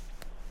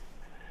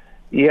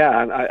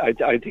 Yeah, and I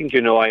think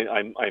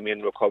I'm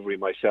in recovery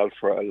myself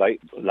for a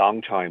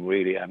long time,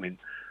 really. I mean,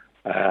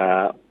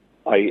 I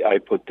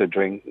put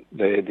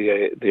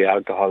the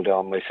alcohol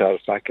down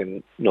myself back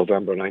in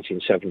November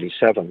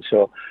 1977.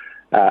 So,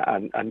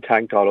 and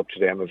thank God up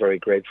today, I'm a very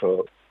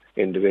grateful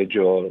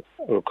individual,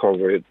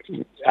 recovered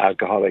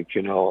alcoholic,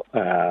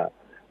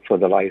 for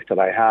the life that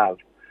I have.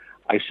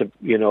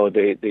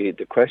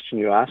 The question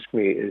you asked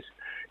me is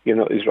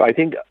I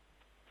think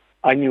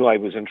I knew I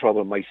was in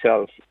trouble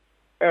myself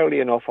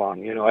early enough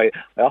on. I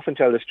often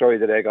tell the story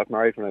that I got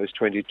married when I was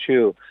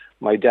 22.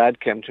 My dad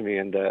came to me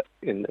and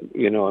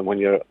when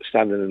you're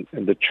standing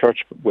in the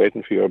church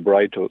waiting for your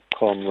bride to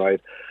come,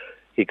 right,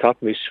 he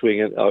caught me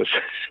swinging out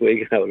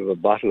of a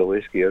bottle of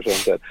whiskey or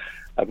something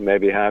at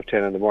maybe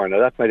 10:30 in the morning.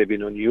 Now that might have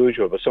been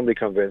unusual, but somebody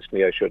convinced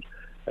me I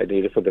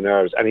need it for the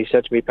nerves. And he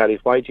said to me, Paddy,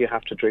 why do you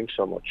have to drink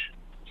so much?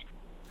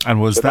 And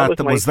was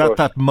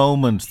that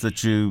moment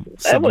that you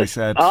suddenly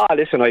said?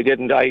 Listen, I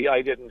didn't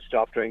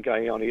stop drinking.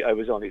 I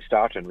was only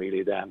starting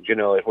really then.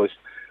 It was.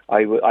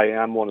 I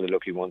am one of the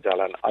lucky ones,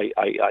 Alan. I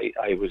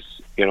was.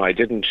 I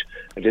didn't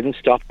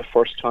stop the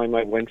first time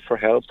I went for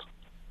help.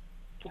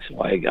 So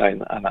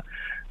and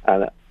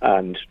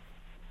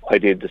I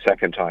did the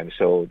second time.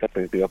 So that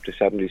brings me up to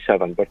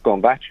 77. But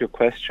going back to your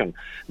question,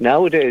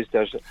 nowadays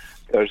there's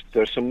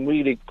some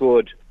really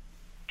good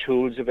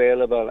tools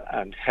available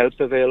and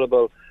help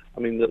available. I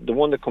mean, the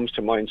one that comes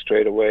to mind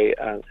straight away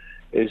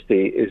is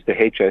the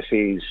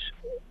HSE's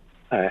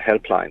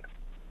helpline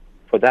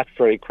for that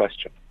very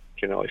question.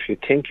 If you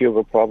think you have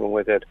a problem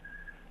with it,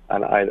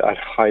 and I'd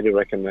highly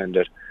recommend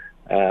it.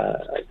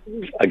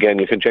 Again,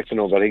 you can check the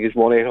number. I think it's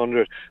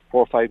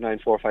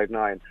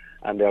 1-800-459-459,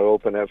 and they're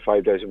open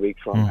 5 days a week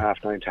from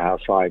 9:30 to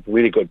 5:30.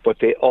 Really good. But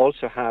they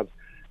also have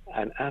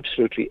an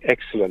absolutely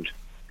excellent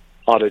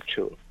audit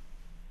tool,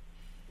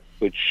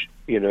 which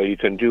you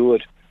can do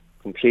it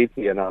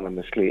completely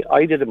anonymously.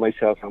 I did it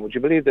myself, and would you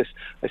believe this?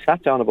 I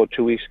sat down about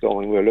 2 weeks ago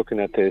when we were looking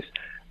at this,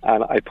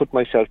 and I put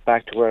myself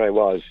back to where I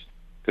was,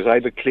 because I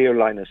have a clear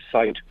line of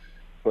sight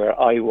where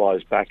I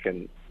was back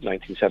in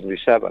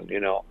 1977,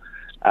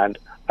 and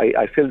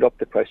I filled up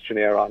the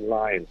questionnaire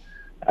online,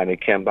 and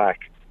it came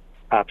back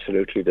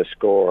absolutely the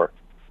score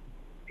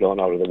blown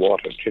out of the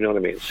water. Do you know what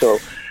I mean? So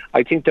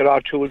I think there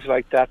are tools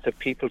like that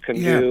people can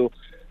do.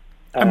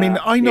 I mean,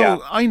 I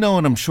know,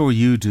 and I'm sure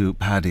you do,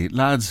 Paddy,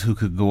 lads who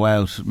could go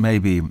out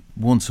maybe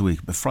once a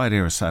week, a Friday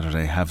or a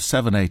Saturday, have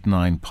 7, 8,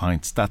 9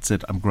 pints. That's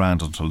it. I'm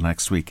grand until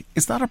next week.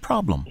 Is that a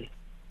problem?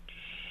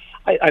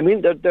 I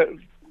mean,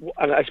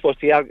 and I suppose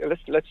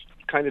let's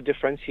kind of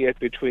differentiate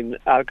between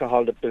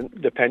alcohol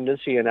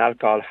dependency and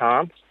alcohol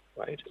harm,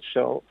 right?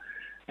 So,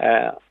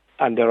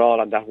 and they're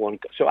all on that one.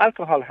 So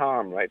alcohol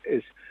harm, right,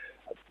 is,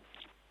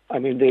 I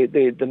mean,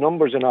 the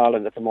numbers in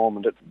Ireland at the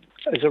moment,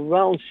 is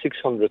around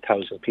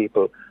 600,000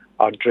 people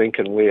are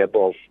drinking way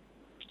above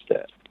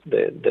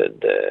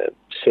the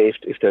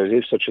safety, if there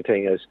is such a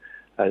thing as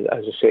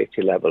a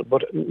safety level.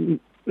 But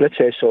let's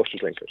say social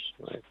drinkers,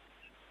 right?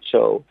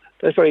 So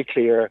that's very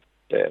clear.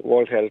 The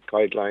World Health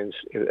Guidelines,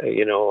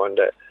 and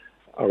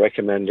are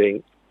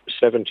recommending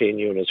 17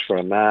 units for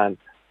a man,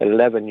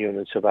 11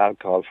 units of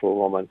alcohol for a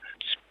woman,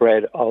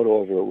 spread out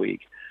over a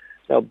week.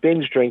 Now,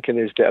 binge drinking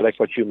is there, like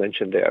what you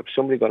mentioned there. If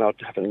somebody going out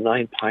and having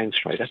 9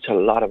 pints, right, that's a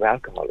lot of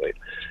alcohol, right?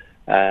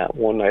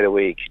 One night a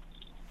week.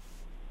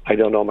 I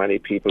don't know many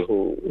people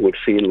who would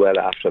feel well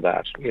after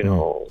that,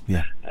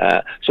 Yeah.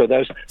 So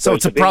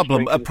it's a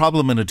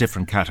problem in a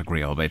different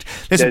category, albeit.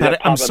 Listen, Pat,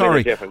 I'm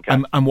sorry,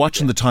 I'm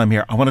watching the time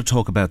here. I want to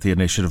talk about the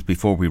initiative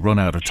before we run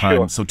out of time.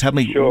 Sure. So tell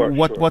me,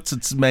 what's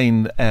its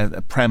main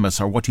premise,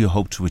 or what do you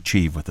hope to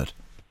achieve with it?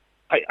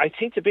 I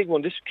think the big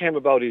one this came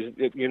about is,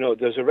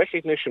 there's a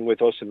recognition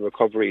with us in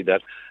recovery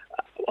that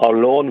our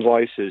lone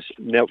voices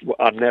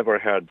are never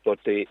heard, but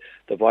the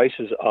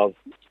voices of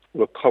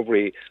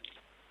recovery,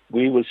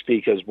 we will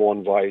speak as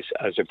one voice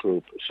as a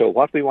group. So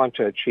what we want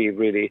to achieve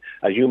really,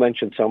 as you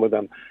mentioned some of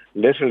them,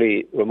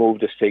 literally remove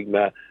the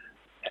stigma,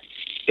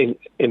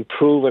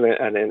 improve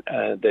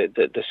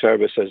the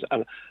services.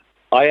 And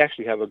I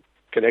actually have a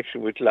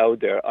connection with Loud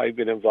there. I've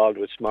been involved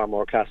with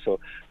Smarmore Castle,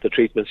 the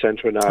treatment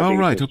centre in Ireland. Oh,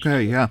 right,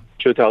 okay, yeah.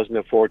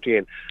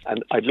 2014.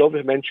 And I'd love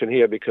to mention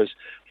here, because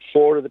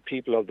 4 of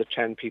the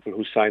 10 people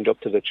who signed up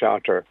to the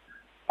charter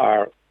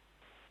have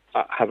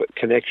a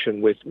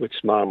connection with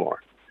Smarmore.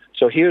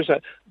 So here's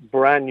a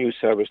brand new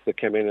service that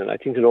came in, and I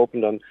think it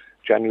opened on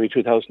January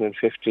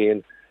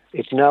 2015.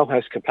 It now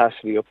has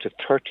capacity up to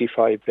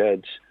 35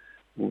 beds,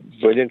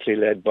 brilliantly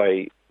led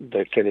by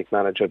the clinic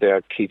manager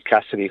there, Keith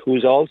Cassidy,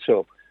 who's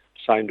also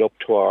signed up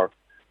to our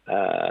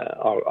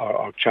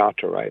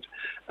charter, right?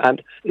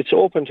 And it's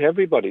open to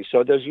everybody.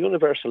 So there's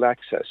universal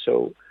access.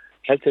 So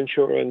health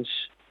insurance,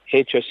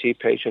 HSE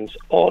patients,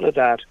 all of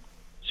that.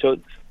 So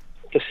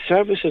the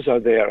services are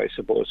there, I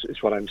suppose,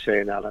 is what I'm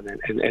saying, Alan,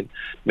 and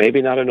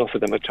maybe not enough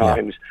of them at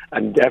times,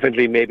 and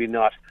definitely maybe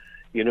not,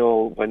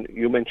 when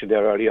you mentioned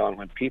there early on,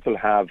 when people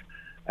have,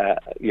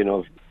 they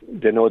know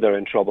they're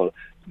in trouble,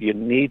 you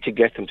need to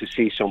get them to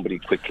see somebody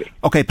quickly.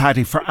 Okay,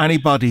 Paddy, for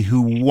anybody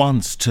who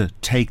wants to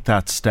take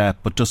that step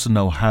but doesn't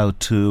know how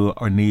to,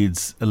 or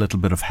needs a little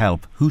bit of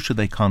help, who should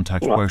they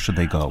contact? Where should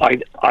they go? I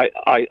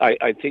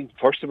think,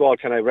 first of all,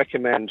 can I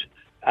recommend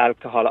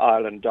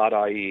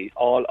alcoholireland.ie.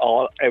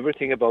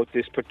 Everything about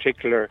this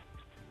particular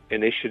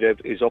initiative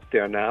is up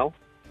there now,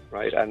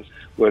 right? And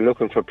we're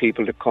looking for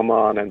people to come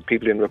on, and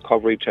people in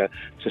recovery to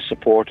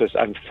support us,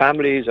 and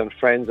families and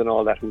friends and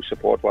all that who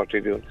support what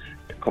we're doing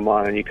to come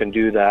on, and you can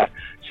do that.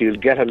 So you'll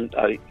get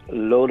a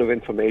load of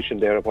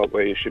information there about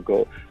where you should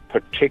go.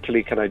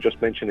 Particularly, can I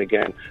just mention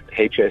again,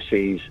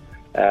 HSE's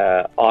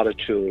audit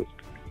tool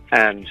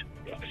and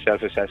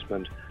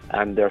self-assessment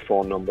and their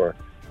phone number.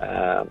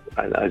 And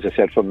as I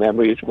said, from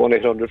memory, it's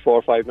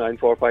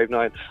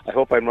 1-800-459-459. I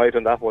hope I'm right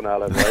on that one,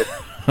 Alan, right?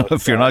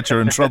 If you're not,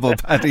 you're in trouble,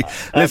 Paddy.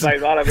 If I'm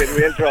not, I'm in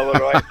real trouble,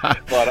 right?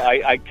 But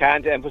I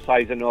can't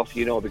emphasise enough,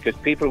 because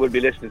people will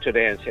be listening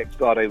today and say,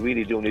 God, I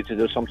really do need to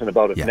do something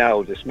about it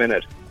now, this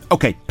minute.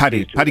 Okay,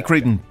 Paddy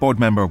Creedon, board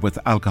member with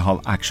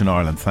Alcohol Action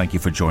Ireland, thank you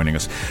for joining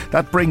us.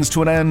 That brings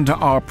to an end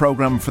our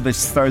programme for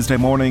this Thursday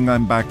morning.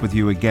 I'm back with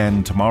you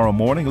again tomorrow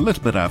morning, a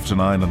little bit after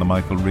 9 on the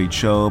Michael Reade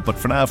Show. But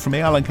for now, from me,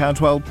 Alan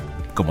Cantwell,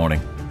 good morning.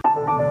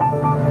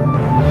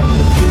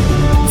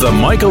 The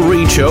Michael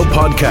Reade Show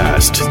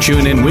podcast.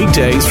 Tune in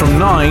weekdays from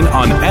 9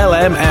 on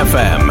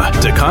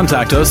LMFM. To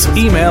contact us,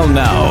 email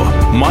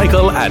now,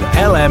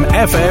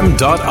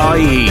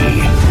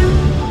 michael@lmfm.ie.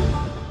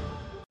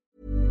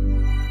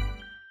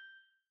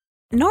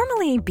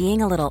 Normally,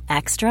 being a little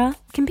extra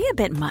can be a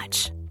bit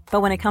much.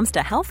 But when it comes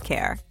to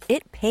healthcare,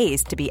 it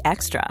pays to be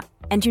extra.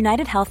 And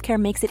United Healthcare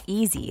makes it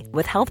easy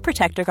with Health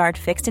Protector Guard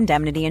fixed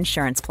indemnity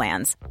insurance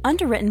plans.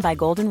 Underwritten by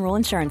Golden Rule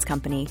Insurance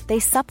Company, they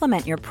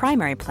supplement your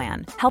primary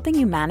plan, helping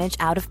you manage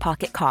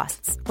out-of-pocket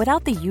costs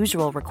without the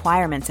usual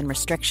requirements and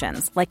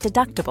restrictions like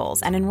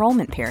deductibles and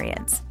enrollment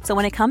periods. So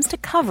when it comes to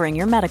covering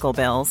your medical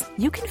bills,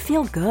 you can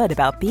feel good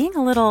about being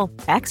a little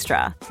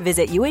extra.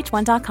 Visit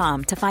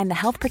uh1.com to find the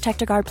Health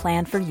Protector Guard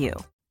plan for you.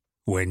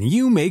 When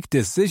you make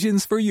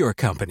decisions for your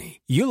company,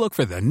 you look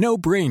for the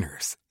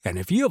no-brainers. And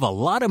if you have a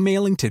lot of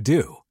mailing to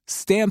do,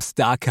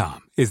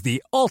 Stamps.com is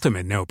the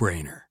ultimate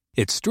no-brainer.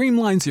 It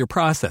streamlines your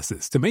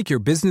processes to make your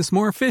business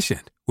more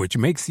efficient, which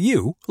makes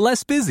you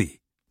less busy.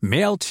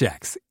 Mail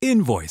checks,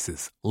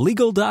 invoices,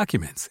 legal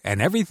documents,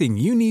 and everything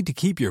you need to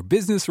keep your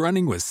business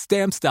running with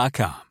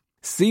Stamps.com.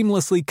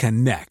 Seamlessly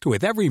connect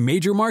with every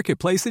major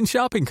marketplace and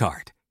shopping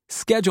cart.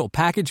 Schedule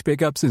package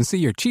pickups and see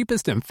your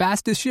cheapest and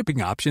fastest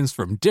shipping options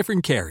from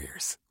different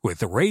carriers,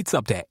 with rates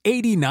up to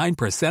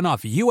 89%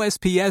 off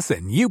USPS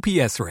and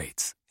UPS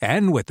rates.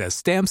 And with the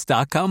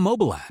Stamps.com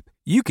mobile app,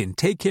 you can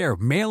take care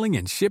of mailing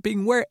and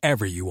shipping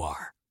wherever you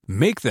are.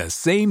 Make the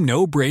same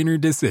no-brainer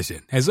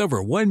decision as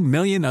over 1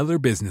 million other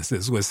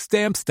businesses with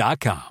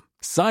Stamps.com.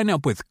 Sign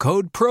up with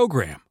code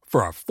PROGRAM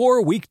for a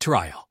 4-week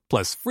trial,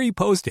 plus free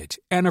postage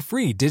and a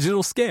free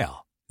digital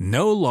scale.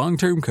 No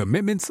long-term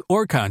commitments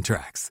or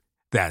contracts.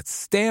 That's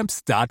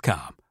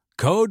Stamps.com.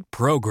 Code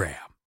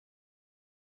PROGRAM.